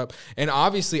that caught up. And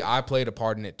obviously, I played a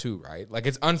part in it too, right? Like,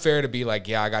 it's unfair to be like,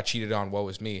 yeah, I got cheated on. Woe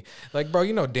is me. Like, bro,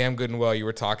 you know damn good and well you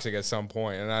were toxic at some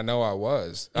point, and I know I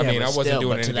was. I mean, I wasn't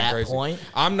doing anything crazy. Point?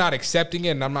 I'm not accepting it,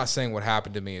 and I'm not saying what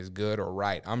happened to me is good or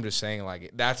right. I'm just saying like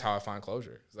that's how I find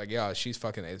closure. It's like, yeah, she's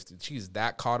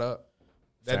that caught up.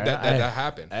 That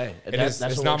happened. Hey,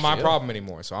 it's not my problem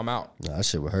anymore, so I'm out. Nah, that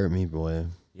shit would hurt me, boy.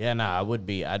 Yeah, nah, I'd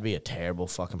be a terrible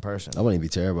fucking person. I wouldn't even be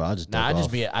terrible.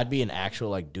 I'd be an actual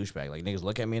like douchebag. Like niggas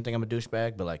look at me and think I'm a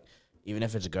douchebag, but like even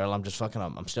if it's a girl, I'm just fucking.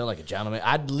 I'm still like a gentleman.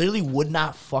 I literally would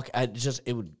not fuck.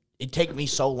 It'd take me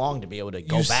so long to be able to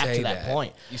go back to that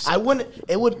point. I wouldn't.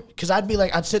 It would because I'd be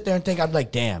like I'd sit there and think I'd be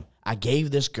like, damn. I gave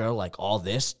this girl like all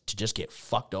this to just get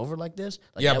fucked over like this.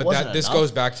 Like, yeah, but this goes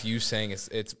back to you saying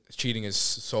it's cheating is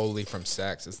solely from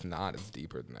sex. It's not. It's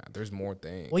deeper than that. There's more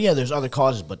things. Well, yeah, there's other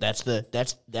causes, but that is the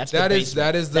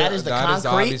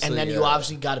concrete, and then you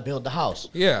obviously got to build the house.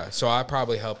 Yeah, so I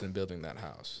probably helped in building that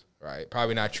house. Right,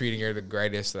 probably not treating her the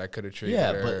greatest that I could have treated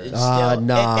her. Yeah,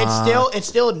 but it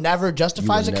still never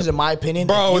justifies it because, in my opinion,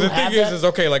 bro, the thing is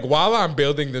okay. Like while I'm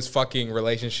building this fucking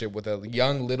relationship with a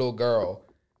young little girl,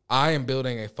 I am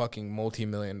building a fucking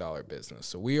multi-million-dollar business.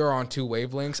 So we are on two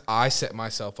wavelengths. I set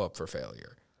myself up for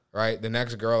failure, right? The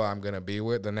next girl I'm going to be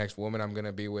with, the next woman I'm going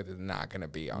to be with is not going to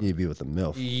be on. You'd be with a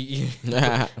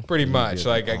MILF. Pretty much.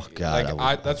 Like,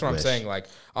 God, that's what I'm saying. Like,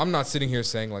 I'm not sitting here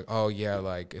saying like, oh yeah,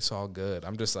 like it's all good.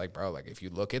 I'm just like, bro, like if you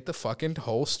look at the fucking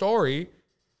whole story,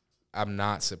 I'm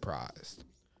not surprised.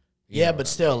 Yeah, but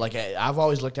still, like I've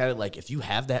always looked at it like if you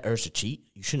have that urge to cheat,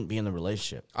 you shouldn't be in the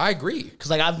relationship. I agree. Because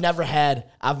like I've never had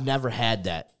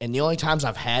that, and the only times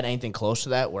I've had anything close to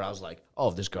that, where I was like, oh,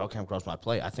 if this girl came across my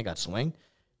plate, I think I'd swing.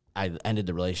 I ended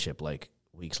the relationship like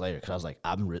weeks later because I was like,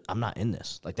 I'm not in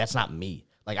this. Like that's not me.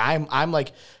 Like I'm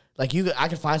like you. I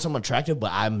could find someone attractive,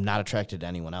 but I'm not attracted to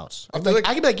anyone else. I could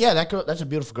be like, yeah, that girl, that's a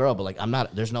beautiful girl, but like I'm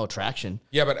not. There's no attraction.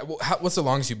 Yeah, but what's the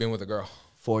longest you've been with a girl?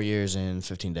 4 years and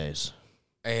 15 days.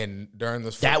 And during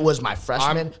this, that was my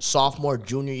freshman, sophomore,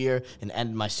 junior year, and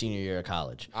ended my senior year of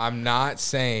college. I'm not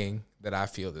saying that I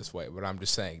feel this way, but I'm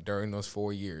just saying during those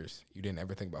 4 years, you didn't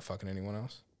ever think about fucking anyone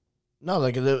else? No,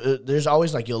 like there's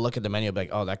always like you'll look at the menu and be like,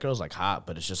 oh, that girl's like hot,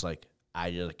 but it's just like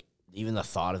I just like even the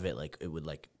thought of it, like it would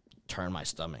like turn my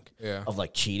stomach. Yeah. Of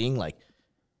like cheating, like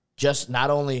just not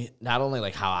only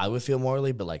like how I would feel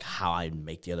morally, but like how I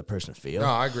make the other person feel. No,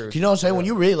 I agree. You know what I'm saying? Yeah. When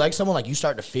you really like someone, like you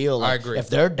start to feel like I agree. If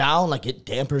they're down, like it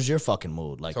dampers your fucking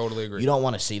mood. Like totally agree. You don't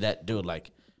want to see that dude.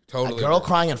 Like totally a girl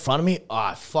crying in front of me. Oh,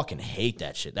 I fucking hate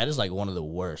that shit. That is like one of the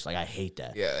worst. Like I hate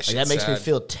that. Yeah, that makes me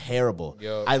feel terrible.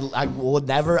 Yo. I will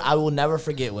never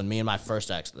forget when me and my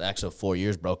first ex, the ex of 4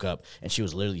 years, broke up, and she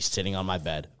was literally sitting on my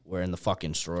bed. We're in the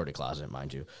fucking sorority closet,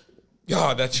 mind you.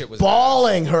 Yeah, that shit was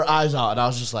bawling her eyes out, and I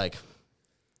was just like,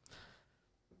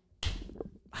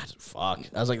 fuck.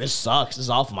 I was like, this sucks. This is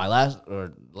awful. My last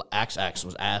ex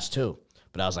was ass too,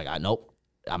 but I was like, nope.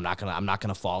 I'm not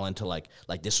gonna fall into like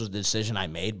this was the decision I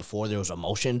made before there was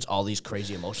emotions, all these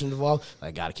crazy emotions involved.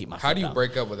 I gotta keep my. How do you down.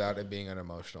 break up without it being an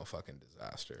emotional fucking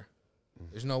disaster?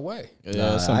 There's no way.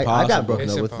 Yeah, I got broken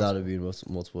up without it being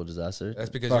multiple disasters. That's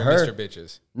because you're Mr.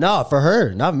 Bitches. No, for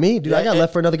her, not me, dude. I got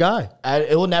left for another guy.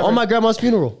 It will never on my grandma's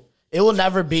funeral. It will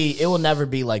never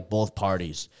be like both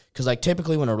parties. Because like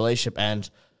typically when a relationship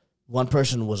ends, one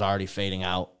person was already fading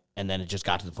out, and then it just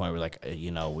got to the point where like,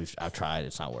 I've tried,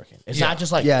 it's not working. It's not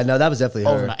just like no, that was definitely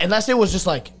her. Unless it was just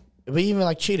like we even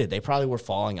like cheated. They probably were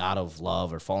falling out of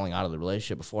love or falling out of the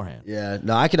relationship beforehand. Yeah,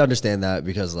 no, I can understand that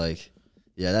because like,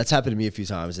 yeah, that's happened to me a few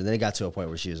times, and then it got to a point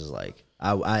where she was just like,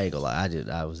 I ain't gonna lie,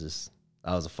 I was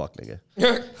a fuck nigga,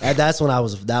 and that's when I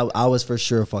was for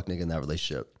sure a fuck nigga in that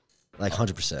relationship, like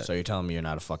 100%. So you're telling me you're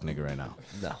not a fuck nigga right now?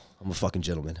 No, I'm a fucking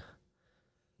gentleman.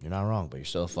 You're not wrong, but you're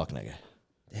still a fuck nigga.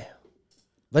 Damn.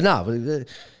 But no,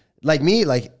 like me,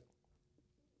 like,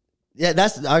 yeah,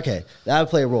 that's okay. That would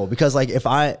play a role because like if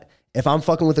I'm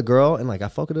fucking with a girl and like I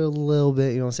fuck with her a little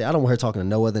bit, you know what I'm saying? I don't want her talking to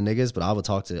no other niggas, but I'm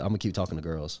gonna keep talking to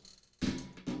girls.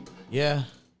 Yeah.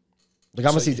 Like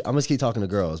I'm gonna keep talking to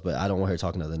girls, but I don't want her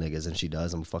talking to other niggas. And if she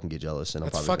does, I'm gonna fucking get jealous and I'm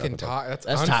That's probably fucking toxic.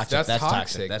 That's toxic. That's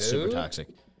toxic. That's dude. super toxic.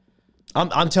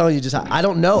 I'm telling you, just I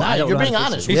don't know. Nah, you're being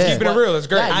honest. He's keeping it real. It's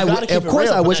great. Of course,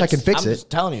 I wish I can fix it. I'm just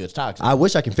telling you, it's toxic. I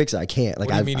wish I can fix it. I can't. Like,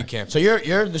 What do you mean you can't? So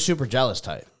you're the super jealous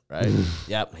type, right?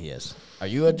 Yep, he is. Are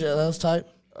you a jealous type?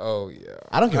 Oh yeah.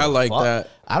 I don't give I a like fuck. that.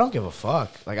 I don't give a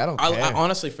fuck. Like I don't care. I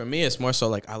honestly, for me, it's more so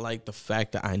like I like the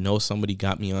fact that I know somebody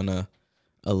got me on a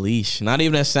leash. Not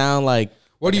even to sound like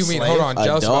What do you mean? slave? Hold on, a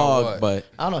jealous about dog, what? but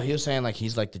I don't know. He was saying like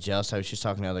he's like the jealous type. She's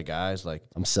talking to other guys. Like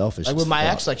I'm selfish. with as my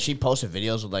fuck. ex, like she posted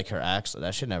videos with like her ex.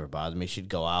 That shit never bothered me. She'd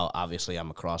go out. Obviously, I'm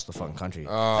across the fucking country.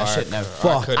 That shit never.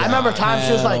 Fuck. I remember times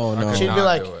she was like, Hell no. she'd I be could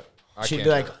like, not do it. I she'd can't be do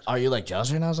like, it. "Are you like jealous?"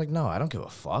 And I was like, "No, I don't give a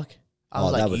fuck." I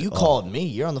was that like, would- "You called me.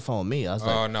 You're on the phone with me." I was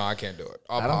like, Oh no, I can't do it.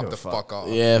 I'll I don't pop give the a fuck. fuck off.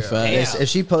 Yeah, facts. Damn. If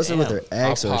she posted with her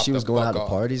Damn. ex I'll or pop she was the going fuck out to off.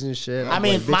 parties and shit, I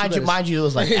mean, mind you, it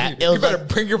was like it You was better like,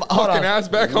 bring your hold fucking on. ass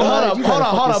back home. You gotta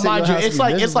Hold fucking on, sit mind your you, house it's and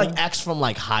like be it's like miserable. ex from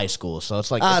like high school, so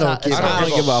it's like I it's don't not, give it's a not I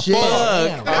don't give a shit. fuck.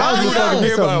 Damn. I don't give a fuck if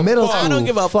it's give a a middle fuck. school. I don't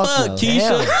give a fuck, no.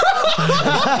 Keisha.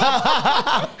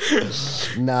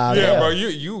 Nah, Yeah, man. bro,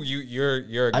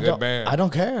 you're a good man. I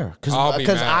don't care I'll be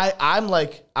because mad.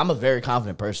 I'm a very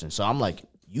confident person, so I'm like,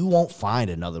 you won't find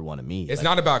another one of me. It's Like,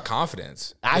 not about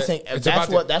confidence. I think It's that's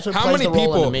about what how plays many the role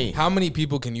people. into me. How many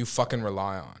people can you fucking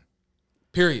rely on?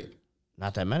 Period.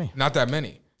 Not that many. Not that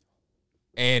many.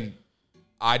 And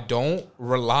I don't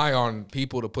rely on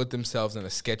people to put themselves in a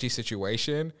sketchy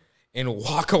situation and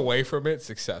walk away from it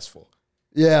successful.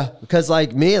 Yeah, because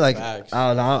like me, like Facts. I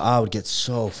don't know, I would get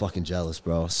so fucking jealous,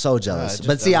 bro. So jealous. just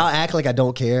But see, doesn't- I'll act like I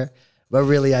don't care, but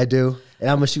really I do. And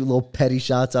I'm gonna shoot little petty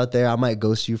shots out there. I might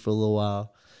ghost you for a little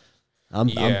while. I'm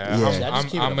I just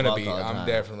keep it a I'm gonna buck be. all the I'm time.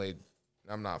 definitely.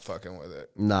 I'm not fucking with it.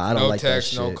 Nah, I don't No like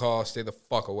text, that no shit. call. Stay the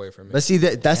fuck away from me. But see,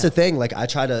 that's the thing. Like, I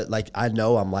try to, like, I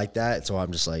know I'm like that. So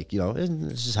I'm just like,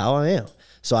 it's just how I am.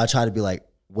 So I try to be like,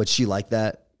 would she like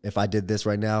that if I did this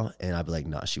right now? And I'd be like,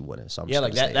 nah, she wouldn't. So I'm Yeah, just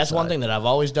like gonna that. stay That's one inside. thing that I've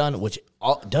always done, which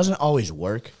doesn't always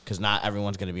work because not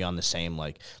everyone's going to be on the same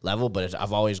like level. But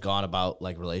I've always gone about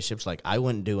like relationships. Like I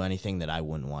wouldn't do anything that I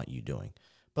wouldn't want you doing.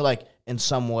 But like in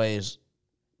some ways,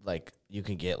 like you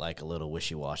can get like a little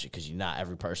wishy washy because not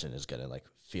every person is gonna like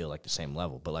feel like the same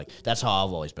level. But like that's how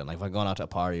I've always been. Like if I'm going out to a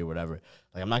party or whatever,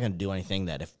 like I'm not gonna do anything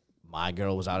that if my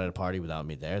girl was out at a party without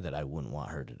me there, that I wouldn't want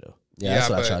her to do. Yeah, that's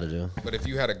what I try to do. But if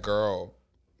you had a girl,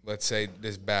 let's say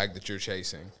this bag that you're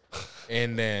chasing,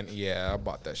 and then I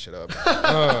bought that shit up.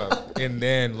 And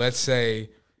then let's say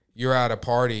you're at a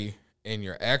party and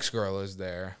your ex girl is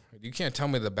there. You can't tell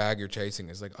me the bag you're chasing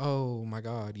is like, oh my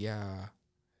god, yeah.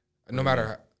 No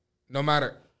matter.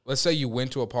 Let's say you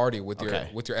went to a party with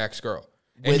your ex girl,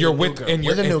 and you're with a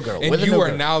new girl, and you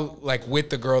are now like with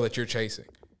the girl that you're chasing.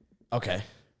 Okay.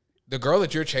 The girl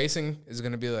that you're chasing is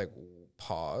gonna be like,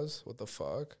 pause. What the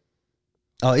fuck?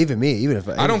 Oh, even me, even if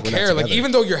I don't if we're not care. Like, together.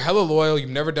 even though you're hella loyal, you've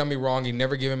never done me wrong. You've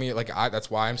never given me that's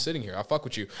why I'm sitting here. I fuck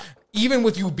with you. Even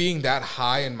with you being that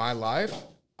high in my life,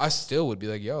 I still would be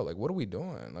like, yo, like, what are we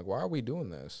doing? Like, why are we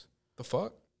doing this? The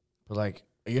fuck? But like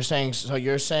you're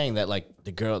saying that like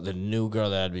the new girl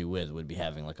that I'd be with would be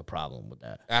having like a problem with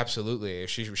that. Absolutely.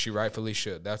 She rightfully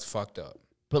should. That's fucked up.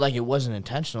 But like it wasn't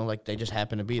intentional. Like they just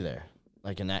happened to be there.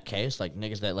 Like in that case, like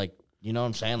niggas that like you know what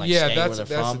I'm saying. Like Yeah, stay that's where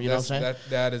they're from. You know what I'm saying.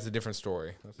 That is a different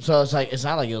story. So it's like it's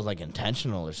not like it was like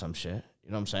intentional or some shit. You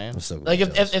know what I'm saying? so Like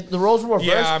if the roles were reversed,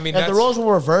 Yeah, I mean, if the that's- roles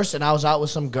were reversed and I was out with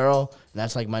some girl and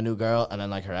that's like my new girl and then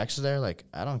like her ex is there, like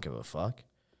I don't give a fuck.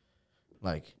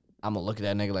 Like I'm gonna look at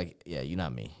that nigga like, yeah, you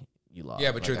not me. You lost.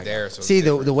 Yeah, but Like, you're I there. got- So See, it's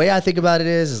different. the way I think about it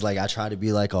is like I try to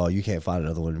be like, oh, you can't find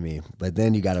another one to me. But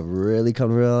then you got to really come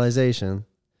to realization.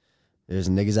 There's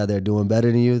niggas out there doing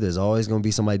better than you. There's always gonna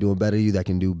be somebody doing better than you that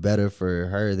can do better for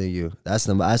her than you. That's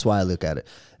why I look at it.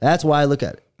 That's why I look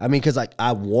at it. I mean, because like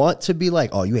I want to be like,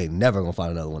 oh, you ain't never gonna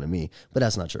find another one of me, but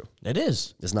that's not true. It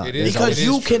is. It's not. It is. Because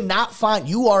you cannot find.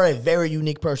 You are a very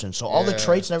unique person. So all the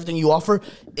traits and everything you offer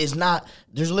is not.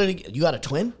 There's literally you got a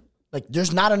twin. Like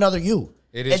there's not another you.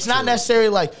 It's not necessarily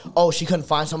like, oh, she couldn't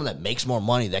find someone that makes more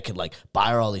money that could like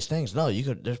buy her all these things. No, you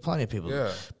could. There's plenty of people.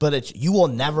 Yeah. But you will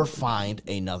never find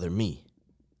another me,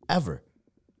 ever.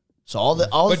 So all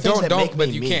the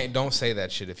things don't say that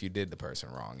shit if you did the person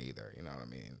wrong either. You know what I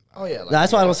mean? Oh yeah. Like,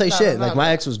 that's why I don't say shit. Like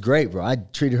my ex was great, bro. I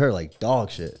treated her like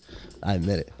dog shit. I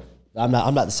admit it. I'm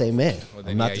not the same man. Well,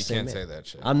 then, I'm not the you same can't man. say that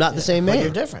shit. I'm not the same man. But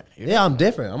you're different. I'm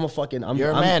different.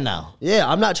 You're a man now. Yeah,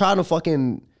 I'm not trying to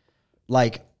fucking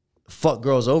like fuck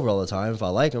girls over all the time if I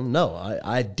like them. No,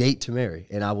 I date to marry,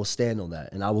 and I will stand on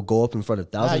that, and I will go up in front of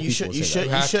thousands of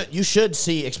people. You should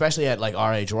see, especially at like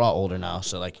our age. We're all older now,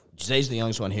 so like Zay's the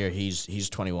youngest one here. He's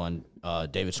 21.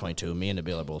 David's 22. Me and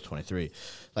Nabil are both 23.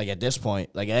 Like at this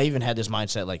point, like I even had this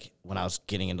mindset like when I was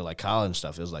getting into like college and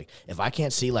stuff. It was like if I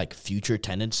can't see like future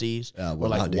tendencies or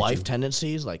like wife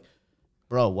tendencies, like.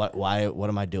 Bro, what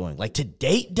am I doing? Like to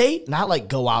date, not like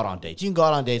go out on dates. You can go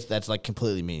out on dates, that's like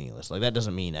completely meaningless. Like that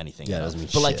doesn't mean anything. Yeah, it doesn't mean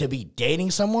but shit. like to be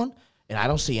dating someone, and I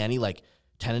don't see any like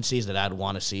tendencies that I'd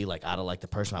want to see like out of like the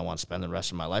person I want to spend the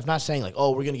rest of my life. Not saying like,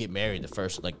 oh, we're gonna get married the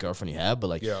first like girlfriend you have, but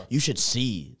like you should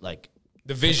see like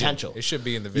the vision. Potential. It should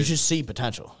be in the vision. You should see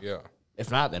potential. Yeah. If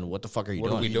not, then what the fuck are you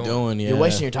doing? What are we doing? You're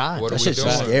wasting your time. That shit's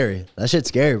scary. That shit's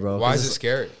scary, bro. Why is it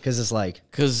scary? Because it's like,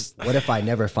 what if I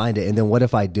never find it, and then what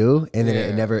if I do, and then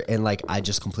it never, and like I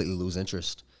just completely lose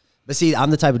interest. But see, I'm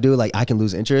the type of dude like I can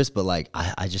lose interest, but like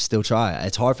I just still try.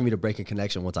 It's hard for me to break a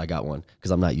connection once I got one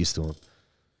because I'm not used to them.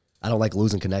 I don't like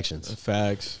losing connections.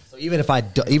 Facts. So even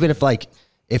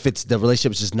if it's the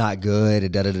relationship is just not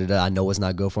good, I know it's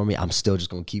not good for me, I'm still just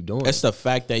gonna keep doing it. It's the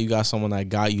fact that you got someone that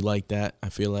got you like that, I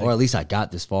feel like. Or at least I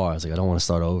got this far. I was like, I don't want to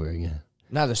start over again.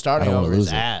 No, the starting over is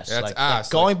ass. That's ass.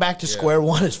 Going back to square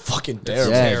one is fucking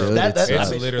terrible. Yeah, dude, It's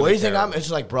literally what do you think? It's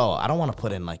just like, bro, I don't want to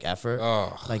put in like effort.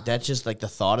 Like that's just like the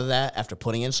thought of that after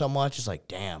putting in so much. It's like,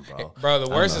 damn, bro. Bro, the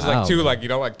worst is like too, like you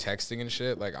know, like texting and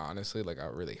shit. Like honestly, like I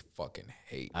really fucking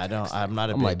hate. I'm not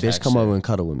a I'm big like, bitch, come over and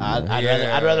cuddle with me.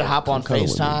 I'd rather hop on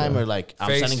FaceTime or like I'm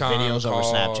FaceTime, sending videos over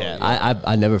Snapchat.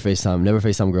 I never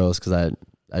FaceTime girls because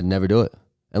I'd never do it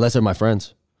unless they're my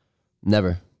friends.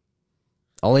 Never.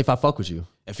 Only if I fuck with you.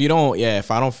 If I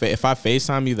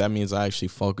FaceTime you, that means I actually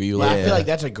fuck with you. Like, I feel like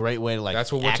that's a great way to like.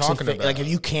 That's what we're talking about. Like if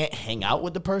you can't hang out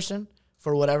with the person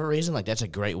for whatever reason, like that's a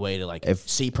great way to like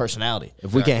see personality.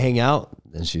 If we can't hang out,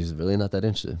 then she's really not that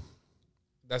interested.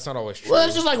 That's not always true. Well,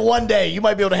 it's just like one day. You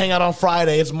might be able to hang out on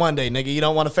Friday. It's Monday, nigga. You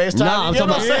don't want to FaceTime? No,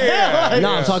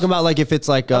 I'm talking about like if it's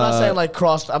like. I'm not saying like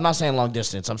I'm not saying long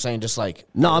distance. I'm saying just like.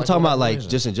 No, I'm talking about like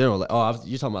just in general. Like,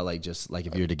 you're talking about like just like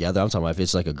if you're together. I'm talking about if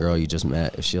it's like a girl you just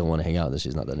met. If she don't want to hang out, then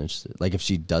she's not that interested. Like if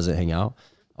she doesn't hang out.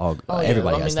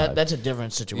 Everybody has time. That's a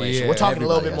different situation. We're talking a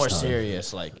little bit more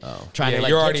serious, like trying to like.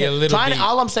 You're already a little.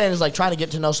 All I'm saying is like trying to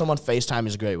get to know someone. FaceTime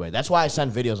is a great way. That's why I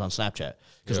send videos on Snapchat.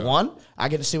 Because one, I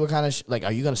get to see what kind of like.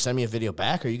 Are you gonna send me a video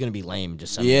back, or are you gonna be lame and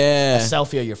just send me a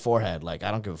selfie of your forehead? Like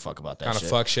I don't give a fuck about that. Kind of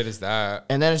fuck shit is that?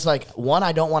 And then it's like one,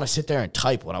 I don't want to sit there and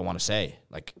type what I want to say.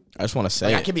 Like I just want to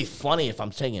say, I can be funny if I'm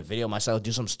taking a video of myself,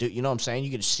 do some you know what I'm saying?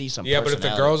 You can see some. Yeah, but if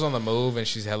the girl's on the move and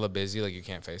she's hella busy, like you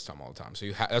can't FaceTime all the time. So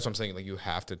that's what I'm saying. Like you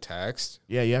have to text.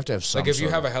 Yeah, you have to have some. Like if you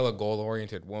have a hella goal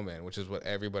oriented woman, which is what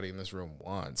everybody in this room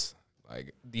wants.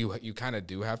 Like you kind of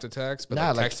do have to text, but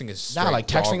texting is like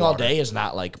texting all day is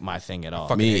not like my thing at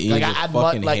all. Me either.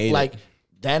 Like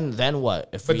then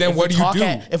what? What do you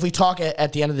do? If we talk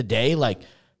at the end of the day, like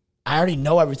I already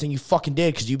know everything you fucking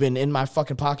did because you've been in my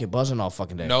fucking pocket buzzing all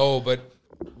fucking day. No, but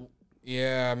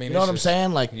yeah, I mean, you know what I'm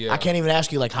saying? Like I can't even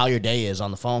ask you like how your day is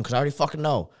on the phone because I already fucking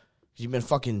know. You've been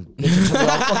fucking bitching to me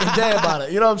all fucking day about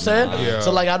it. You know what I'm saying? Yeah.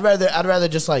 So like I'd rather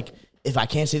just like if I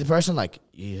can't see the person, like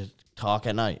you talk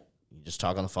at night. Just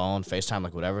talk on the phone, FaceTime,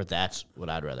 like whatever. That's what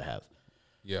I'd rather have.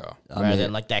 Yeah. Rather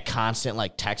than like that constant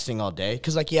like texting all day.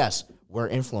 Because like, yes, we're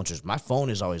influencers. My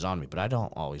phone is always on me, but I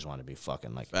don't always want to be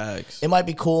fucking like. Facts. It might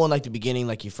be cool in like the beginning,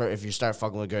 like if you start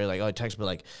fucking with a girl, like oh text, but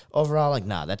like overall, like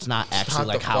nah, that's not actually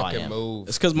like how I am. Move.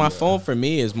 It's because my phone for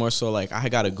me is more so like I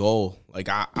got a goal. Like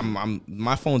I'm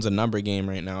my phone's a number game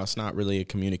right now. It's not really a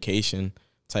communication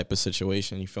type of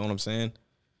situation. You feel what I'm saying?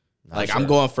 Like, I'm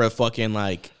going for fucking,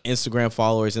 like, Instagram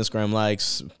followers, Instagram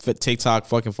likes, TikTok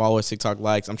fucking followers, TikTok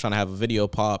likes. I'm trying to have a video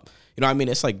pop. You know what I mean?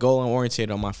 It's, like,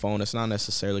 goal-oriented on my phone. It's not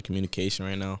necessarily communication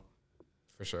right now.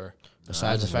 For sure.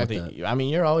 Besides the fact that,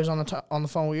 you're always on the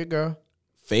phone with your girl.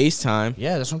 FaceTime.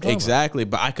 Yeah, that's what I'm talking exactly.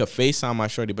 But I could FaceTime my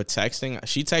shorty. But texting,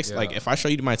 she texts like if I show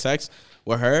you my text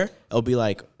with her, it'll be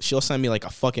like she'll send me like a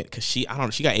fucking because she got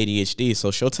ADHD, so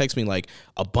she'll text me like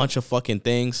a bunch of fucking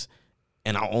things,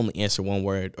 and I'll only answer one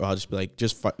word, or I'll just be like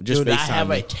just Dude, FaceTime. I have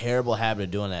me. a terrible habit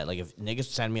of doing that. Like if niggas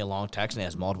send me a long text and it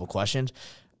has multiple questions,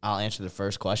 I'll answer the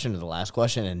first question or the last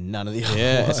question and none of the other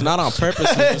ones. It's not on purpose.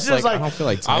 It's just like I don't feel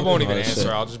like I won't even answer. shit.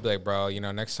 I'll just be like, bro,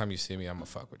 next time you see me, I'm gonna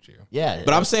fuck with you. Yeah,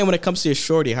 but I'm saying when it comes to your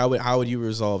shorty, how would you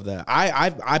resolve that?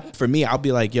 I for me, I'll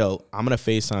be like, yo, I'm gonna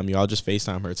FaceTime you. I'll just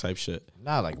FaceTime her type shit.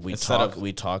 Nah, like we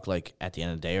talk like at the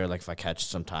end of the day, or like if I catch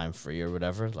some time free or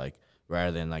whatever, like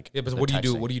rather than like but what do you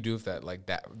do? What do you do if that like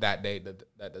that day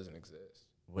that doesn't exist?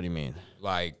 What do you mean?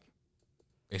 Like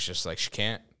it's just like she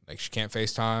can't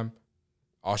FaceTime.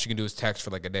 All she can do is text for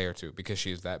like a day or two because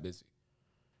she is that busy.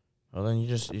 Well, then you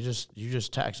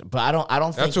just text. But I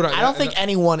don't think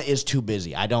anyone is too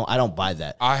busy. I don't buy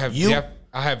that. I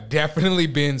have definitely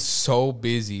been so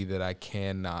busy that I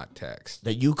cannot text.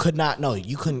 That you could not. No,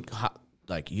 you couldn't.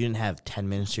 Like you didn't have 10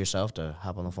 minutes to yourself to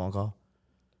hop on the phone call.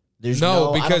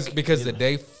 Because the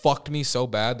day fucked me so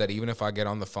bad that even if I get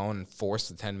on the phone and force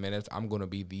the 10 minutes, I'm going to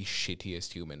be the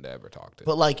shittiest human to ever talk to.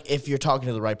 But like if you're talking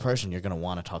to the right person, you're going to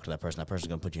want to talk to that person. That person's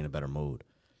going to put you in a better mood.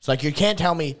 So like you can't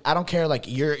tell me, I don't care, like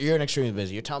you're an extremely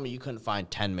busy. You're telling me you couldn't find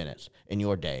 10 minutes in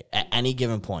your day at any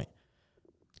given point.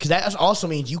 Because that also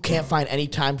means you can't find any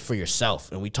time for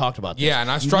yourself. And we talked about this. Yeah, and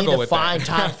I struggle with that. You need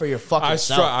to find time for your fucking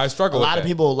self. I struggle with that. A lot of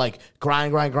people like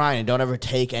grind and don't ever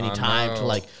take any time to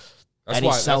like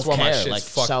any self-care, like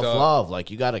self-love.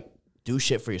 Like you got to do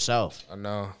shit for yourself. I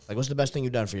know. Like what's the best thing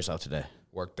you've done for yourself today?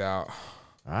 Worked out.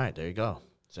 All right, there you go.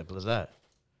 Simple as that.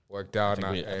 Worked out.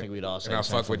 I think we'd all say. And I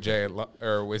fuck with Jay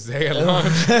with Zay at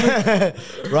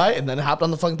lunch. Right? And then hopped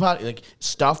on the fucking pot. Like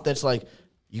stuff that's like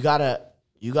you gotta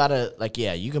like,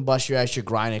 yeah, you can bust your ass, you're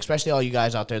grinding, especially all you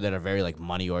guys out there that are very like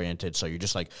money oriented. So you're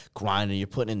just like grinding, you're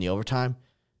putting in the overtime.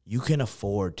 You can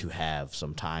afford to have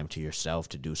some time to yourself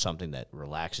to do something that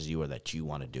relaxes you or that you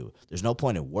want to do. There's no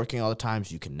point in working all the time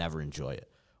so you can never enjoy it.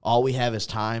 All we have is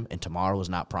time, and tomorrow is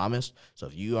not promised. So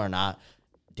if you are not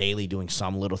daily doing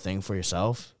some little thing for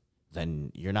yourself,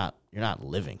 then you're not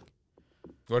living.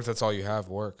 What if that's all you have,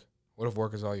 work? What if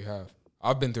work is all you have?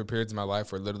 I've been through periods in my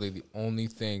life where literally the only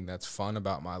thing that's fun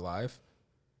about my life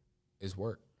is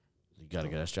work. You got a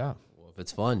good ass job. Well, if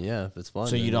it's fun, yeah. If it's fun.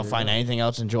 So you don't find anything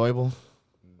else enjoyable?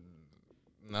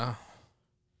 No.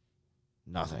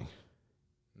 Nothing.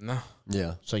 No.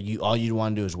 Yeah. So all you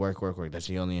want to do is work. That's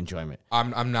the only enjoyment.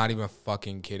 I'm not even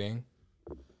fucking kidding.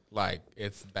 Like,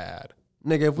 it's bad.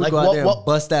 Nigga, if we go out there and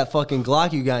bust that fucking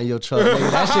Glock you got in your truck,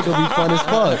 nigga, that shit gonna be fun as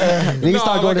fuck. Nigga,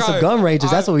 start going to some gun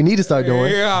ranges. That's what we need to start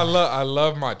doing. Yeah, I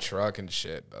love my truck and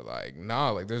shit, but like,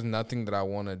 no, like, there's nothing that I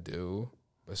want to do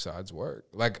besides work.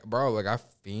 Like, bro, like, I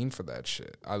fiend for that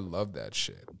shit. I love that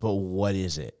shit. But what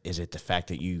is it? Is it the fact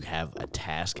that you have a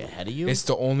task ahead of you? It's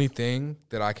the only thing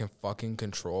that I can fucking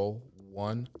control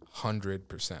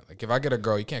 100%. Like, if I get a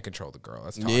girl, you can't control the girl.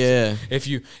 That's toxic.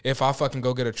 Yeah. If I fucking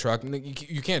go get a truck,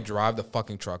 you can't drive the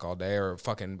fucking truck all day or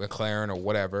fucking McLaren or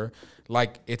whatever.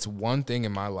 Like, it's one thing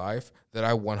in my life that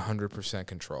I 100%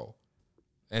 control.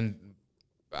 And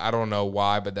I don't know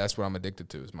why, but that's what I'm addicted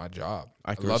to is my job.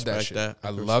 I love that shit. I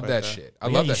love that shit. I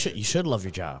love that shit. You should love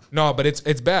your job. No, but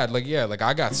it's bad. Like, yeah, like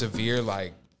I got severe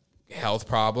like health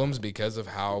problems because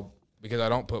I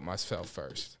don't put myself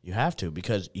first. You have to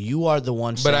because you are the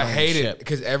one. But I hate it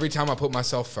because every time I put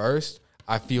myself first,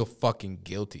 I feel fucking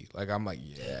guilty. Like I'm like,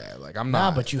 yeah, like I'm not.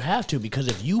 Nah, but you have to because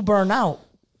if you burn out,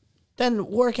 then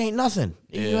work ain't nothing.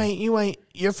 Yeah. You ain't.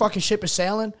 Your fucking ship is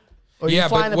sailing. Or you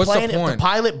flying a plane. If the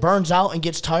pilot burns out and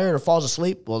gets tired or falls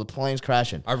asleep, well, the plane's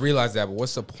crashing. I realize that, but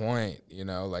what's the point? You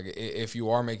know, like if you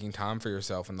are making time for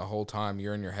yourself and the whole time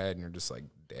you're in your head and you're just like,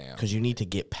 damn. Because you need to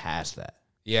get past that.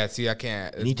 Yeah, see, I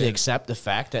can't. You need to accept the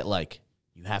fact that, like,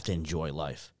 you have to enjoy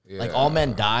life. Yeah. Like, all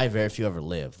men die, very few ever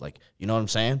live. Like, you know what I'm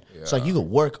saying? Yeah. So, like, you could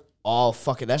work all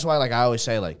fucking... That's why, like, I always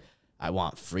say, like, I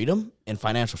want freedom and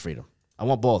financial freedom. I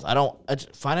want both.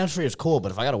 Financial freedom is cool,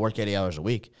 but if I got to work 80 hours a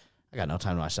week... I got no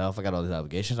time to myself. I got all these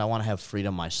obligations. I want to have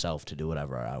freedom myself to do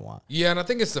whatever I want. Yeah, and I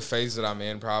think it's the phase that I'm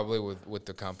in probably with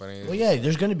the company. Well, yeah,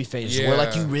 there's going to be phases where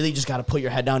like you really just got to put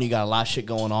your head down. You got a lot of shit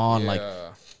going on. Yeah. Like,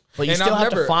 but you still have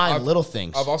to find little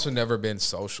things. I've also never been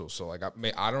social, so like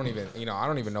I don't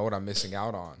even know what I'm missing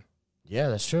out on. Yeah,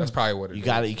 that's true. That's probably what it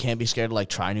is. You can't be scared to like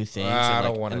try new things. I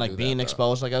don't want to like being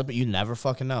exposed like that, but you never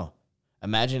fucking know.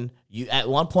 Imagine you at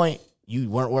one point. You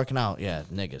weren't working out. Yeah,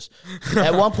 niggas.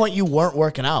 At one point, you weren't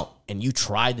working out, and you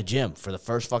tried the gym for the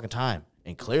first fucking time.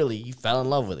 And clearly, you fell in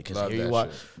love with it because here you are.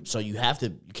 So you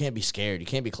can't be scared. You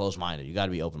can't be closed-minded. You got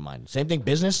to be open-minded. Same thing,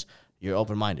 business. You're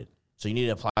open-minded. So you need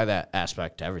to apply that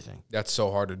aspect to everything. That's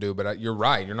so hard to do, but you're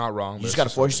right. You're not wrong. You just got to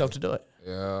force yourself to do it.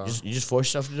 Yeah. You just force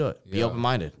yourself to do it. Be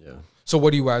open-minded. Yeah. So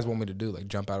what do you guys want me to do? Like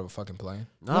jump out of a fucking plane?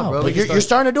 No, bro. But you're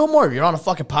starting to do it more. You're on a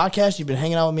fucking podcast. You've been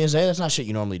hanging out with me and Zay. That's not shit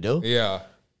you normally do. Yeah.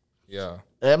 Yeah.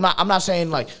 I'm not saying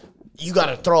like you got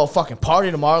to throw a fucking party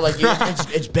tomorrow. Like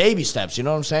it's baby steps. You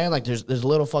know what I'm saying? Like there's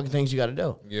little fucking things you got to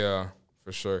do. Yeah,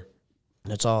 for sure.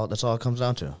 That's all it comes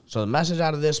down to. So the message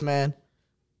out of this, man,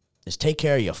 is take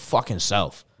care of your fucking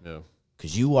self. Yeah.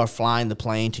 Because you are flying the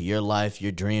plane to your life,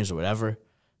 your dreams, or whatever.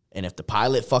 And if the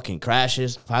pilot fucking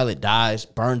crashes, pilot dies,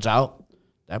 burns out,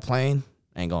 that plane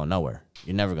ain't going nowhere.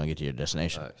 You're never going to get to your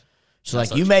destination. Right. So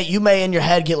like you may in your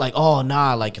head get like, oh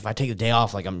nah, like if I take the day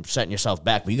off, like I'm setting yourself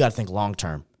back. But you got to think long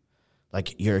term.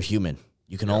 Like you're a human.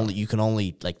 You can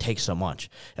only like take so much.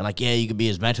 And like you can be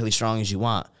as mentally strong as you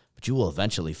want, but you will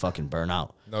eventually fucking burn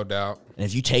out. No doubt. And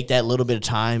if you take that little bit of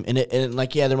time, and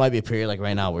there might be a period like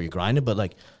right now where you're grinding, but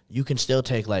like you can still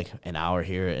take like an hour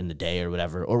here in the day or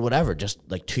whatever, just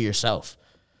like to yourself.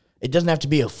 It doesn't have to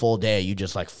be a full day. You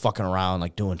just like fucking around,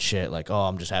 like doing shit. Like, oh,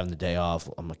 I'm just having the day off.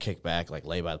 I'm gonna kick back, like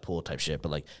lay by the pool type shit. But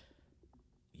like,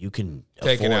 you can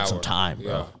afford some time,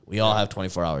 bro. Yeah. We all have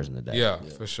 24 hours in the day. Yeah,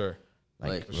 for sure.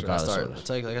 Like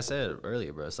I said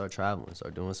earlier, bro. Start traveling.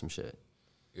 Start doing some shit.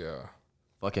 Yeah.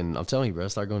 Fucking, I'm telling you, bro.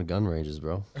 Start going to gun ranges,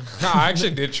 bro. I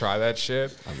actually did try that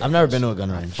shit. I've never been to a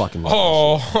gun range.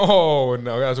 Oh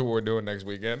no, that's what we're doing next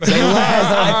weekend.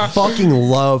 I fucking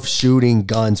love shooting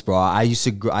guns, bro.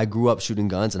 I grew up shooting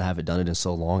guns and I haven't done it in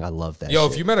so long. I love that. Yo,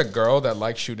 if you met a girl that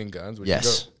likes shooting guns, would you go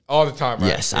all the time, right?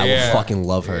 Yes, I would fucking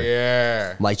love her.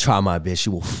 Yeah. Like, try my bitch. She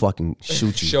will fucking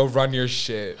shoot you. She'll run your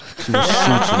shit. She will shoot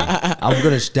you. I'm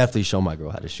gonna definitely show my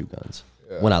girl how to shoot guns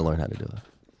when I learn how to do it.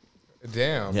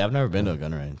 Damn. Yeah, I've never been to a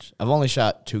gun range. I've only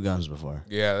shot 2 guns before.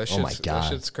 Yeah, that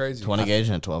shit's crazy. 20 gauge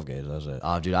and 12 gauge. That's it.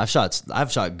 Oh, dude, I've shot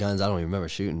guns I don't even remember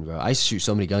shooting, bro. I used to shoot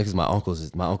so many guns because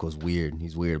my uncle's weird.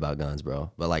 He's weird about guns,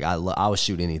 bro. But like I would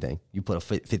shoot anything. You put a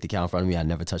 50 cal in front of me, I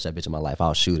never touch that bitch in my life.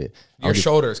 I'll shoot it. Your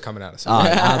shoulder is coming out of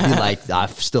something. I'll be like,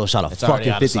 I've still shot a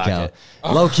fucking 50 cal.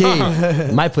 Low key,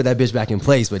 might put that bitch back in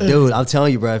place. But dude, I'm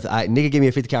telling you, bro, if nigga give me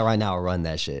a 50 cal right now, I'll run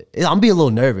that shit. I'm being a little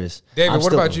nervous. David,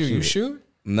 what about you? You shoot?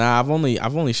 Nah, I've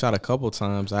only shot a couple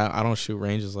times. I don't shoot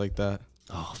ranges like that.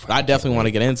 Oh, I definitely want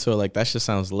to get into it. Like that shit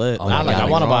sounds lit. Oh, I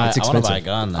want to buy a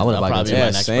gun. I want to buy a gun. My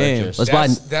next purchase. Let's buy.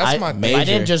 That's my major. If I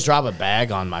didn't just drop a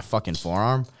bag on my fucking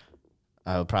forearm,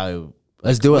 I would probably.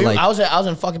 Let's do it. Like I was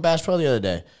in fucking Bass Pro the other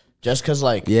day. Just cause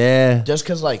like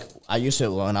I used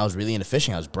to, when I was really into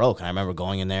fishing, I was broke, and I remember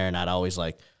going in there and I'd always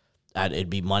like. It'd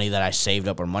be money that I saved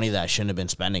up or money that I shouldn't have been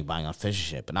spending buying on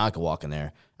fishing shit. But now I could walk in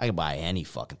there. I could buy any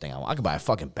fucking thing I want. I could buy a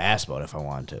fucking bass boat if I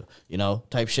wanted to,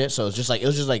 type shit. So it was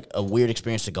just like a weird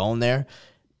experience to go in there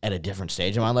at a different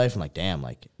stage of my life. I'm like, damn,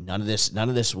 like none of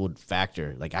this would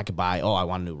factor. Like I could buy, I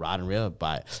want a new rod and reel,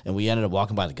 buy it. And we ended up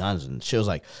walking by the guns and shit was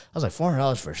like, I was like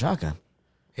 $400 for a shotgun.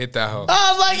 Hit that hoe.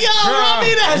 I was like, yo, run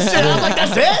me that shit. I was like,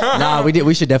 that's it? Nah,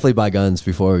 we should definitely buy guns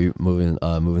before we move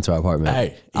into our apartment.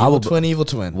 Hey, evil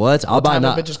twin. What? I'll buy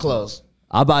bitches close.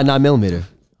 I'll buy 9mm.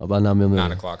 I'll buy 9mm.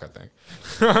 9 o'clock, I think.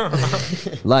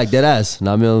 Like dead ass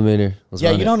 9mm.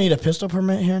 You don't need a pistol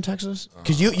permit here in Texas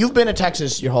because you've been in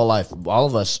Texas your whole life. All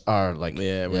of us are like,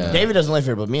 David doesn't live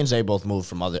here, but me and Zay both moved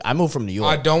from I moved from New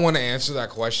York. I don't want to answer that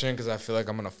question because I feel like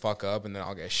I'm gonna fuck up and then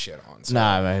I'll get shit on. So.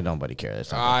 Nah, man, nobody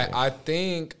cares. I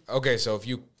think so.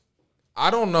 I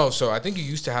don't know. So I think you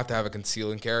used to have a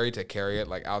conceal and carry to carry it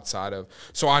like outside of.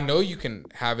 So I know you can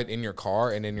have it in your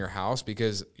car and in your house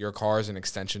because your car is an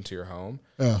extension to your home.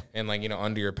 Yeah. And like,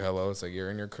 under your pillow, it's like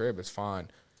you're in your crib. It's fine.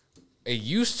 It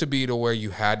used to be to where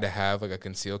you had to have like a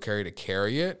conceal carry to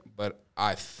carry it. But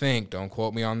I think, don't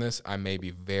quote me on this, I may be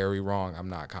very wrong. I'm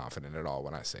not confident at all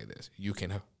when I say this. You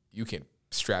can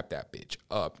strap that bitch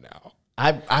up now.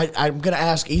 I'm going to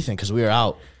ask Ethan because we were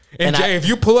out. And Jay, if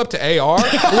you pull up to AR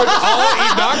with all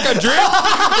Inaka drip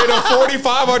in a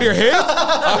 45 on your hip,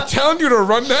 I'm telling you to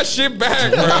run that shit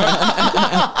back, bro.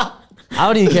 I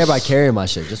don't even care about carrying my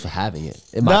shit, just for having it.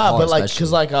 In my car, but like,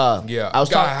 because like, I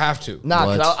have to.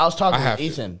 Nah, because I was talking with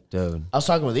Ethan. Dude. I was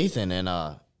talking with Ethan, and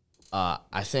I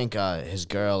think his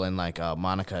girl and like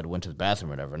Monica had went to the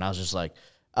bathroom or whatever, and I was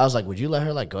like, would you let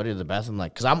her like go to the bathroom?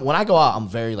 Like, cause when I go out, I'm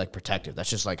very like protective. That's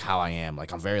just like how I am.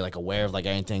 Like, I'm very like aware of like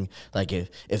anything. Like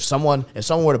if someone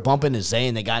were to bump into Zay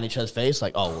and they got in each other's face,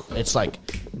 like, it's like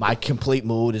my complete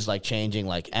mood is like changing.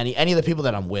 Like any of the people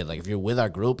that I'm with, like if you're with our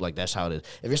group, like that's how it is.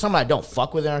 If you're someone I don't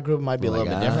fuck with in our group, it might be a little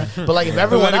bit different. But like if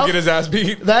everyone else get his ass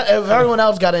beat, if everyone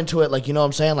else got into it, like, you know what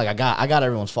I'm saying? Like I got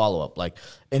everyone's follow up. Like,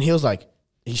 and he was like,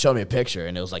 he showed me a picture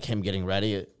and it was like him getting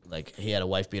ready like he had a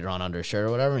wife beater on under his shirt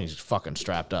or whatever, and he's fucking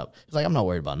strapped up. He's like, I'm not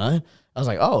worried about nothing. I was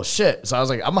like, oh shit. So I was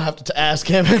like, I'm gonna have to ask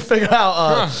him and figure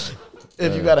out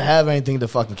if you gotta have anything to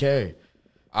fucking carry.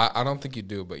 I don't think you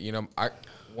do, but you know,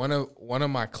 one of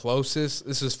my closest,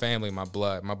 this is family, my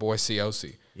blood, my boy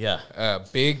COC. Yeah.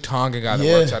 Big Tonga guy that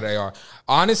works at AR.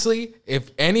 Honestly,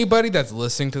 if anybody that's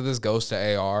listening to this goes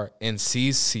to AR and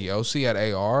sees COC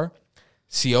at AR,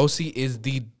 COC is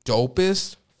the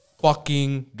dopest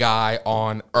fucking guy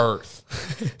on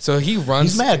earth. So he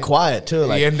runs. He's mad quiet too.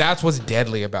 Like, and that's what's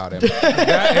deadly about him. And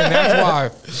that's why I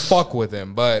fuck with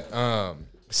him. But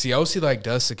COC like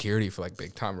does security for like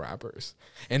big time rappers.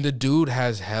 And the dude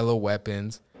has hella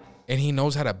weapons and he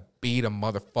knows how to beat a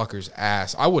motherfucker's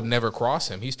ass. I would never cross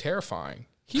him. He's terrifying.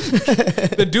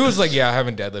 The dude's like, yeah, I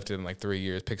haven't deadlifted in like 3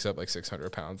 years, picks up like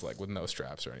 600 pounds, like with no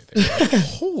straps or anything. Like,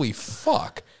 holy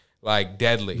fuck. Like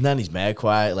deadly. Then he's mad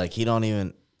quiet. Like he don't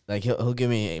even like he'll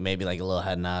give me maybe like a little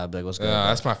head nod. Like what's going on?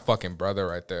 That's my fucking brother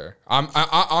right there.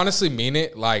 I honestly mean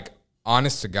it. Like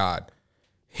honest to God,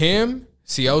 him,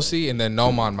 COC, and then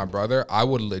Noman, my brother. I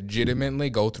would legitimately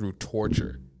go through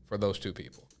torture for those two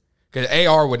people because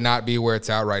AR would not be where it's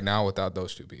at right now without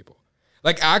those two people.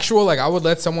 Like I would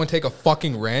let someone take a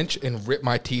fucking wrench and rip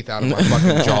my teeth out of my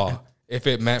fucking jaw if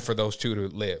it meant for those two to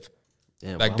live.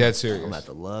 Damn, like dead serious. I'm about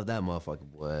to love that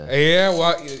motherfucker, boy. Yeah,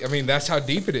 well, I mean, that's how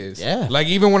deep it is. Yeah. Like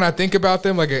even when I think about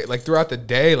them, like throughout the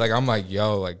day, like I'm like,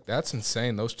 yo, like that's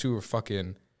insane. Those two are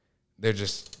fucking. They're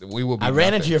just. We will be. I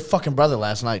ran into your fucking brother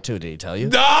last night too. Did he tell you?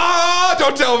 Nah,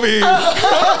 don't tell me.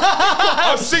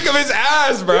 I'm sick of his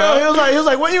ass, bro. Yeah, he was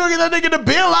like, when you gonna get that nigga to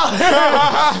bill out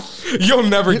here? You'll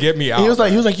never get me out. He was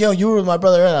like, yo, you were with my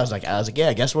brother. And I was like,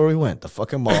 yeah, guess where we went? The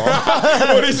fucking mall.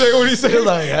 What'd he say? He was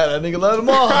like, yeah, that nigga love the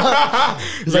mall.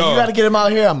 He's like, you gotta get him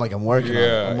out here. I'm like, I'm working on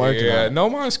it. I'm working on it.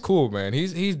 Noman's cool, man.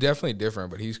 He's definitely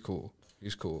different, but he's cool.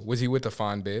 He's cool. Was he with the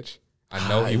fine bitch? I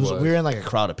know he was. We were in like a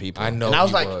crowd of people. I know and I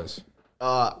was was.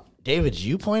 David,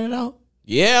 you pointed out?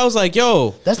 Yeah, I was like,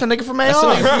 yo. That's the nigga from AR. That's the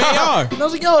nigga from AR. And I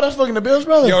was like, yo, that's fucking the Bill's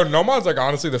brother. Yo, Noman's like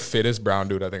honestly the fittest brown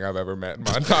dude I think I've ever met in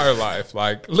my entire life.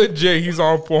 Like, legit, he's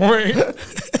on point.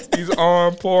 He's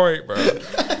on point, bro.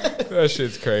 That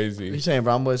shit's crazy. You saying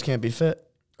brown boys can't be fit?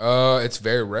 It's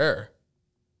very rare.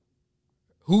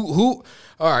 Who?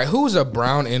 All right, who's a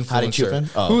brown influencer?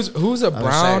 Who's a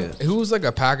brown? Who's like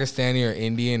a Pakistani or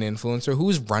Indian influencer?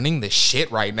 Who's running the shit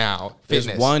right now? There's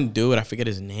one dude, I forget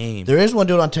his name. There is one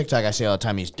dude on TikTok I see all the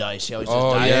time. He's Dice. He always says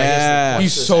Dice. Yeah.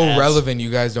 He's so relevant.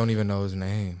 You guys don't even know his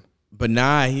name. But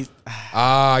nah, he's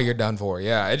you're done for.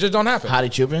 Yeah, it just don't happen. Hadi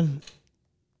Chupin.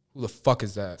 Who the fuck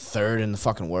is that? Third in the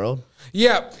fucking world.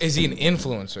 Yeah, is he an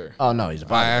influencer? Oh no, he's a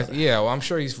bodybuilder. Yeah, well, I'm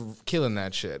sure he's killing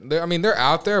that shit. They're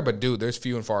out there, but dude, there's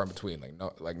few and far in between.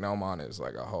 Like Noman is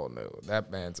like a whole new.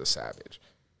 That man's a savage.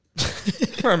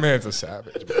 That man's a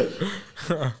savage.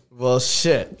 Well,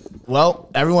 shit. Well,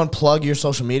 everyone, plug your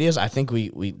social medias. I think we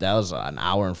that was an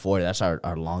hour and 40. That's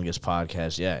our longest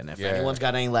podcast yet. And if anyone's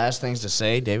got any last things to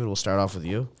say, David, we'll start off with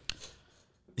you.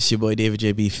 It's your boy David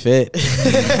JB Fit.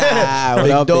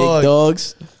 What up, big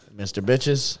dogs? Mr.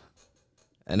 Bitches.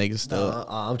 That nigga still.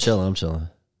 I'm chilling.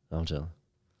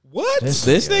 What? This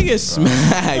nigga is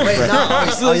smacked. Wait,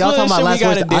 no, y'all talking about last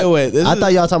words? I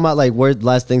thought y'all talking about like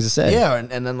last things to say. Yeah,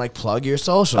 and then like plug your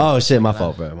social. Oh shit, my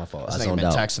fault, bro. My fault. I zoned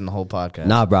out. Texting the whole podcast.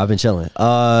 Nah, bro, I've been chilling. It's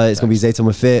gonna be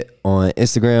Zaytoven Fit on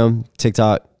Instagram,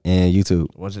 TikTok, and YouTube.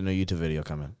 When's the new YouTube video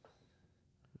coming?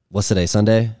 What's today?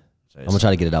 Sunday. I'm gonna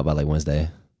try to get it out by like Wednesday.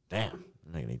 Damn,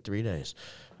 I'm gonna need 3 days.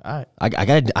 All right.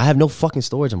 I have no fucking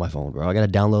storage on my phone, bro. I gotta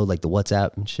download like the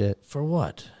WhatsApp and shit. For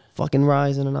what? Fucking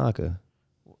Rise and Anaka.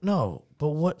 No, but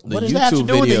what does that have to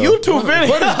do with the YouTube video?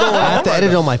 What is going on? I have to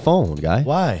edit it on my phone, guy.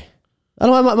 Why? I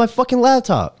don't have my fucking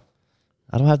laptop.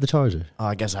 I don't have the charger. Oh,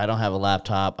 I guess I don't have a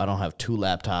laptop. I don't have 2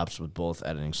 laptops with both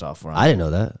editing software. I didn't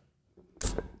know that.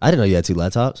 I didn't know you had 2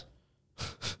 laptops.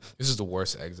 This is the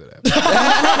worst exit ever.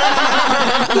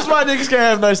 This is why niggas can't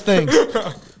have nice things.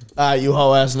 You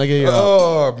hoe ass nigga.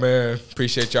 Oh man,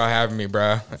 appreciate y'all having me,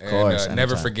 bro. Of course. And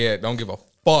never forget, don't give a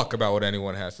fuck about what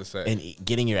anyone has to say. And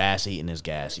getting your ass eaten is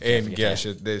gas. And gas,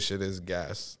 this shit is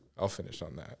gas. I'll finish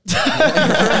on that.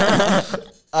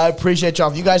 I appreciate y'all.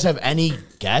 If you guys have any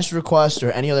guest requests or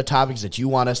any other topics that you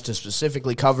want us to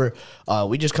specifically cover,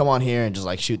 we just come on here and just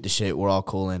like shoot the shit. We're all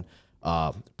cool and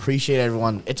appreciate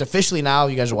everyone. It's officially now.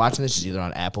 You guys are watching this. It's either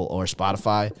on Apple or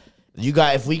Spotify.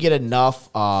 If we get enough,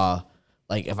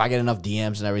 if I get enough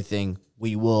DMs and everything,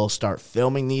 we will start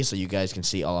filming these so you guys can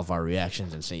see all of our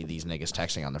reactions and see these niggas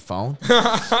texting on their phone.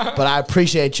 But I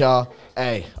appreciate y'all.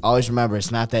 Hey, always remember, it's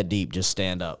not that deep. Just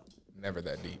stand up. Never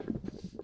that deep.